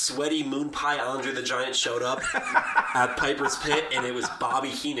sweaty moon pie Andre the Giant showed up at Piper's Pit, and it was Bobby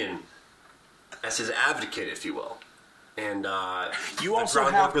Heenan as his advocate, if you will. And you the also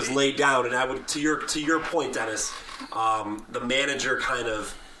groundwork was laid down, and I would, to your point, Dennis, the manager kind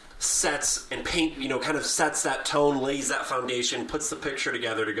of sets and kind of sets that tone, lays that foundation, puts the picture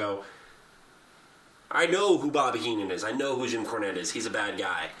together to go, I know who Bobby Heenan is. I know who Jim Cornette is. He's a bad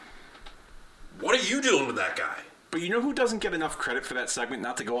guy. What are you doing with that guy? But you know who doesn't get enough credit for that segment,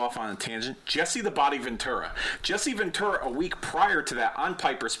 not to go off on a tangent? Jesse the Body Ventura. Jesse Ventura, a week prior to that on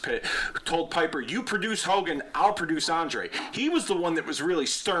Piper's Pit, told Piper, you produce Hogan, I'll produce Andre. He was the one that was really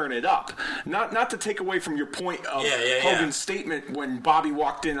stirring it up. Not to take away from your point of Hogan's statement when Bobby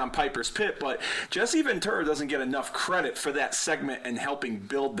walked in on Piper's Pit, but Jesse Ventura doesn't get enough credit for that segment and helping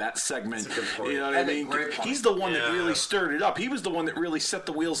build that segment. That's a good point. You know what I mean? He's the one that really stirred it up. He was the one that really set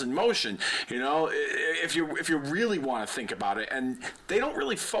the wheels in motion. If you really want to think about it, and they don't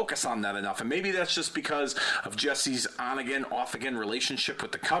really focus on that enough, and maybe that's just because of Jesse's on again off again relationship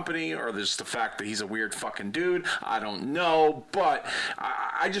with the company, or there's the fact that he's a weird fucking dude. I don't know, but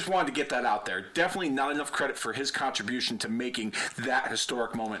I just wanted to get that out there. Definitely not enough credit for his contribution to making that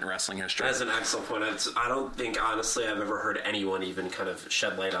historic moment in wrestling history. That's an excellent point. I don't think honestly I've ever heard anyone even kind of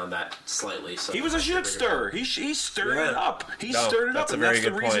shed light on that slightly. So he was a shit stirrer. He stirred it up. He stirred it up, and that's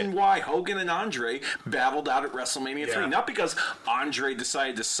the reason why Hogan and Andre battled out at WrestleMania 3. Not because Andre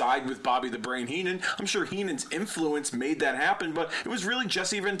decided to side with Bobby the Brain Heenan. I'm sure Heenan's influence made that happen, but it was really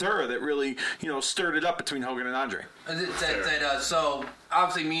Jesse Ventura that really, stirred it up between Hogan and Andre. So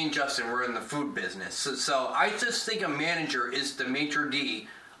obviously me and Justin were in the food business. So I just think a manager is the maitre d'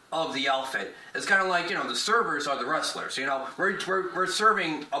 of the outfit. It's kind of like, the servers are the wrestlers. We're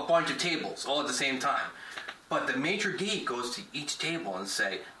serving a bunch of tables all at the same time. But the maitre d' goes to each table and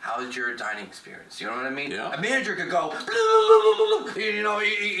say, how's your dining experience? You know what I mean? Yeah. A manager could go,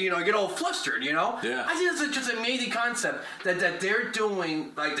 get all flustered, Yeah. I think it's just an amazing concept that they're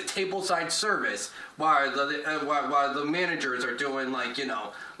doing, like, the tableside service while the managers are doing, like the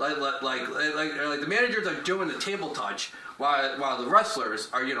managers are doing the table touch while the wrestlers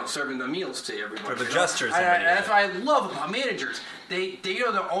are, serving the meals to everybody. For the gestures. That's what I love about managers. They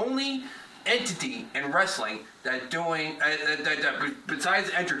are the only entity in wrestling that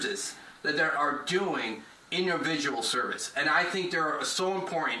besides entrances that there are doing individual service, and I think they're so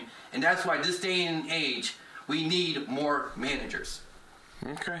important, and that's why this day and age we need more managers.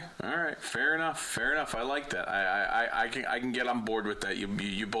 Okay, all right, fair enough. I like that. I can get on board with that.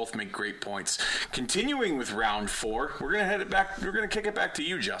 You both make great points. Continuing with round 4, we're gonna head it back. We're gonna kick it back to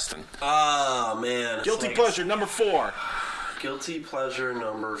you, Justin. Oh man, guilty pleasure number 4. Guilty pleasure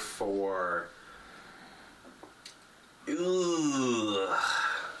number 4. Ooh.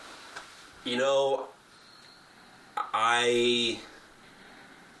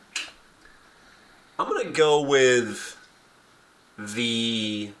 I'm gonna go with I'm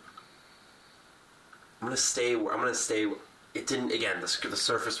gonna stay. It didn't. Again, the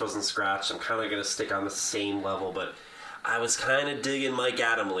surface wasn't scratched. I'm kind of gonna stick on the same level, but I was kind of digging Mike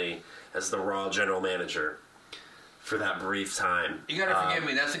Adamle as the Raw general manager for that brief time. You gotta forgive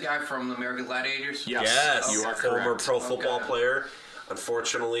me. That's the guy from the American Gladiators. Yes, you are former pro football player.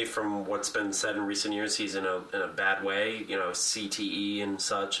 Unfortunately, from what's been said in recent years, he's in a bad way. CTE and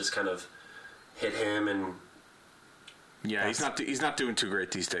such has kind of hit him, and he's not doing too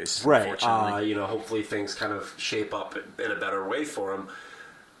great these days. Right. Unfortunately, hopefully things kind of shape up in a better way for him.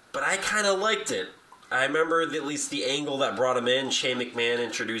 But I kind of liked it. I remember at least the angle that brought him in. Shane McMahon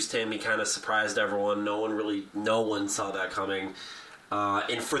introduced him. He kind of surprised everyone. No one saw that coming.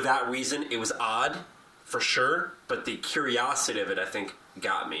 And for that reason, it was odd, for sure. But the curiosity of it, I think,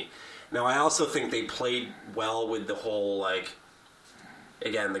 got me. Now, I also think they played well with the whole,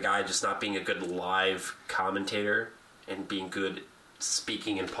 again, the guy just not being a good live commentator and being good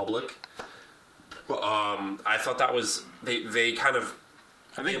speaking in public. Well, I thought that was they kind of.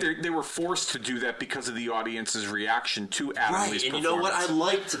 I think they were forced to do that because of the audience's reaction to Adam Right, Lee's and performance. you know what? I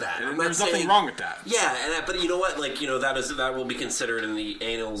liked that. And there's nothing wrong with that. Yeah, but you know what? Like, that will be considered in the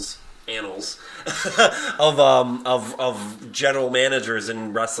annals of general managers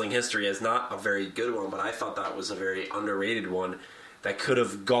in wrestling history as not a very good one. But I thought that was a very underrated one that could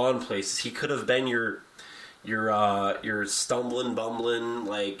have gone places. He could have been your stumbling, bumbling,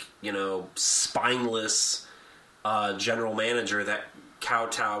 spineless general manager that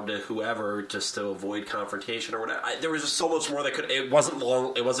kowtowed to whoever just to avoid confrontation or whatever. There was just so much more that could. It wasn't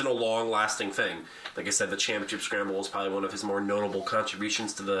long. It wasn't a long lasting thing. Like I said, the championship scramble was probably one of his more notable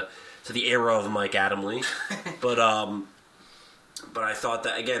contributions to the era of Mike Adamle. but I thought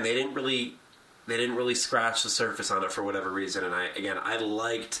that again they didn't really scratch the surface on it for whatever reason. And I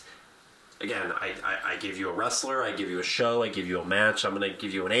liked. Again, I give you a wrestler, I give you a show, I give you a match. I'm going to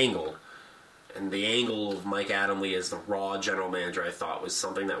give you an angle. And the angle of Mike Adamle as the Raw general manager, I thought, was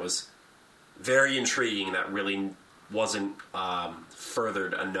something that was very intriguing. That really wasn't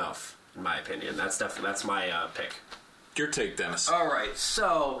furthered enough, in my opinion. That's my pick. Your take, Dennis. All right,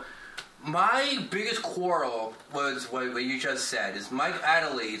 so my biggest quarrel was what you just said. Is Mike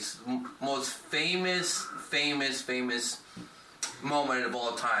Adamle's most famous moment of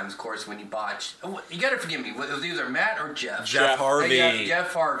all time, of course, when he botched. You gotta forgive me. It was either Matt or Jeff. Jeff Harvey. Yeah,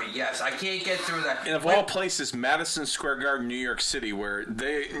 Jeff Harvey. Yes, I can't get through that. And of all places, Madison Square Garden, New York City, where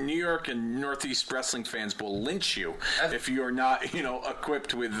New York and Northeast wrestling fans will lynch you if you are not,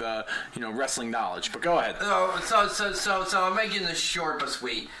 equipped with, wrestling knowledge. But go ahead. So I'm making this short but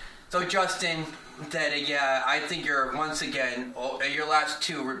sweet. So Justin, I think you're once again your last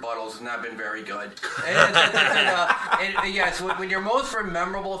two rebuttals have not been very good. So when your most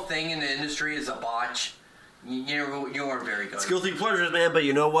memorable thing in the industry is a botch, you weren't very good. It's guilty pleasures, man. But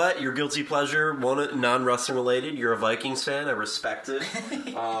you know what? Your guilty pleasure, one non-wrestling related. You're a Vikings fan. I respect it.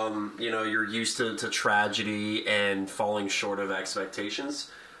 You're used to tragedy and falling short of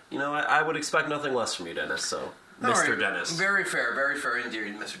expectations. I would expect nothing less from you, Dennis. So. Mr. Right. Dennis. Very fair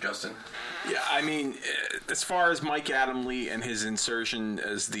indeed, Mr. Justin. Yeah, I mean, as far as Mike Adamle and his insertion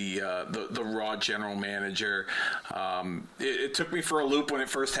as the Raw general manager, it took me for a loop when it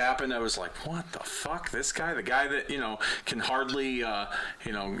first happened. I was like, what the fuck? This guy? The guy that, can hardly,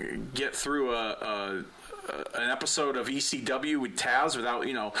 get through an episode of ECW with Taz without,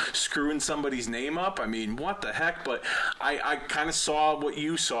 screwing somebody's name up. I mean, what the heck? But I kind of saw what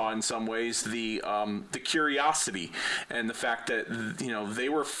you saw in some ways, the curiosity and the fact that, they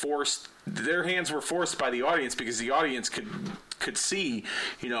were forced, their hands were forced by the audience because the audience could see,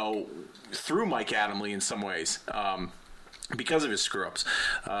 through Mike Adamle in some ways, because of his screw-ups.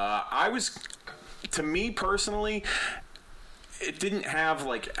 To me personally, it didn't have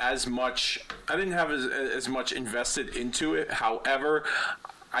as much. I didn't have as much invested into it. However,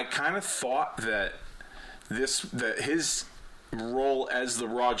 I kind of thought that his role as the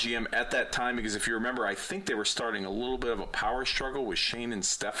Raw GM at that time, because if you remember, I think they were starting a little bit of a power struggle with Shane and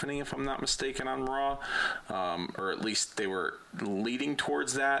Stephanie, if I'm not mistaken, on Raw, or at least they were leading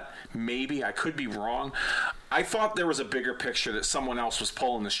towards that. Maybe I could be wrong. I thought there was a bigger picture that someone else was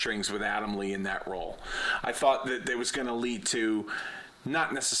pulling the strings with Adamle in that role. I thought that it was going to lead to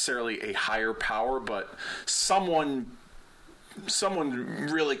not necessarily a higher power, but someone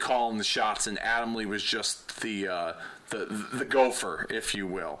really calling the shots, and Adamle was just the gopher, if you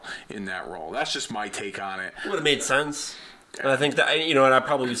will, in that role. That's just my take on it. It would have made sense. And I think that, and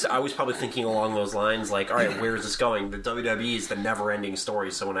I was probably thinking along those lines, like, all right, where is this going? The WWE is the never-ending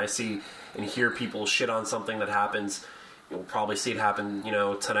story. So when I see and hear people shit on something that happens, you'll probably see it happen,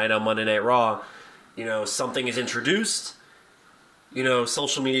 tonight on Monday Night Raw. Something is introduced.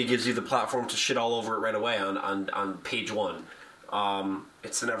 Social media gives you the platform to shit all over it right away on page one.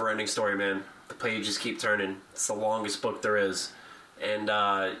 It's the never-ending story, man. The pages keep turning. It's the longest book there is. And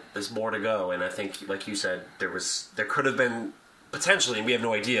there's more to go. And I think, like you said, there could have been, potentially, and we have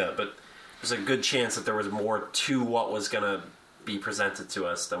no idea, but there's a good chance that there was more to what was going to be presented to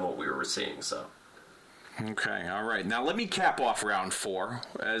us than what we were seeing. So. Okay, all right. Now let me cap off round 4.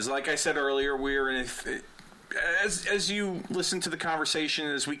 Like I said earlier, we're in as you listen to the conversation,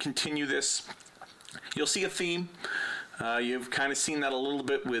 as we continue this, you'll see a theme. You've kind of seen that a little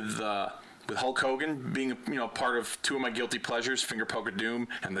bit with Hulk Hogan being part of two of my guilty pleasures, Finger Poke of Doom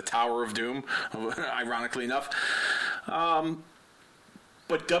and the Tower of Doom, ironically enough.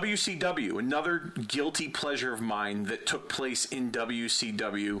 But WCW, another guilty pleasure of mine that took place in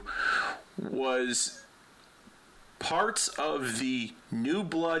WCW, was parts of the New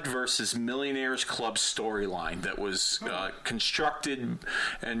Blood versus Millionaires Club storyline that was constructed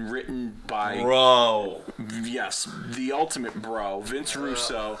and written by Bro. Yes, the ultimate bro, Vince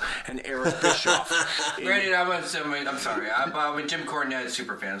Russo and Eric Bischoff. Granted, I'm sorry. I'm a Jim Cornette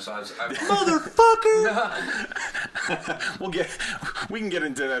super fan, so I'm Motherfucker! we can get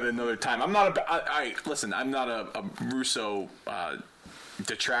into that another time. I'm not listen. I'm not a Russo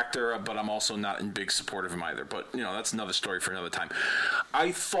detractor, but I'm also not in big support of him either. But that's another story for another time.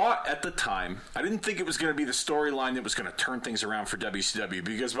 I thought at the time, I didn't think it was going to be the storyline that was going to turn things around for WCW,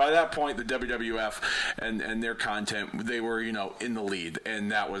 because by that point the WWF and their content, they were in the lead,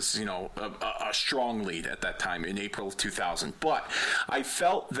 and that was a strong lead at that time in April of 2000. But I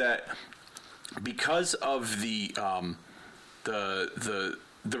felt that because of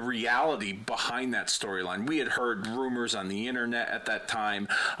the reality behind that storyline. We had heard rumors on the internet at that time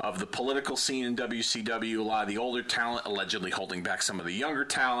of the political scene in WCW, a lot of the older talent allegedly holding back some of the younger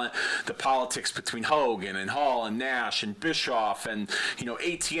talent, the politics between Hogan and Hall and Nash and Bischoff and,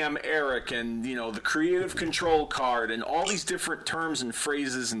 ATM Eric and, the creative control card and all these different terms and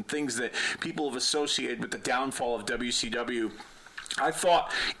phrases and things that people have associated with the downfall of WCW. I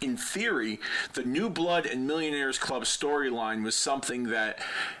thought, in theory, the New Blood and Millionaires Club storyline was something that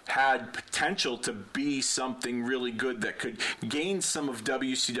had potential to be something really good that could gain some of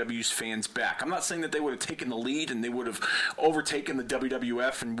WCW's fans back. I'm not saying that they would have taken the lead and they would have overtaken the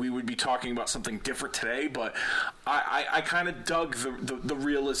WWF and we would be talking about something different today, but I kind of dug the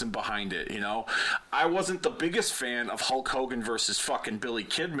realism behind it, I wasn't the biggest fan of Hulk Hogan versus fucking Billy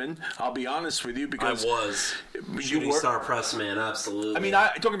Kidman, I'll be honest with you, because... I was. Shooting star press man, absolutely. I mean,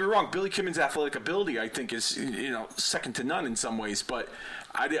 don't get me wrong, Billy Kidman's athletic ability, I think, is, second to none in some ways, but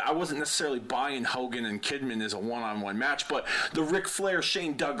I wasn't necessarily buying Hogan and Kidman as a one-on-one match, but the Ric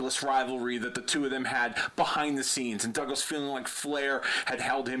Flair-Shane Douglas rivalry that the two of them had behind the scenes, and Douglas feeling like Flair had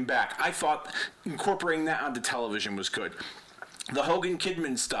held him back, I thought incorporating that onto television was good. The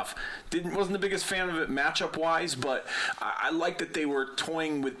Hogan-Kidman stuff, wasn't the biggest fan of it matchup-wise, but I liked that they were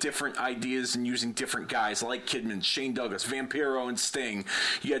toying with different ideas and using different guys like Kidman, Shane Douglas, Vampiro, and Sting.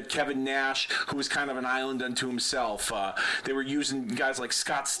 You had Kevin Nash, who was kind of an island unto himself. They were using guys like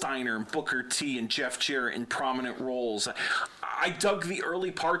Scott Steiner and Booker T and Jeff Jarrett in prominent roles. I dug the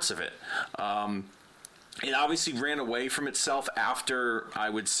early parts of it. It obviously ran away from itself after, I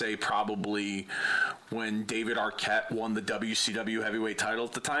would say, probably when David Arquette won the WCW heavyweight title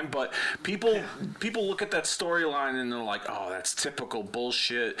at the time. But people look at that storyline and they're like, oh, that's typical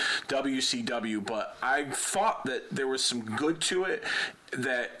bullshit WCW. But I thought that there was some good to it,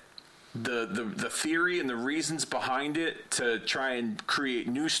 that the theory and the reasons behind it to try and create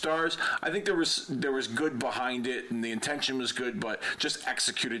new stars, I think there was good behind it and the intention was good, but just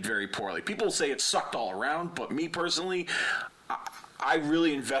executed very poorly. People say it sucked all around, but me personally, I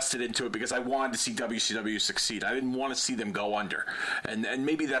really invested into it because I wanted to see WCW succeed. I didn't want to see them go under, and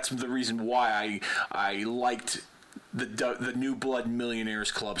maybe that's the reason why I liked the New Blood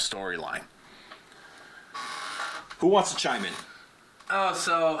Millionaires Club storyline. Who wants to chime in?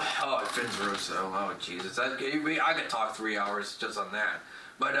 Vince Russo. Oh, Jesus. I could talk 3 hours just on that.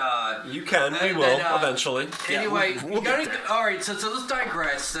 But, you can. We will, eventually. Anyway, we'll get there. All right, so let's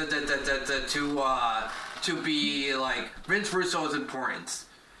digress to be like Vince Russo's importance.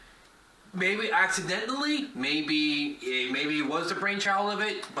 Maybe accidentally, maybe he was the brainchild of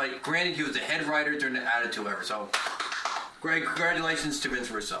it, but granted, he was the head writer during the Attitude Era, so... Congratulations to Vince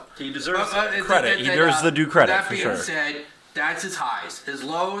Russo. He deserves credit. He deserves the due credit, for sure. That being said, that's his highs. His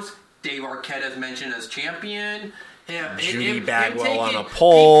lows, Dave Arquette has mentioned as champion. Judy Bagwell on a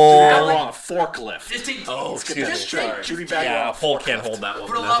pole. On a forklift. Judy Bagwell on a pole can't hold that one.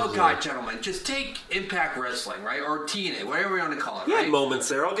 For the love of God, gentlemen, just take Impact Wrestling, right? Or TNA, whatever you want to call it, He right? had moments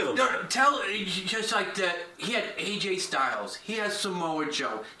there. I'll give him that. Just like that, he had AJ Styles. He had Samoa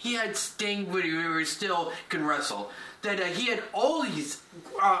Joe. He had Sting when he still can wrestle. That he had all these,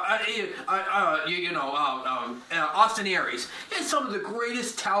 Austin Aries. He had some of the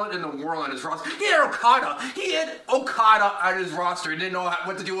greatest talent in the world on his roster. He had Okada. He had Okada on his roster. He didn't know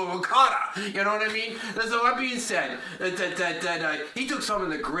what to do with Okada. You know what I mean? So that being said, that he took some of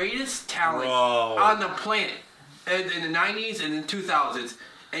the greatest talent on the planet in the 90s and in the 2000s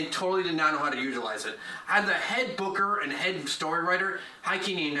and totally did not know how to utilize it. As the head booker and head story writer, how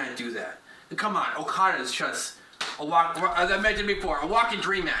can you not do that? Come on, Okada is just... as I mentioned before, a walking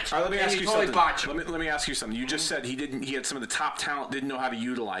dream match. All right, let me ask you totally something. Let me ask you something. You just said he had some of the top talent, didn't know how to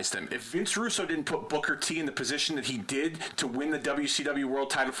utilize them. If Vince Russo didn't put Booker T in the position that he did to win the WCW World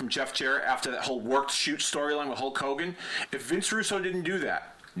title from Jeff Jarrett after that whole worked shoot storyline with Hulk Hogan, if Vince Russo didn't do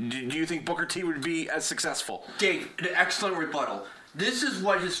that, Do you think Booker T would be as successful? Dave, an excellent rebuttal. This is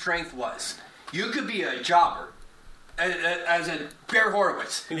what his strength was. You could be a jobber, as a Barry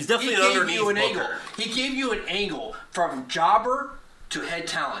Horowitz. He was definitely gave underneath you an Booker. angle. He gave you an angle from jobber to head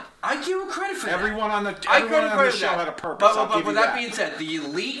talent. I give him credit for that. Everyone on the I give him show credit for that. had a purpose. I'll give But you that being said, the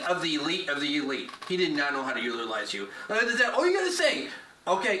elite of the elite of the elite, he did not know how to utilize you. All you gotta say,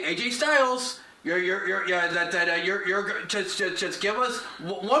 okay, AJ Styles. You're just give us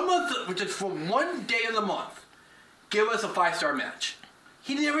 1 month, just for 1 day of the month, give us a 5-star match.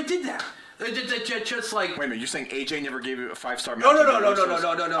 He never did that. Just like wait a minute, you're saying AJ never gave you a 5-star match?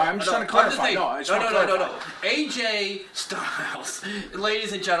 no. I'm just trying to clarify. No. AJ Styles,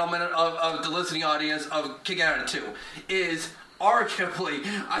 ladies and gentlemen of the listening audience of Kicking Out at 2, is arguably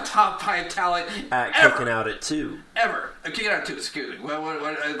a top 5 talent At ever. Kicking Out at 2. Ever. Kicking Out at 2, excuse me. If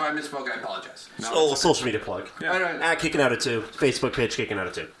I misspoke, I apologize. Social media plug. Yeah. At Kicking Out at 2. Facebook page Kicking Out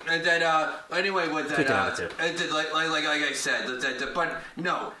at 2. And then, anyway, with that, Kicking Out at 2. like I said, but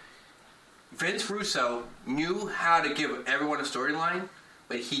no, Vince Russo knew how to give everyone a storyline,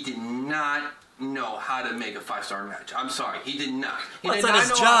 but he did not know how to make a 5-star match. I'm sorry, he did not. That's not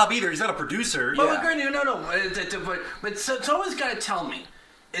his job either. He's not a producer. But but someone's got to tell me,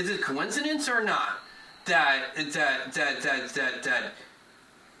 is it coincidence or not that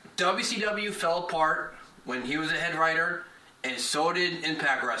WCW fell apart when he was a head writer, and so did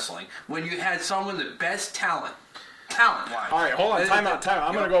Impact Wrestling. When you had some of the best talent-wise. All right, hold on, time out.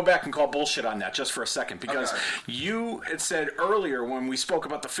 I'm going to go back and call bullshit on that just for a second, because Okay. you had said earlier when we spoke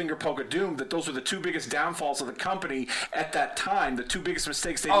about the finger poke of doom that those were the 2 biggest downfalls of the company at that time, the 2 biggest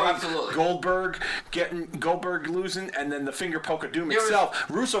mistakes they made. Absolutely. Goldberg losing, and then the finger poke of doom itself.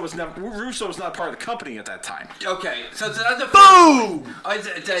 Russo was not a part of the company at that time. Okay, so that's a Boom!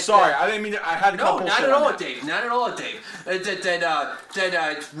 Sorry, I didn't mean to, I had to call No, bullshit not at on all, that. Dave. Not at all, Dave.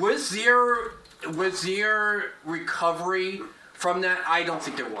 Was there recovery from that? I don't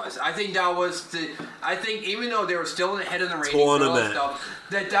think there was. I think that was I think even though they were still ahead of the ratings and all that stuff,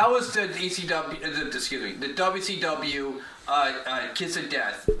 that was the ECW. The WCW Kiss of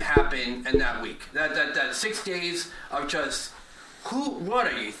Death happened in that week. That 6 days of just. What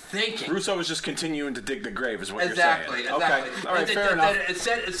are you thinking? Russo was just continuing to dig the grave, is what Exactly. you're saying. Okay, all right, fair enough.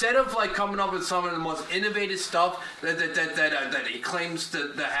 Instead of like coming up with some of the most innovative stuff that he claims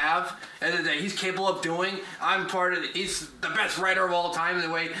to have, and that he's capable of doing, he's the best writer of all time. The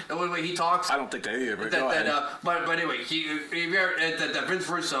way he talks. I don't think that either. But go ahead. But anyway, Vince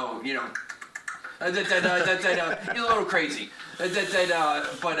Russo, you know. He's a little crazy. Yeah,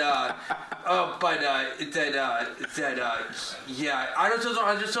 I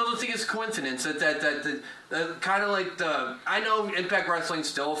just don't think it's a coincidence that kind of like I know Impact Wrestling's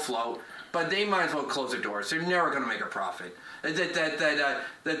still afloat, but they might as well close their doors. They're never going to make a profit. He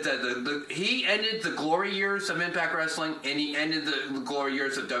ended the glory years of Impact Wrestling, and he ended the glory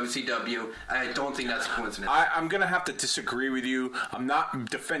years of WCW. I don't think that's a coincidence. I'm going to have to disagree with you. I'm not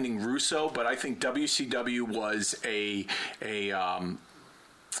defending Russo, but I think WCW was a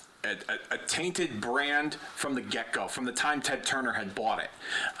tainted brand from the get-go, from the time Ted Turner had bought it.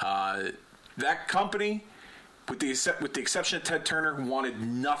 That company, with the exception of Ted Turner, wanted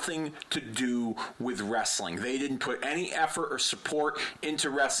nothing to do with wrestling. They didn't put any effort or support into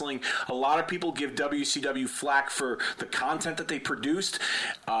wrestling. A lot of people give WCW flack for the content that they produced,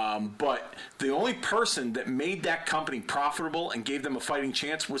 but the only person that made that company profitable and gave them a fighting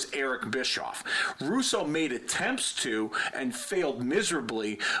chance was Eric Bischoff. Russo made attempts to and failed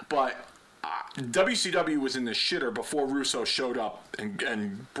miserably, but WCW was in the shitter before Russo showed up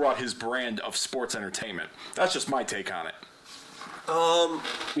and brought his brand of sports entertainment. That's just my take on it.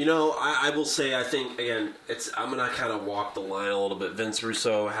 I will say, I think, again, I'm going to kind of walk the line a little bit. Vince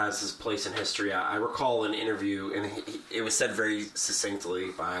Russo has his place in history. I recall an interview, and it was said very succinctly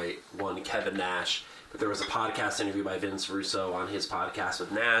by one Kevin Nash, but there was a podcast interview by Vince Russo on his podcast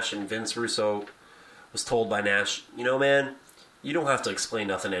with Nash, and Vince Russo was told by Nash, man, you don't have to explain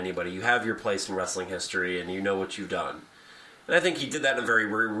nothing to anybody. You have your place in wrestling history, and you know what you've done. And I think he did that in a very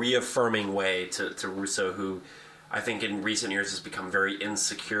reaffirming way to Russo, who I think in recent years has become very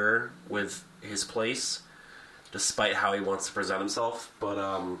insecure with his place, despite how he wants to present himself. But,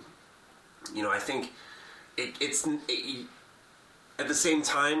 I think it's at the same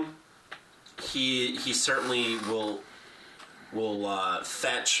time, he certainly will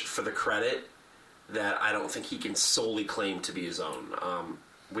fetch for the credit that I don't think he can solely claim to be his own.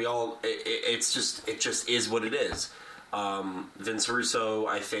 It just is what it is. Vince Russo,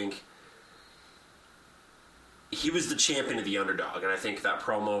 I think, he was the champion of the underdog, and I think that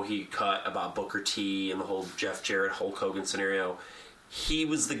promo he cut about Booker T and the whole Jeff Jarrett, Hulk Hogan scenario, he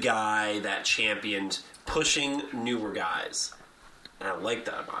was the guy that championed pushing newer guys. And I like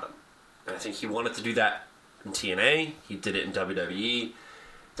that about him. And I think he wanted to do that in TNA. He did it in WWE.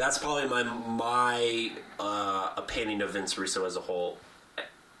 That's probably my opinion of Vince Russo as a whole.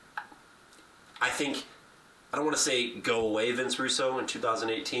 I think, I don't want to say go away Vince Russo in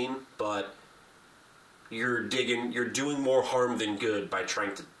 2018, but you're doing more harm than good by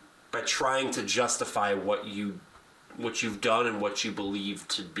trying to justify what you've done and what you believe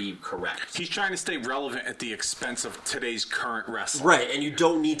to be correct. He's trying to stay relevant at the expense of today's current wrestling. Right, and you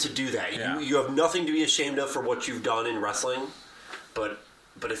don't need to do that. Yeah. You have nothing to be ashamed of for what you've done in wrestling, but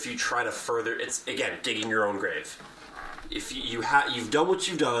if you try to further, it's, again, digging your own grave. If you've done what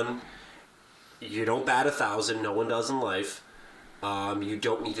you've done, you don't bat 1,000, no one does in life. You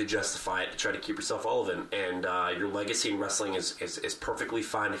don't need to justify it to try to keep yourself relevant, and your legacy in wrestling is perfectly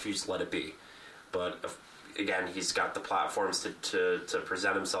fine if you just let it be. But again, he's got the platforms to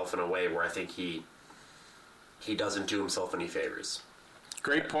present himself in a way where I think he doesn't do himself any favors.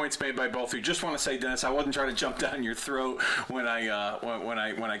 Great points made by both of you. Just want to say, Dennis, I wasn't trying to jump down your throat when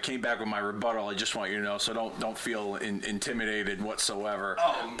I came back with my rebuttal. I just want you to know, so don't feel intimidated whatsoever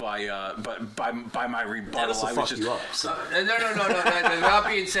by my rebuttal. I was just you up. So. No. That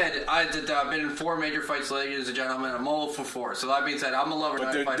being said, I've been in 4 major fights, ladies and gentlemen. I'm old for 4. So that being said, I'm a lover,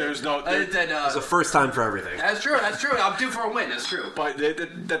 not a fighter. There's no. It's a first time for everything. That's true. I'm due for a win. That's true. But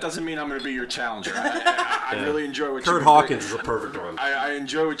that doesn't mean I'm going to be your challenger. I really enjoy what Kurt Hawkins is a perfect one. I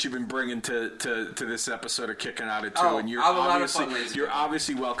enjoy what you've been bringing to this episode of Kicking Out at 2, and you're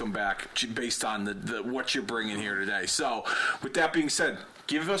obviously welcome back based on the what you're bringing here today. So, with that being said,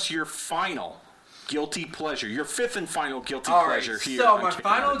 give us your final guilty pleasure, your 5th and final guilty pleasure here. So, my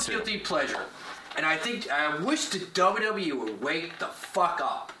final guilty pleasure, and I wish the WWE would wake the fuck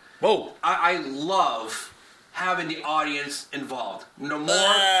up. Whoa! I love having the audience involved. The more, the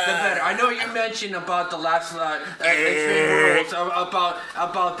better. I know you mentioned about the last rules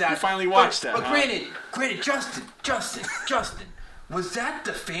about that. You finally watched that. But granted, Justin, was that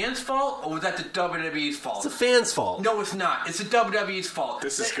the fans' fault or was that the WWE's fault? It's the fans' fault. No, it's not. It's the WWE's fault.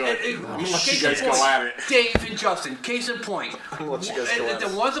 This is good. I'm gonna let you Case guys in go point, at it. Dave and Justin, case in point. I'm gonna let you guys go at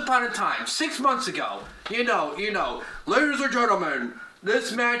it. Once upon a time, 6 months ago, you know, ladies and gentlemen,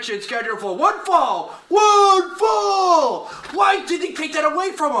 this match is scheduled for one fall. Why did they take that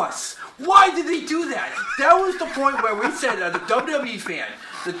away from us? Why did they do that? That was the point where we said, the WWE fan,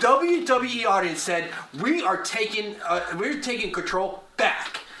 the WWE audience said, we're taking control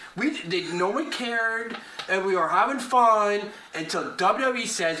back. No one cared, and we were having fun until WWE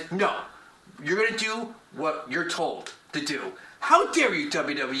says, no, you're going to do what you're told to do. How dare you,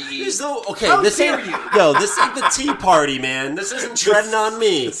 WWE? This ain't the Tea Party, man. This isn't treading on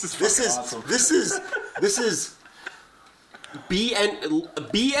me. This is be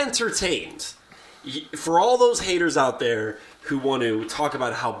entertained. For all those haters out there who want to talk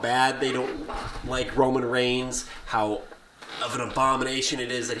about how bad they don't like Roman Reigns, how of an abomination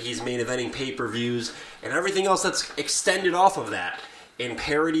it is that he's main eventing pay-per-views, and everything else that's extended off of that in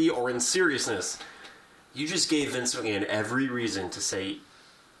parody or in seriousness. You just gave Vince McMahon every reason to say,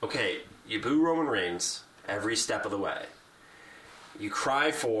 okay, you boo Roman Reigns every step of the way. You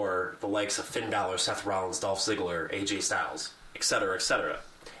cry for the likes of Finn Balor, Seth Rollins, Dolph Ziggler, AJ Styles, etc., etc.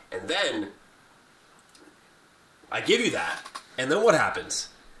 And then, I give you that, and then what happens?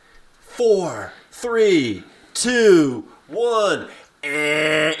 4, 3, 2, 1,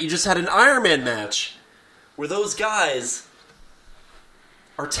 you just had an Iron Man match where those guys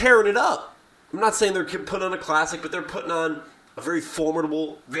are tearing it up. I'm not saying they're putting on a classic, but they're putting on a very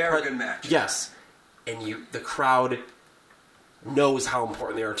formidable... Very good match. Yes. And the crowd knows how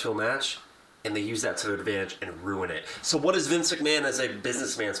important they are to a match, and they use that to their advantage and ruin it. So what is Vince McMahon as a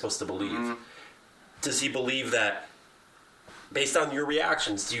businessman supposed to believe? Mm-hmm. Does he believe that, based on your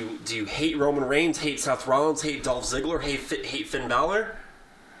reactions, do you hate Roman Reigns, hate Seth Rollins, hate Dolph Ziggler, hate Finn Balor?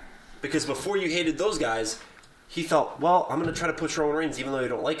 Because before you hated those guys... He thought, well, I'm going to try to push Roman Reigns even though you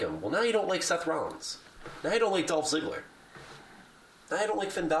don't like him. Well, now you don't like Seth Rollins. Now you don't like Dolph Ziggler. Now you don't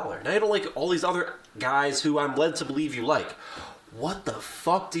like Finn Balor. Now you don't like all these other guys who I'm led to believe you like. What the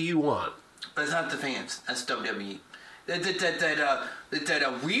fuck do you want? But it's not the fans. That's WWE.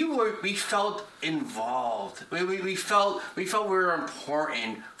 We felt involved. We felt we were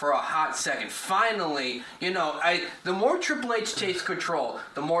important for a hot second. Finally, the more Triple H takes control,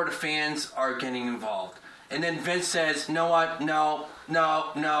 the more the fans are getting involved. And then Vince says, "You know what? No,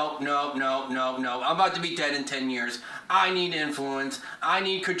 No. I'm about to be dead in 10 years. I need influence. I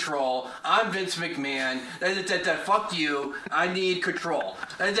need control. I'm Vince McMahon. Fuck you. I need control.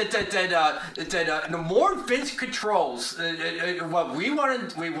 The more Vince controls what we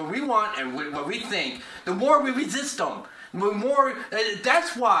want and what we think, the more we resist them. The more.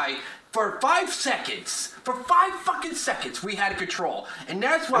 That's why. For 5 fucking seconds, we had control, and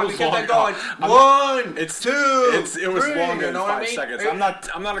that's why we kept that going. It was longer than 5 seconds. I'm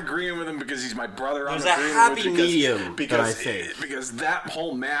not agreeing with him because he's my brother. There's a happy medium that I think, because that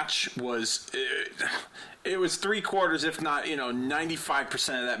whole match was. It was 3/4, if not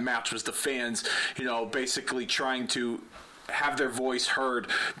 95% of that match was the fans, basically trying to have their voice heard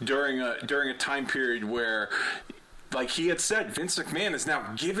during a time period where. Like he had said, Vince McMahon is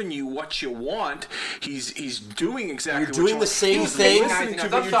now giving you what you want. He's doing exactly what you want. You're doing the same thing.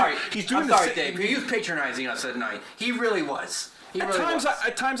 I'm sorry. I'm sorry, Dave. He was patronizing us at night. He really was.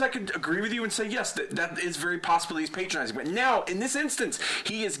 At times I could agree with you and say, yes, that is very possible he's patronizing. But now, in this instance,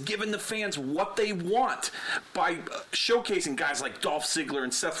 he has given the fans what they want by showcasing guys like Dolph Ziggler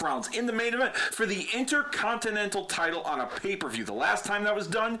and Seth Rollins in the main event for the Intercontinental title on a pay-per-view. The last time that was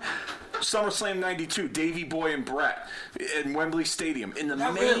done, SummerSlam 92, Davey Boy and Brett in Wembley Stadium. In the main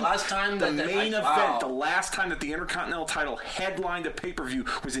event, the last time that the Intercontinental title headlined a pay-per-view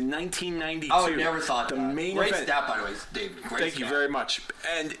was in 1992. Oh, I never thought the that. Main Great event. stat, by the way, Dave. Thank you very much.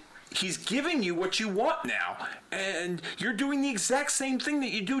 And he's giving you what you want now. And you're doing the exact same thing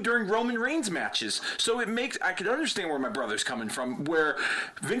that you do during Roman Reigns matches. So I could understand where my brother's coming from, where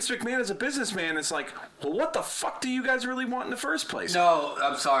Vince McMahon as a businessman is like, well, what the fuck do you guys really want in the first place? No,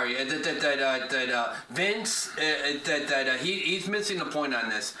 I'm sorry. Vince, he's missing the point on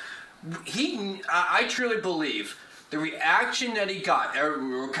this. I truly believe the reaction that he got,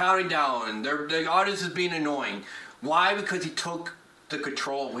 we're counting down, the audience is being annoying. Why? Because he took the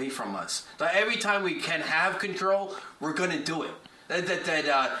control away from us. So every time we can have control, we're going to do it.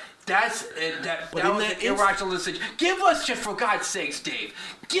 That was an irrational decision. Give us, just for God's sakes, Dave,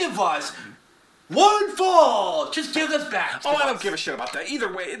 give us one fall. Just give us back. I don't give a shit about that.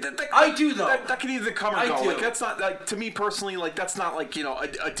 Either way, I do though. That could either come or go. I do. Like that's not like to me personally. Like that's not like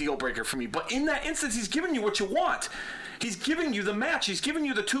a deal breaker for me. But in that instance, he's giving you what you want. He's giving you the match. He's giving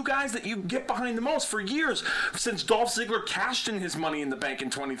you the two guys that you get behind the most for years, since Dolph Ziggler cashed in his Money in the Bank in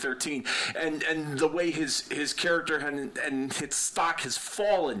 2013, and the way his character and his stock has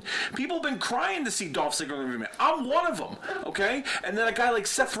fallen. People have been crying to see Dolph Ziggler in the match. I'm one of them, okay? And then a guy like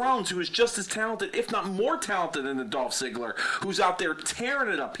Seth Rollins, who is just as talented, if not more talented than the Dolph Ziggler, who's out there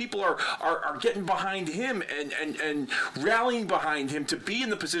tearing it up. People are getting behind him and rallying behind him to be in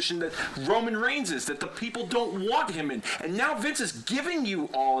the position that Roman Reigns is, that the people don't want him in. And now Vince is giving you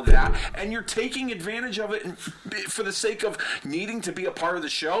all of that, and you're taking advantage of it for the sake of needing to be a part of the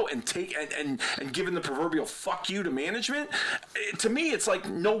show and giving the proverbial fuck you to management. To me, it's like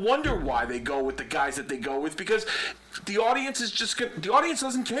no wonder why they go with the guys that they go with, because the audience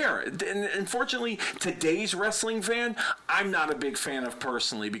doesn't care. And unfortunately, today's wrestling fan, I'm not a big fan of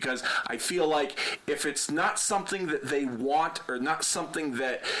personally, because I feel like if it's not something that they want or not something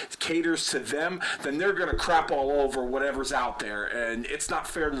that caters to them, then they're going to crap all over whatever's out there. And it's not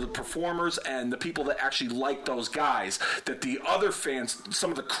fair to the performers and the people that actually like those guys, that the other fans, some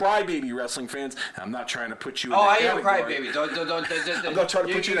of the crybaby wrestling fans, I'm not trying to put you in that category. I am a crybaby. Don't. I'm not trying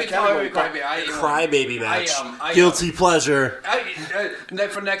to put you in that category. Crybaby match. I Guilty pleasure.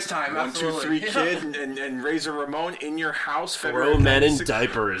 For next time, 1, 2, 3 Kid and Razor Ramon in your house. Grow men in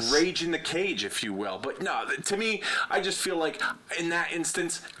diapers. Rage in the cage, if you will. But no, to me, I just feel like in that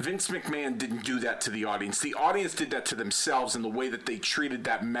instance, Vince McMahon didn't do that to the audience. The audience did that to themselves in the way that they treated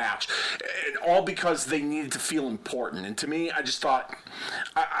that match, and all because they needed to feel important. And to me, I just thought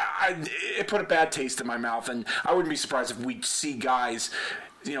it put a bad taste in my mouth, and I wouldn't be surprised if we see guys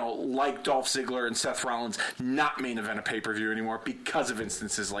like Dolph Ziggler and Seth Rollins not main event a pay-per-view anymore because of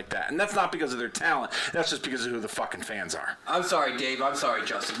instances like that. And that's not because of their talent. That's just because of who the fucking fans are. I'm sorry, Dave. I'm sorry,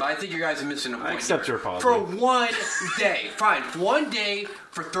 Justin. But I think you guys are missing a point. I accept your apology. For one day. Fine. One day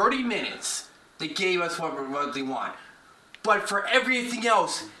for 30 minutes, they gave us what they want. But for everything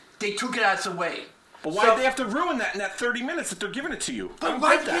else, they took it us away. But why did they have to ruin that in that 30 minutes that they're giving it to you? But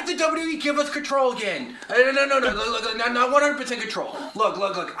why did the WWE give us control again? No. Look, not 100% control.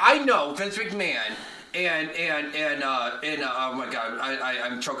 Look. I know Vince McMahon and oh my God,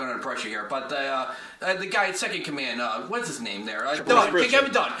 I'm choking under pressure here. But the guy at Second Command, what's his name there?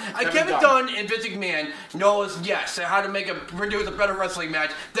 Kevin Dunn. Kevin Dunn and Vince McMahon knows, yes, how to produce a better wrestling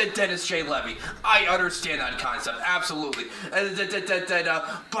match than Dennis J. Levy. I understand that concept, absolutely.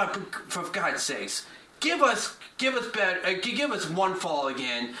 But for God's sakes, give us one fall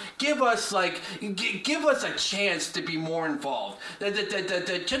again. Give us a chance to be more involved.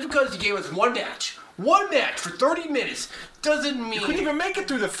 Just because you gave us one match for 30 minutes doesn't mean You couldn't even make it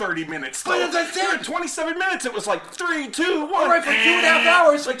through the 30 minutes. But as I said, in 27 minutes, it was like 3, 2, 1. All right, for 2.5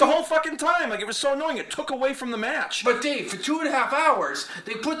 hours, like the whole fucking time. Like it was so annoying. It took away from the match. But Dave, for 2.5 hours,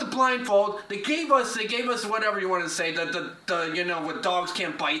 they put the blindfold. They gave us whatever you want to say. The what dogs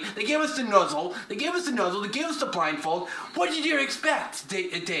can't bite. They gave us the nuzzle. They gave us the blindfold. What did you expect,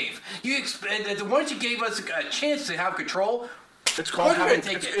 Dave? You expect once you gave us a chance to have control. It's called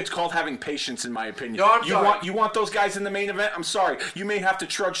having patience, in my opinion. No, I'm sorry. You want those guys in the main event? I'm sorry. You may have to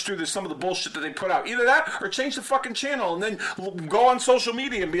trudge through some of the bullshit that they put out. Either that or change the fucking channel and then go on social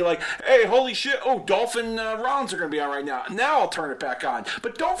media and be like, hey, holy shit, Dolph and Rollins are going to be on right now. Now I'll turn it back on.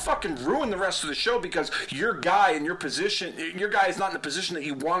 But don't fucking ruin the rest of the show because your guy in your position, your guy is not in the position that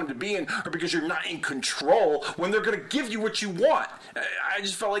you want him to be in, or because you're not in control when they're going to give you what you want. I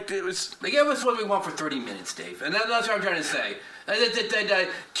just felt like it was... They gave us what we want for 30 minutes, Dave. And that's what I'm trying to say.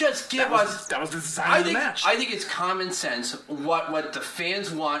 Just give us... That was the design of the match. I think it's common sense what the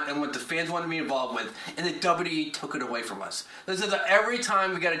fans want and what the fans want to be involved with, and the WWE took it away from us. This is every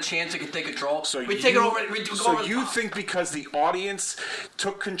time we got a chance to take control, we take it over. So you think because the audience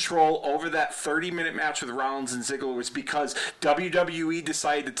took control over that 30-minute match with Rollins and Ziggler was because WWE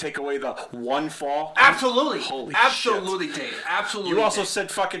decided to take away the one fall? Absolutely. Holy Absolutely, shit. Dave. Absolutely. You also Dave.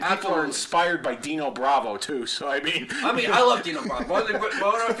 said fucking people are inspired by Dino Bravo, too, so I mean, I love Dino Bravo. One of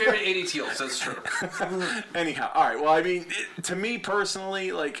my favorite 80s heels. That's true. Anyhow, all right. Well, I mean, to me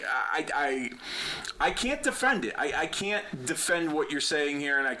personally, like I can't defend it. I can't defend what you're saying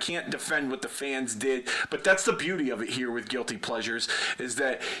here, and I can't defend what the fans did. But that's the beauty of it here with Guilty Pleasures, is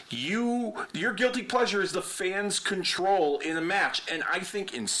that your guilty pleasure is the fans' control in a match, and I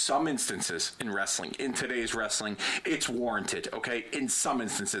think in some instances in wrestling, in today's wrestling, it's warranted. Okay, in some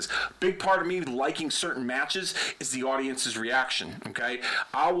instances, big part of me liking certain matches is the audience's reaction. Okay,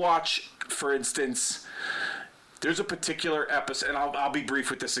 I'll watch, for instance, there's a particular episode, and I'll be brief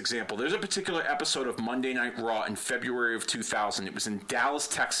with this example. There's a particular episode of Monday Night Raw in February of 2000. It was in Dallas,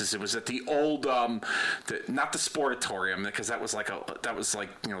 Texas. It was at the old, not the Sportatorium, because that was like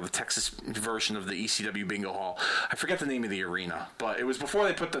the Texas version of the ECW Bingo Hall. I forget the name of the arena, but it was before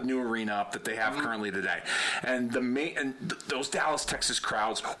they put the new arena up that they have currently today. And those Dallas, Texas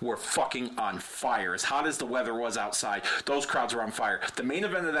crowds were fucking on fire. As hot as the weather was outside, those crowds were on fire. The main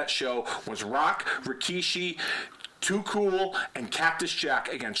event of that show was Rock, Rikishi, Too Cool, and Cactus Jack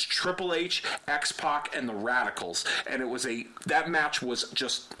against Triple H, X-Pac, and the Radicals. And that match was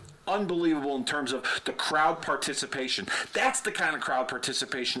just unbelievable in terms of the crowd participation. That's the kind of crowd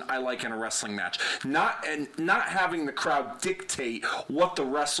participation I like in a wrestling match. Not having the crowd dictate what the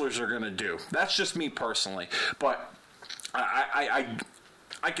wrestlers are going to do. That's just me personally. But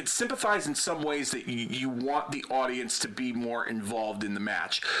I could sympathize in some ways that you want the audience to be more involved in the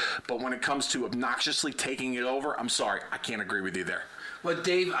match. But when it comes to obnoxiously taking it over, I'm sorry, I can't agree with you there. Well,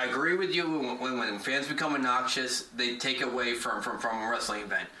 Dave, I agree with you. When fans become obnoxious, they take away from a wrestling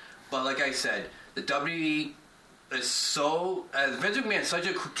event. But like I said, the WWE is so... Vince McMahon is such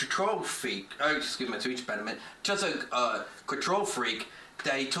a control freak. Excuse me, speech impediment. Just a control freak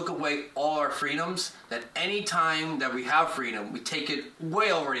that he took away all our freedoms, that any time that we have freedom, we take it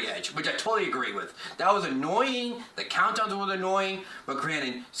way over the edge, which I totally agree with. That was annoying. The countdowns were annoying. But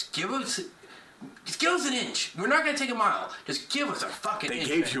granted, just give us an inch. We're not going to take a mile. Just give us a fucking inch.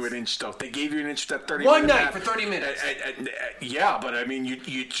 They gave you an inch, though. They gave you an inch that 30 One minute night for 30 minutes. Yeah, but I mean,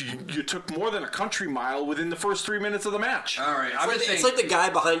 you took more than a country mile within the first 3 minutes of the match. All right. It's like the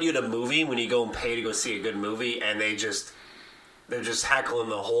guy behind you at a movie when you go and pay to go see a good movie, and they're just heckling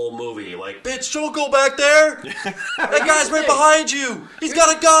the whole movie. Like, bitch, don't go back there. That guy's right behind you. He's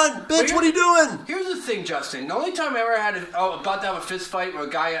got a gun. Bitch, what are you doing? Here's the thing, Justin. The only time I ever had about to have a fist fight with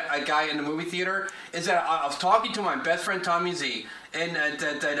a guy in the movie theater is that I was talking to my best friend Tommy Z, and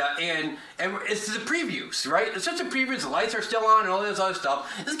it's the previews, right? It's just the previews. The lights are still on and all this other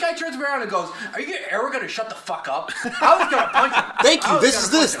stuff. This guy turns around and goes, "Are you ever going to shut the fuck up?" I was going to punch him. Thank you.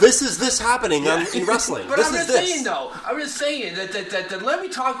 This is this happening in wrestling. But I'm just saying, though. I'm just saying that let me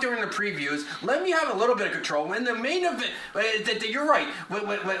talk during the previews. Let me have a little bit of control. When the main event, that you're right.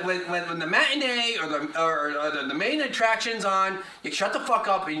 When the matinee or the main attraction's on, you shut the fuck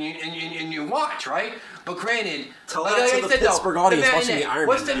up and you watch, right? But granted, tell that to the Pittsburgh audience watching the Iron Man.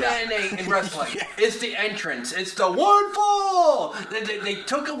 What's the matinee in wrestling? It's the entrance. It's the one fall. They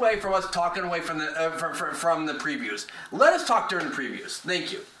took away from us talking away from the previews. Let us talk during the previews.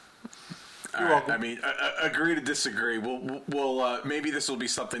 Thank you. All right. I mean, agree to disagree. We'll maybe this will be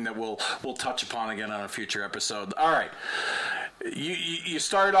something that we'll touch upon again on a future episode. All right. You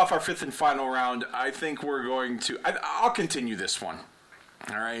started off our fifth and final round. I think we're going to. I'll continue this one.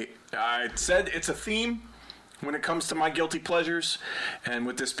 All right. I said it's a theme when it comes to my guilty pleasures, and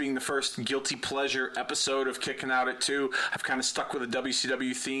with this being the first guilty pleasure episode of Kicking Out at 2, I've kind of stuck with a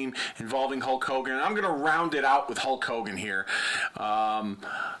WCW theme involving Hulk Hogan, and I'm going to round it out with Hulk Hogan here.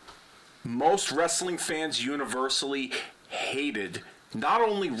 Most wrestling fans universally hated not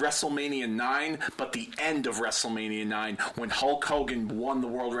only WrestleMania 9, but the end of WrestleMania 9 when Hulk Hogan won the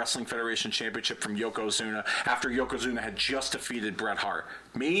World Wrestling Federation Championship from Yokozuna after Yokozuna had just defeated Bret Hart.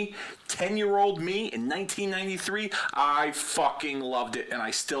 Me, 10-year-old me in 1993, I fucking loved it, and I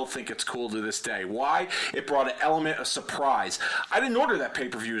still think it's cool to this day. Why? It brought an element of surprise. I didn't order that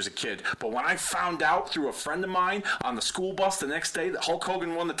pay-per-view as a kid, but when I found out through a friend of mine on the school bus the next day that Hulk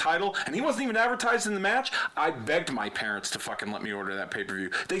Hogan won the title, and he wasn't even advertised in the match, I begged my parents to fucking let me order that pay-per-view.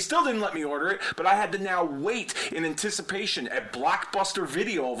 They still didn't let me order it, but I had to now wait in anticipation at Blockbuster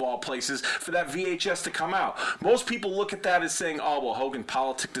Video, of all places, for that VHS to come out. Most people look at that as saying, oh, well, Hogan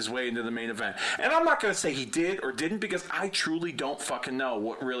politicked his way into the main event. And I'm not going to say he did or didn't, because I truly don't fucking know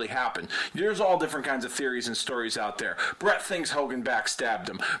what really happened. There's all different kinds of theories and stories out there. Brett thinks Hogan backstabbed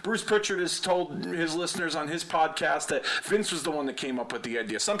him. Bruce Pritchard has told his listeners on his podcast that Vince was the one that came up with the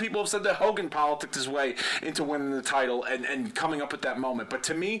idea. Some people have said that Hogan politicked his way into winning the title and coming up with that moment. But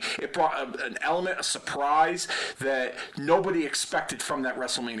to me, it brought an element of surprise that nobody expected from that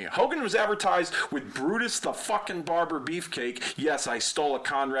WrestleMania. Hogan was advertised with Brutus the fucking Barber Beefcake. Yes, I stole a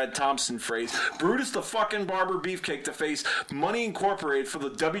Conrad Thompson phrase. Brutus the fucking Barber Beefcake to face Money Incorporated for the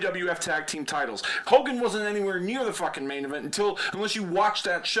WWF Tag Team titles. Hogan wasn't anywhere near the fucking main event unless you watched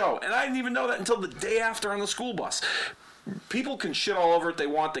that show. And I didn't even know that until the day after on the school bus. People can shit all over it they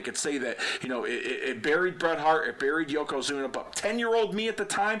want. They could say that, it buried Bret Hart, it buried Yokozuna, but 10-year-old me at the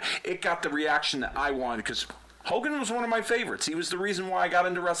time, it got the reaction that I wanted, because Hogan was one of my favorites. He was the reason why I got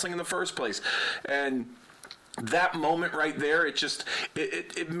into wrestling in the first place. And that moment right there,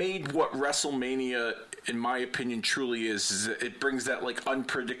 it made what WrestleMania, in my opinion, truly is it brings that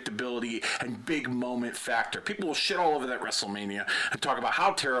unpredictability and big moment factor. People will shit all over that WrestleMania and talk about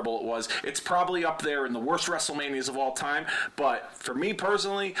how terrible it was. It's probably up there in the worst WrestleManias of all time, but for me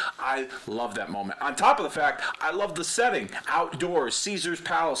personally, I love that moment. On top of the fact, I love the setting, outdoors, Caesar's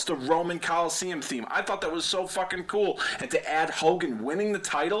Palace, the Roman Coliseum theme. I thought that was so fucking cool. And to add Hogan winning the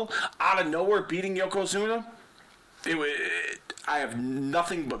title out of nowhere, beating Yokozuna, I have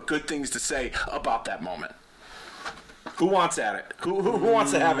nothing but good things to say about that moment. Who wants at it? Who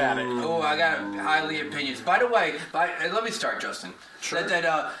wants to have at it? Oh, I got highly opinions. By the way, let me start, Justin. Sure. That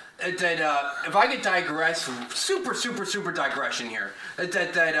if I could digress, super digression here.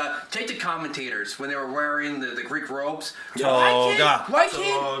 Take the commentators when they were wearing the Greek robes. Why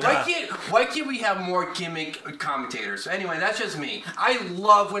can't we have more gimmick commentators? Anyway, that's just me. I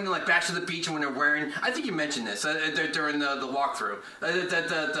love when Back to the Beach and when they're wearing. I think you mentioned this during the walkthrough.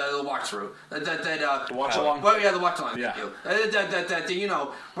 The walkthrough. The watch along. Well, yeah, the watch along. Yeah. Thank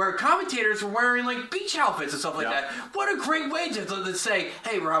you. Where commentators were wearing beach outfits and stuff like that. What a great way to say,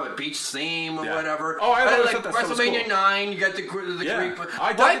 hey, we're having a beach theme or whatever. Oh, I always thought that WrestleMania cool. 9, you got the Greek.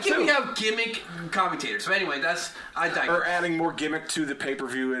 Why can't we have gimmick commentators? So anyway, I digress. Or adding more gimmick to the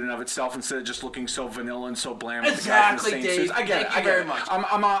pay-per-view in and of itself instead of just looking so vanilla and so bland. Exactly, Dave. I get it. Thank you very much.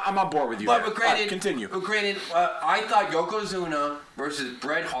 I'm on board with you. But granted, continue. I thought Yokozuna versus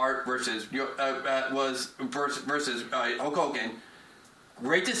Bret Hart versus Hulk Hogan.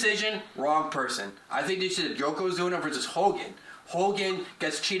 Great decision, wrong person. I think they should have Yokozuna versus Hogan. Hogan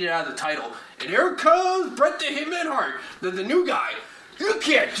gets cheated out of the title. And here comes Bret the Hitman Hart, the new guy. You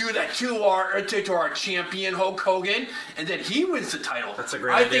can't do that to our champion, Hulk Hogan. And then he wins the title. That's a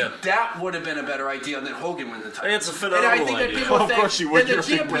great idea. I think that would have been a better idea than Hogan win the title. It's a phenomenal idea. That people of course you would. The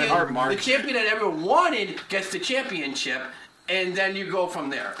champion that everyone wanted gets the championship. And then you go from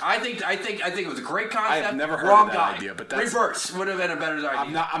there. I think it was a great concept. I have never heard Wrong of that guy. idea, but that's reverse would have been a better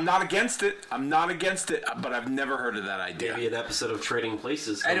idea. I'm not against it. But I've never heard of that idea. Maybe an episode of Trading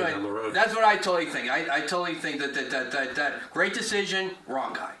Places coming down the road. That's what I totally think. I totally think that great decision,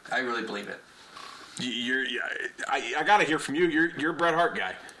 wrong guy. I really believe it. I got to hear from you. You're a Bret Hart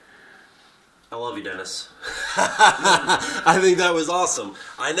guy. I love you, Dennis. I think that was awesome.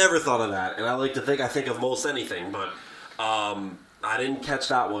 I never thought of that, and I like to think I think of most anything, but I didn't catch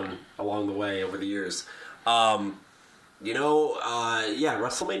that one along the way over the years.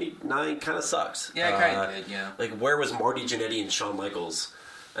 WrestleMania 9 kind of sucks. Yeah, it kind of did, yeah. Where was Marty Jannetty and Shawn Michaels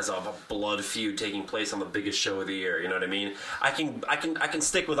as a blood feud taking place on the biggest show of the year. You know what I mean? I can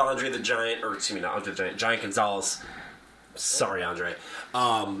stick with Andre the Giant, or excuse me, not Andre the Giant, Giant Gonzalez. Sorry, Andre.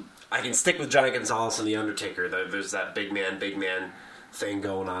 I can stick with Giant Gonzalez and The Undertaker. There's that big man thing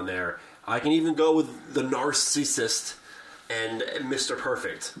going on there. I can even go with the Narcissist and Mr.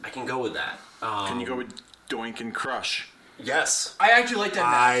 Perfect. I can go with that. Can you go with Doink and Crush? Yes. I actually like that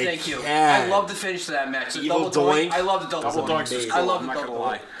match. Thank you. I love the finish to that match. The Evil double Doink. I love the double doink. Doink's cool. I love I'm the not double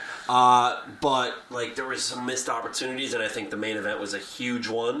gonna doink. lie. But like there was some missed opportunities, and I think the main event was a huge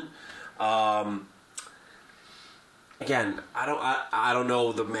one. Again, I don't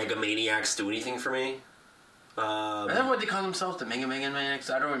know the Mega Maniacs do anything for me. Is that what they call themselves? The Mega Maniacs?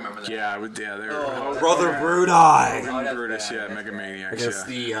 I don't remember that. Yeah, they're Brother Brudai Hogan that's Brutus, bad. Mega Maniacs, against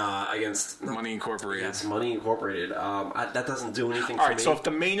against Money Incorporated. Yes, Money Incorporated. That doesn't do anything All for right, me. so if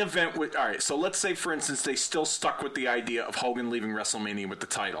the main event would... All right, so let's say, for instance, they still stuck with the idea of Hogan leaving WrestleMania with the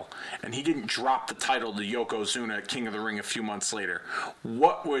title, and he didn't drop the title to Yokozuna at King of the Ring a few months later.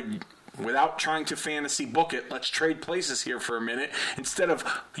 What would... Without trying to fantasy book it, let's trade places here for a minute. Instead of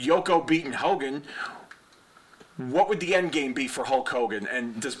Yoko beating Hogan, what would the end game be for Hulk Hogan?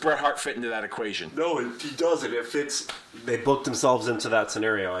 And does Bret Hart fit into that equation? No, he doesn't. It fits. They booked themselves into that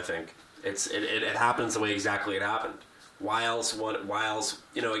scenario. I think it happens the way exactly it happened. Why else? Why else?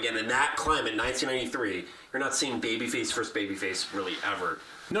 You know, again, in that climate, 1993, you're not seeing babyface versus babyface really ever.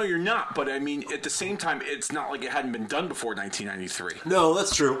 No, you're not. But I mean, at the same time, it's not like it hadn't been done before 1993. No,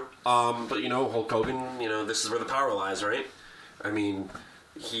 that's true. But you know, Hulk Hogan. You know, this is where the power lies, right? I mean,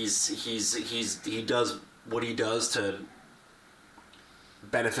 he does what he does to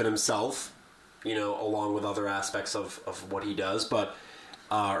benefit himself. You know, along with other aspects of what he does, but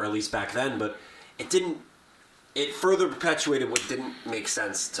or at least back then. But it didn't. It further perpetuated what didn't make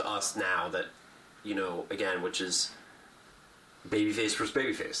sense to us now. That, you know, again, which is babyface versus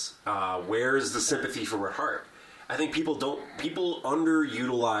babyface. Where's the sympathy for Bret Hart? I think people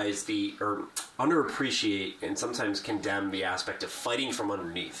underutilize or underappreciate and sometimes condemn the aspect of fighting from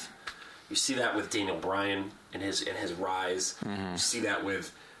underneath. You see that with Daniel Bryan in his rise. Mm-hmm.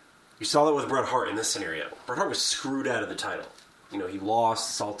 You saw that with Bret Hart in this scenario. Bret Hart was screwed out of the title. You know, he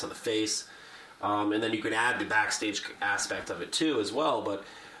lost, salt to the face. And then you could add the backstage aspect of it too as well. But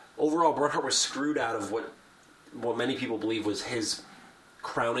overall, Bret Hart was screwed out of what many people believe was his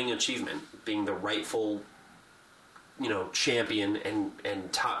crowning achievement, being the rightful, you know, champion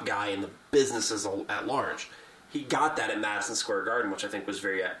and top guy in the business at large. He got that at Madison Square Garden, which I think was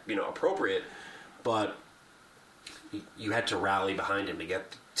very, you know, appropriate. But you had to rally behind him to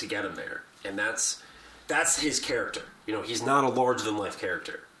get him there, and that's his character. You know, he's not a larger than life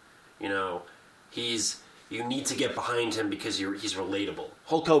character. You know, you need to get behind him because he's relatable.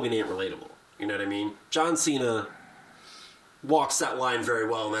 Hulk Hogan ain't relatable. You know what I mean? John Cena walks that line very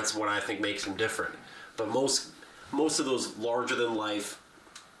well, and that's what I think makes him different. But most of those larger than life,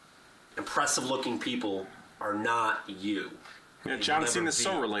 impressive looking people are not you. Yeah, John Cena's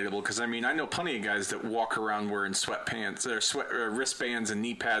so relatable because, I mean, I know plenty of guys that walk around wearing sweatpants or wristbands and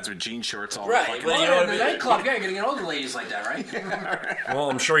knee pads with jean shorts all the fucking Well, time. you know, the nightclub, yeah, you're gonna get all the ladies like that, right? Well,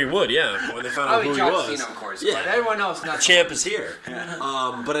 I'm sure he would, yeah. When they found out who he John was. Cena, of course, Yeah. but everyone else, not The champ is here.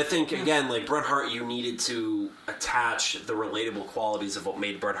 But I think, again, like Bret Hart, you needed to attach the relatable qualities of what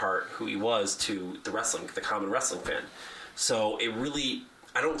made Bret Hart who he was to the common wrestling fan. So it really,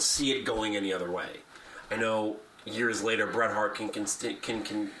 I don't see it going any other way. I know years later, Bret Hart can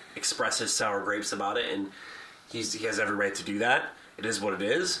express his sour grapes about it, and he has every right to do that. It is what it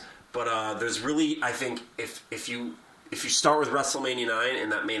is. But there's really, I think, if you start with WrestleMania 9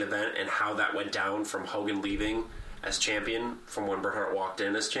 and that main event and how that went down from Hogan leaving as champion from when Bret Hart walked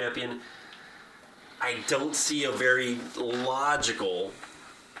in as champion, I don't see a very logical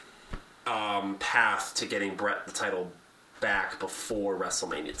path to getting Bret the title back before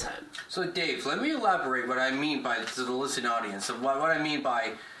WrestleMania 10. So, Dave, let me elaborate what I mean by, to the listening audience, of what I mean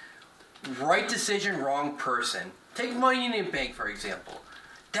by right decision, wrong person. Take Money in the Bank, for example.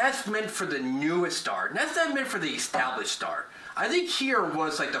 That's meant for the newest star. That's not meant for the established star. I think here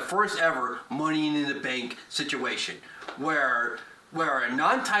was like the first ever Money in the Bank situation where a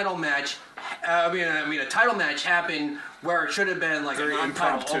non-title match, a title match happened where it should have been like very a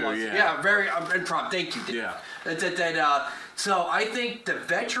non-title. impromptu, almost. yeah. Very impromptu. Thank you, Dave. Yeah. So I think the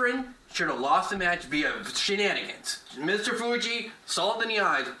veteran should have lost the match via shenanigans. Mr. Fuji, salt in the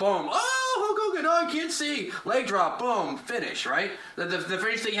eyes, boom. Oh, Hulk Hogan, oh, I can't see. Leg drop, boom, finish, right? The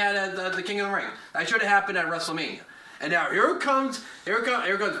finish they had at the King of the Ring. That should have happened at WrestleMania. And now here comes Bret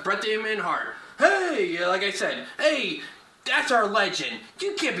the Hitman Hart. Hey, like I said, hey, that's our legend.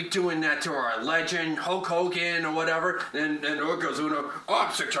 You can't be doing that to our legend, Hulk Hogan or whatever. And Yokozuna,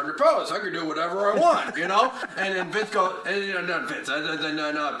 I'm 600 pounds. I can do whatever I want, you know? And then Vince goes, not Vince,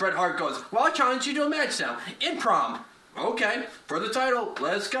 then Bret Hart goes, well, I'll challenge you to a match now. In prom. Okay, for the title,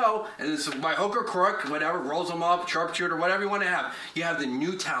 let's go. And it's by hook or crook, whatever, rolls them up, sharpshooter, whatever you want to have. You have the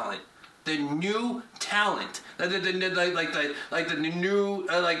new talent. The new talent, the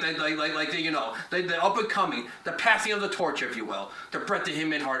up and coming, the passing of the torch, if you will, to Bret the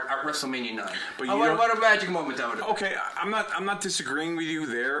Hitman Hart at WrestleMania 9. But what a magic moment that would have been. Okay, I'm not disagreeing with you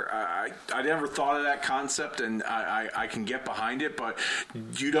there. I never thought of that concept, and I can get behind it. But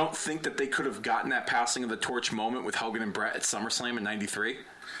you don't think that they could have gotten that passing of the torch moment with Hogan and Bret at SummerSlam in '93?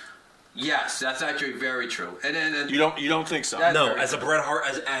 Yes, that's actually very true. And you don't think so? No, as a Bret Hart,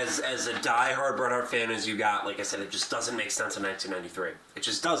 as a diehard Bret Hart fan as you got, like I said, it just doesn't make sense in 1993. It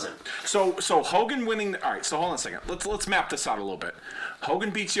just doesn't. So Hogan winning. All right. So hold on a second. Let's map this out a little bit.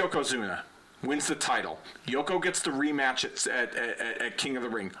 Hogan beats Yokozuna, wins the title. Yoko gets the rematch at King of the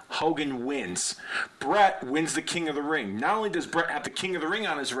Ring. Hogan wins. Bret wins the King of the Ring. Not only does Bret have the King of the Ring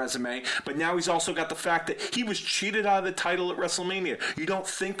on his resume, but now he's also got the fact that he was cheated out of the title at WrestleMania. You don't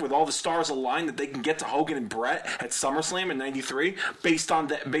think with all the stars aligned that they can get to Hogan and Bret at SummerSlam in '93 based on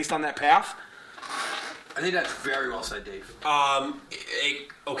that path? I think that's very well said, Dave.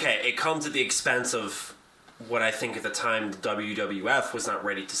 It comes at the expense of what I think at the time the WWF was not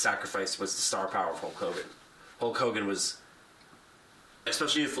ready to sacrifice was the star power of Hulk Hogan. Hulk Hogan was,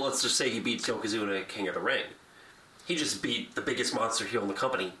 especially if, let's just say he beats Yokozuna at King of the Ring, he just beat the biggest monster heel in the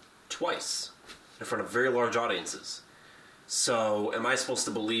company twice in front of very large audiences. So am I supposed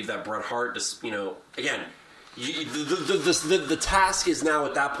to believe that Bret Hart just, again, the task is now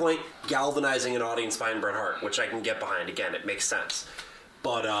at that point galvanizing an audience behind Bret Hart, which I can get behind. Again, it makes sense.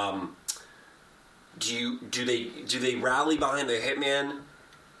 But do they rally behind the Hitman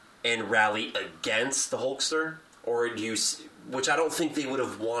and rally against the Hulkster, or do you? Which I don't think they would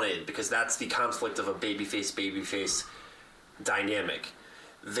have wanted, because that's the conflict of a babyface dynamic.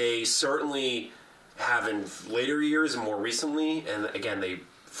 They certainly have in later years and more recently, and again they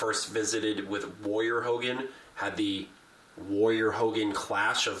first visited with Warrior Hogan, had the Warrior Hogan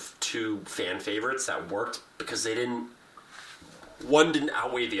clash of two fan favorites that worked because one didn't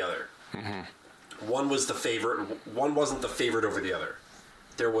outweigh the other. Mm-hmm. One was the favorite. One wasn't the favorite over the other.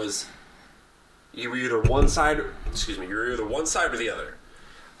 There was you're either one side or the other.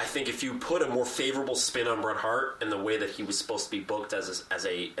 I think if you put a more favorable spin on Bret Hart and the way that he was supposed to be booked as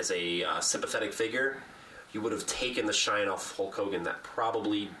a sympathetic figure, you would have taken the shine off Hulk Hogan that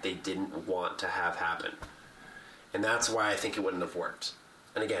probably they didn't want to have happen, and that's why I think it wouldn't have worked.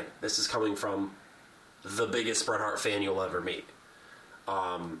 And again, this is coming from the biggest Bret Hart fan you'll ever meet.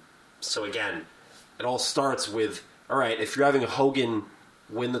 So again, it all starts with, all right, if you're having Hogan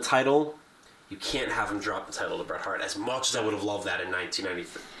win the title, you can't have him drop the title to Bret Hart. As much as I would have loved that in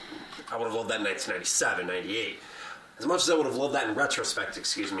 1993, I would have loved that in 1997, 98. As much as I would have loved that in retrospect,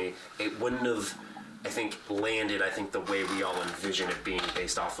 it wouldn't have, I think, landed, the way we all envision it being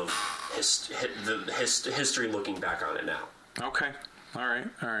based off of history looking back on it now. Okay. All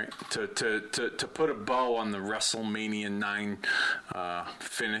right. To put a bow on the WrestleMania 9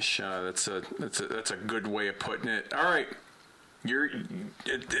 finish, that's a good way of putting it. All right,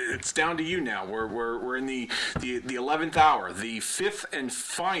 it's down to you now. We're in the 11th hour, the fifth and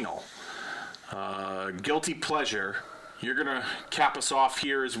final guilty pleasure. You're gonna cap us off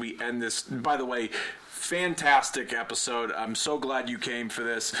here as we end this. By the way, fantastic episode. I'm so glad you came for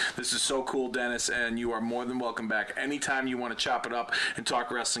this. This is so cool, Dennis, and you are more than welcome back anytime you want to chop it up and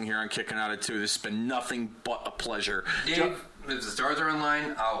talk wrestling here on Kicking Out at 2. This has been nothing but a pleasure. Dave, if the stars are in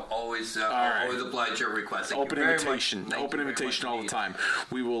line, I'll always oblige your request. Open invitation all the time.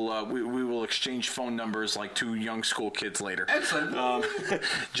 We will exchange phone numbers like two young school kids later. Excellent.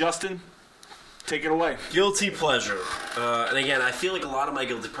 Justin, take it away. Guilty pleasure, and again, I feel like a lot of my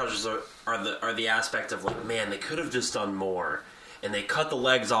guilty pleasures are the aspect of like, man, they could have just done more, and they cut the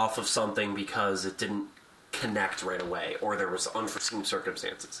legs off of something because it didn't connect right away, or there was unforeseen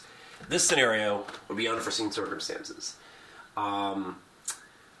circumstances. This scenario would be unforeseen circumstances.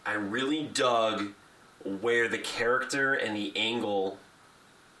 I really dug where the character and the angle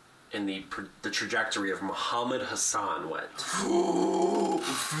and the trajectory of Muhammad Hassan went. Ooh,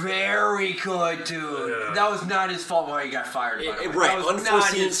 very good, dude. Yeah. That was not his fault why he got fired. Right,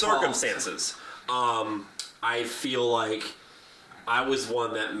 unforeseen circumstances. I feel like I was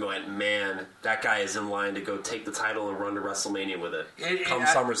one that went, man, that guy is in line to go take the title and run to WrestleMania with it. Come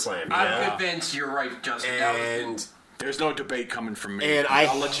SummerSlam. I'm convinced you're right, Justin. And There's no debate coming from me. And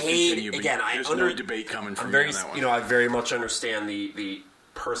I'll let you hate, continue. again, There's no debate coming from me on that one. I very much understand the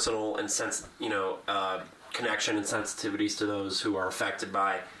personal and connection and sensitivities to those who are affected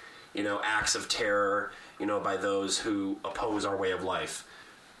by, acts of terror, by those who oppose our way of life.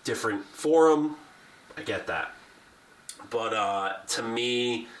 Different forum, I get that. But to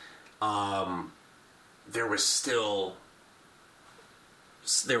me, there was still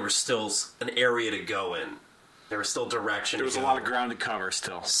an area to go in. There was still direction. There was a lot of ground to cover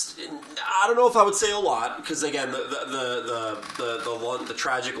still. I don't know if I would say a lot, because again, the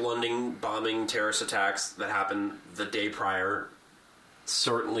tragic London bombing terrorist attacks that happened the day prior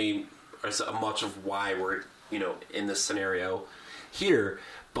certainly is much of why we're in this scenario here.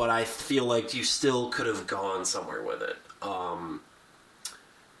 But I feel like you still could have gone somewhere with it.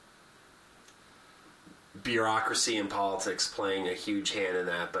 Bureaucracy and politics playing a huge hand in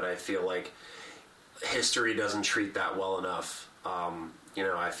that, but I feel like history doesn't treat that well enough.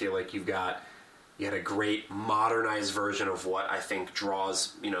 I feel like you had a great modernized version of what I think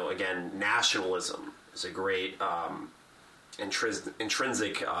draws, again, nationalism is a great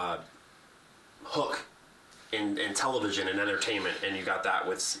intrinsic hook in television and entertainment, and you got that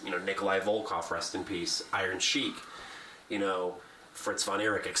with Nikolai Volkov, rest in peace, Iron Sheik, Fritz von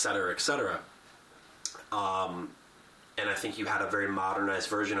Erich, etc., etc. And I think you had a very modernized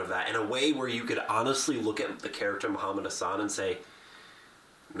version of that in a way where you could honestly look at the character Muhammad Hassan and say,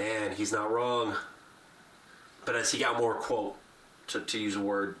 man, he's not wrong. But as he got more, quote, to use a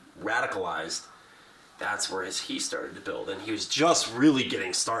word, radicalized, that's where he started to build. And he was just really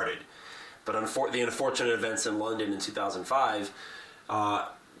getting started. But the unfortunate events in London in 2005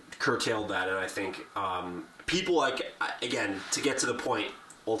 curtailed that. And I think people again, to get to the point,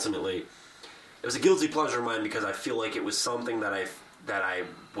 ultimately, it was a guilty pleasure of mine because I feel like it was something that I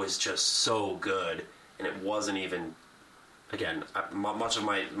was just so good, and it wasn't even. Again, much of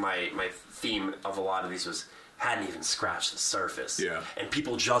my theme of a lot of these hadn't even scratched the surface. Yeah. And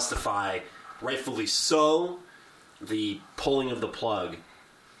people justify, rightfully so, the pulling of the plug.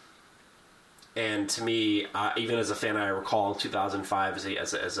 And to me, even as a fan, I recall in 2005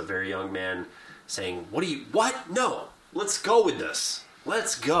 as a very young man saying, "What? No, let's go with this.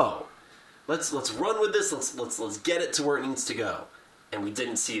 Let's go." Let's run with this. Let's get it to where it needs to go. And we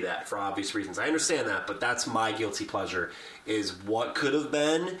didn't see that for obvious reasons. I understand that, but that's my guilty pleasure, is what could have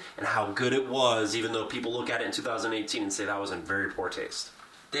been and how good it was, even though people look at it in 2018 and say that was in very poor taste.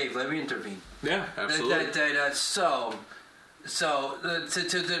 Dave, let me intervene. Yeah, absolutely. So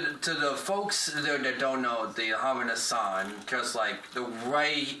to the folks that don't know, the Muhammad Hassan, just like the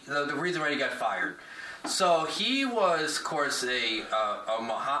reason why he got fired. So he was, of course, a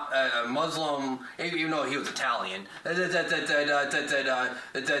Muslim, even though he was Italian. He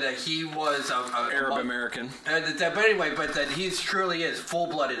was Arab American. But anyway, that he truly is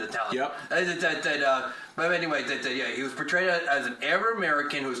full-blooded Italian. Yep. But anyway, he was portrayed as an Arab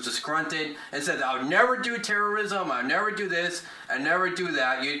American who was disgruntled and said, "I'll never do terrorism. I'll never do this. I never do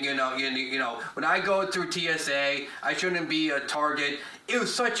that. You know. When I go through TSA, I shouldn't be a target." It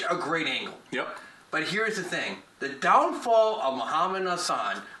was such a great angle. Yep. But here's the thing. The downfall of Muhammad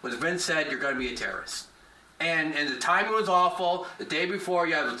Hassan was Vince said, "You're going to be a terrorist." And the timing was awful. The day before,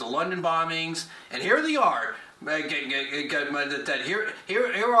 you had the London bombings. And here they are.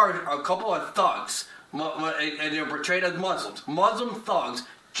 Here are a couple of thugs. And they're portrayed as Muslims. Muslim thugs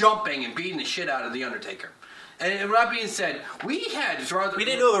jumping and beating the shit out of The Undertaker. And with that being said, we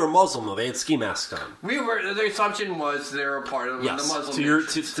didn't know they were Muslim though. They had ski masks on. The assumption was they're a part of the Muslim. To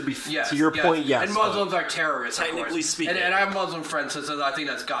your point, yes. And Muslims are terrorists, technically speaking. And I have Muslim friends, so I think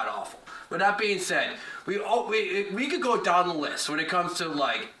that's god awful. With that being said, we could go down the list when it comes to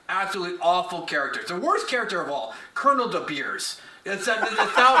like absolutely awful characters. The worst character of all, Colonel De Beers. It's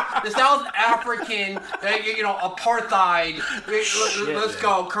the South African, apartheid. Let's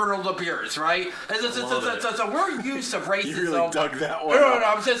go, Colonel De Beers, right? So we're used to racism. You really dug that one. No,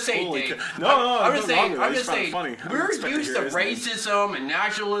 I'm just saying, Dave. I'm just saying. Funny. We're used to racism and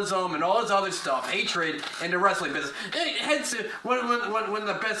nationalism and all this other stuff, hatred in the wrestling business. Hence, one of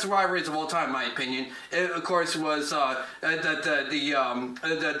the best rivalries of all time, in my opinion, of course, was the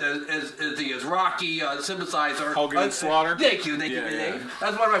Rocky sympathizer. Hogan and Slaughter. Thank you.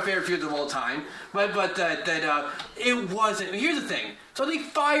 That's one of my favorite feuds of all time. But it wasn't. Here's the thing. So they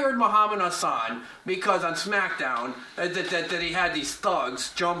fired Muhammad Hassan because on SmackDown that he had these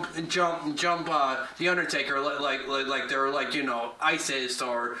thugs jump the Undertaker like they were ISIS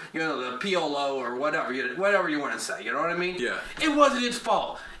or the PLO or whatever you want to say. You know what I mean? Yeah. It wasn't his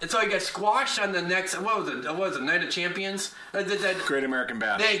fault. And so he got squashed on the next. What was it? Night of Champions. Great American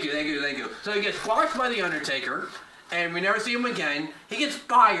Bash. Thank you. So he gets squashed by the Undertaker. and we never see him again. He gets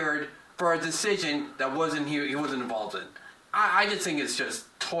fired for a decision that he wasn't involved in. I just think it's just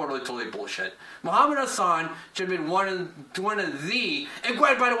totally bullshit. Muhammad Hassan should have been one of the... And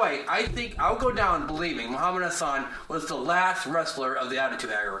by the way, I think I'll go down believing Muhammad Hassan was the last wrestler of the Attitude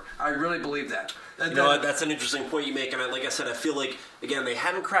Era. I really believe that. You know what? That's an interesting point you make. And like I said, I feel like, again, they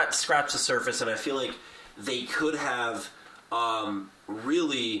hadn't scratched the surface, and I feel like they could have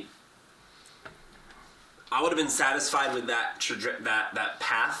really... I would have been satisfied with that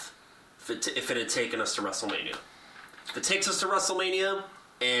path if it had taken us to WrestleMania. If it takes us to WrestleMania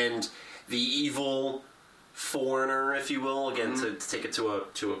and the evil foreigner, if you will, again to take it to a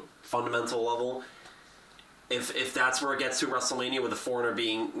fundamental level, if that's where it gets to WrestleMania with the foreigner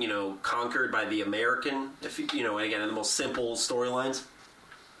being conquered by the American, and again in the most simple storylines,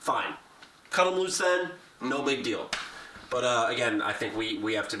 fine, cut them loose then, no big deal. But again, I think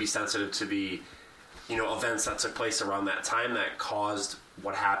we have to be sensitive to the events that took place around that time that caused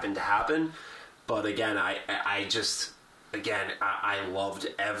what happened to happen. But again, I loved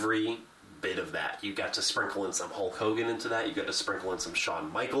every bit of that. You got to sprinkle in some Hulk Hogan into that. You got to sprinkle in some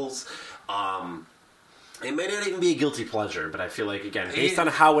Shawn Michaels. It may not even be a guilty pleasure, but I feel like, again, based on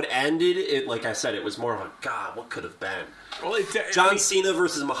how it ended, like I said, it was more of a, God, what could have been? Well, John Cena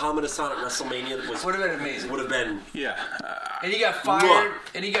versus Muhammad Hassan at WrestleMania would have been amazing. Would have been. Yeah. And he got fired.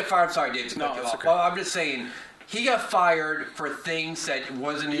 Sorry, Dave, to cut you off. Okay. Well, I'm just saying, he got fired for things that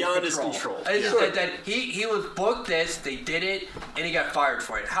wasn't beyond his control. his control. And it's just that he was booked this, they did it, and he got fired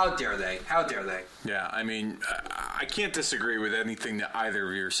for it. How dare they? How dare they? Yeah, I mean, I can't disagree with anything that either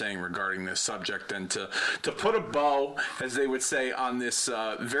of you are saying regarding this subject. And to put a bow, as they would say, on this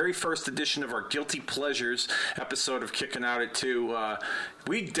very first edition of our Guilty Pleasures episode of Kicking Out at 2,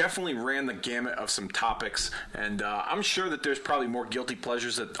 we definitely ran the gamut of some topics. And I'm sure that there's probably more Guilty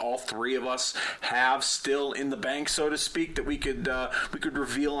Pleasures that all three of us have still in the bank, so to speak, that we could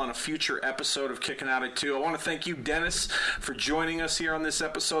reveal on a future episode of Kicking Out at 2. I want to thank you, Dennis, for joining us here on this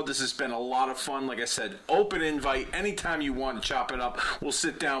episode. This has been a lot of fun. Like I said, open invite. Anytime you want to chop it up, we'll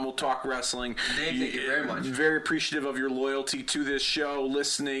sit down, we'll talk wrestling. Dave, thank you very much. Very appreciative of your loyalty to this show,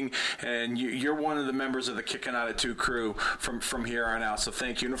 listening, and you're one of the members of the Kicking Out at 2 crew from here on out, so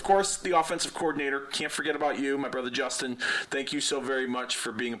thank you. And of course, the offensive coordinator, can't forget about you, my brother Justin. Thank you so very much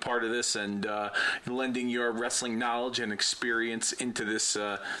for being a part of this and lending your wrestling knowledge and experience into this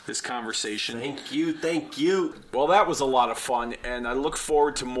conversation. Thank you. Well, that was a lot of fun, and I look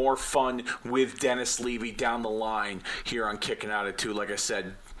forward to more fun with Dennis Levy down the line here on Kicking Out at 2. Like I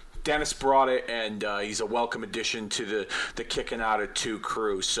said, Dennis brought it, and he's a welcome addition to the Kicking Out at 2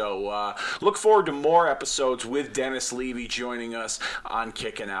 crew. So look forward to more episodes with Dennis Levy joining us on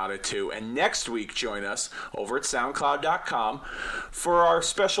Kicking Out at 2. And next week, join us over at SoundCloud.com for our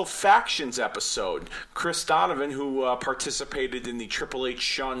special Factions episode. Chris Donovan, who participated in the Triple H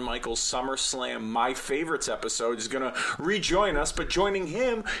Shawn Michaels SummerSlam My Favorites episode, is going to rejoin us. But joining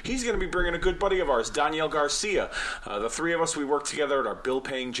him, he's going to be bringing a good buddy of ours, Daniel Garcia. The three of us, we work together at our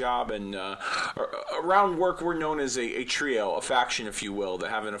bill-paying job. And around work, we're known as a trio, a faction, if you will, that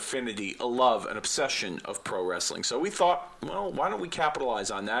have an affinity, a love, an obsession of pro wrestling. So we thought, well, why don't we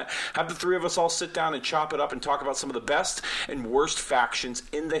capitalize on that? Have the three of us all sit down and chop it up and talk about some of the best and worst factions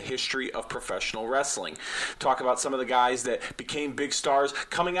in the history of professional wrestling. Talk about some of the guys that became big stars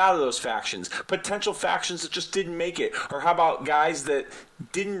coming out of those factions, potential factions that just didn't make it, or how about guys that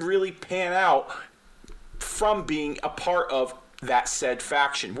didn't really pan out from being a part of that said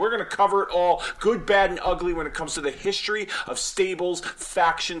faction. We're going to cover it all, good, bad, and ugly, when it comes to the history of stables,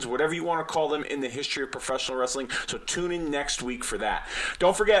 factions, whatever you want to call them, in the history of professional wrestling. So tune in next week for that.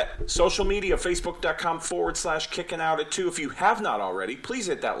 Don't forget, social media, Facebook.com/Kicking Out at 2. If you have not already, please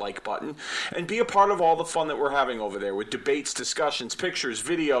hit that like button and be a part of all the fun that we're having over there with debates, discussions, pictures,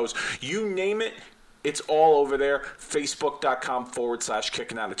 videos, you name it. It's all over there,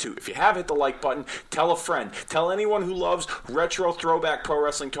 Facebook.com/Kicking Out at 2. If you have hit the like button, tell a friend. Tell anyone who loves retro throwback pro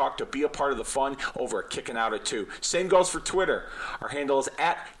wrestling talk to be a part of the fun over at Kicking Out at 2. Same goes for Twitter. Our handle is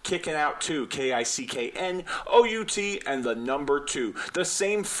at Kicking Out 2, KICKNOUT, and the number 2. The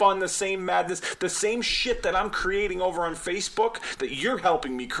same fun, the same madness, the same shit that I'm creating over on Facebook, that you're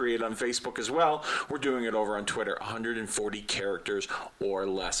helping me create on Facebook as well. We're doing it over on Twitter, 140 characters or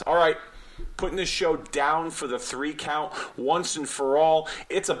less. All right. Putting this show down for the 3 count once and for all.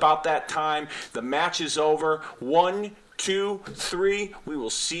 It's about that time. The match is over. 1, 2, 3. We will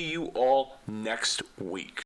see you all next week.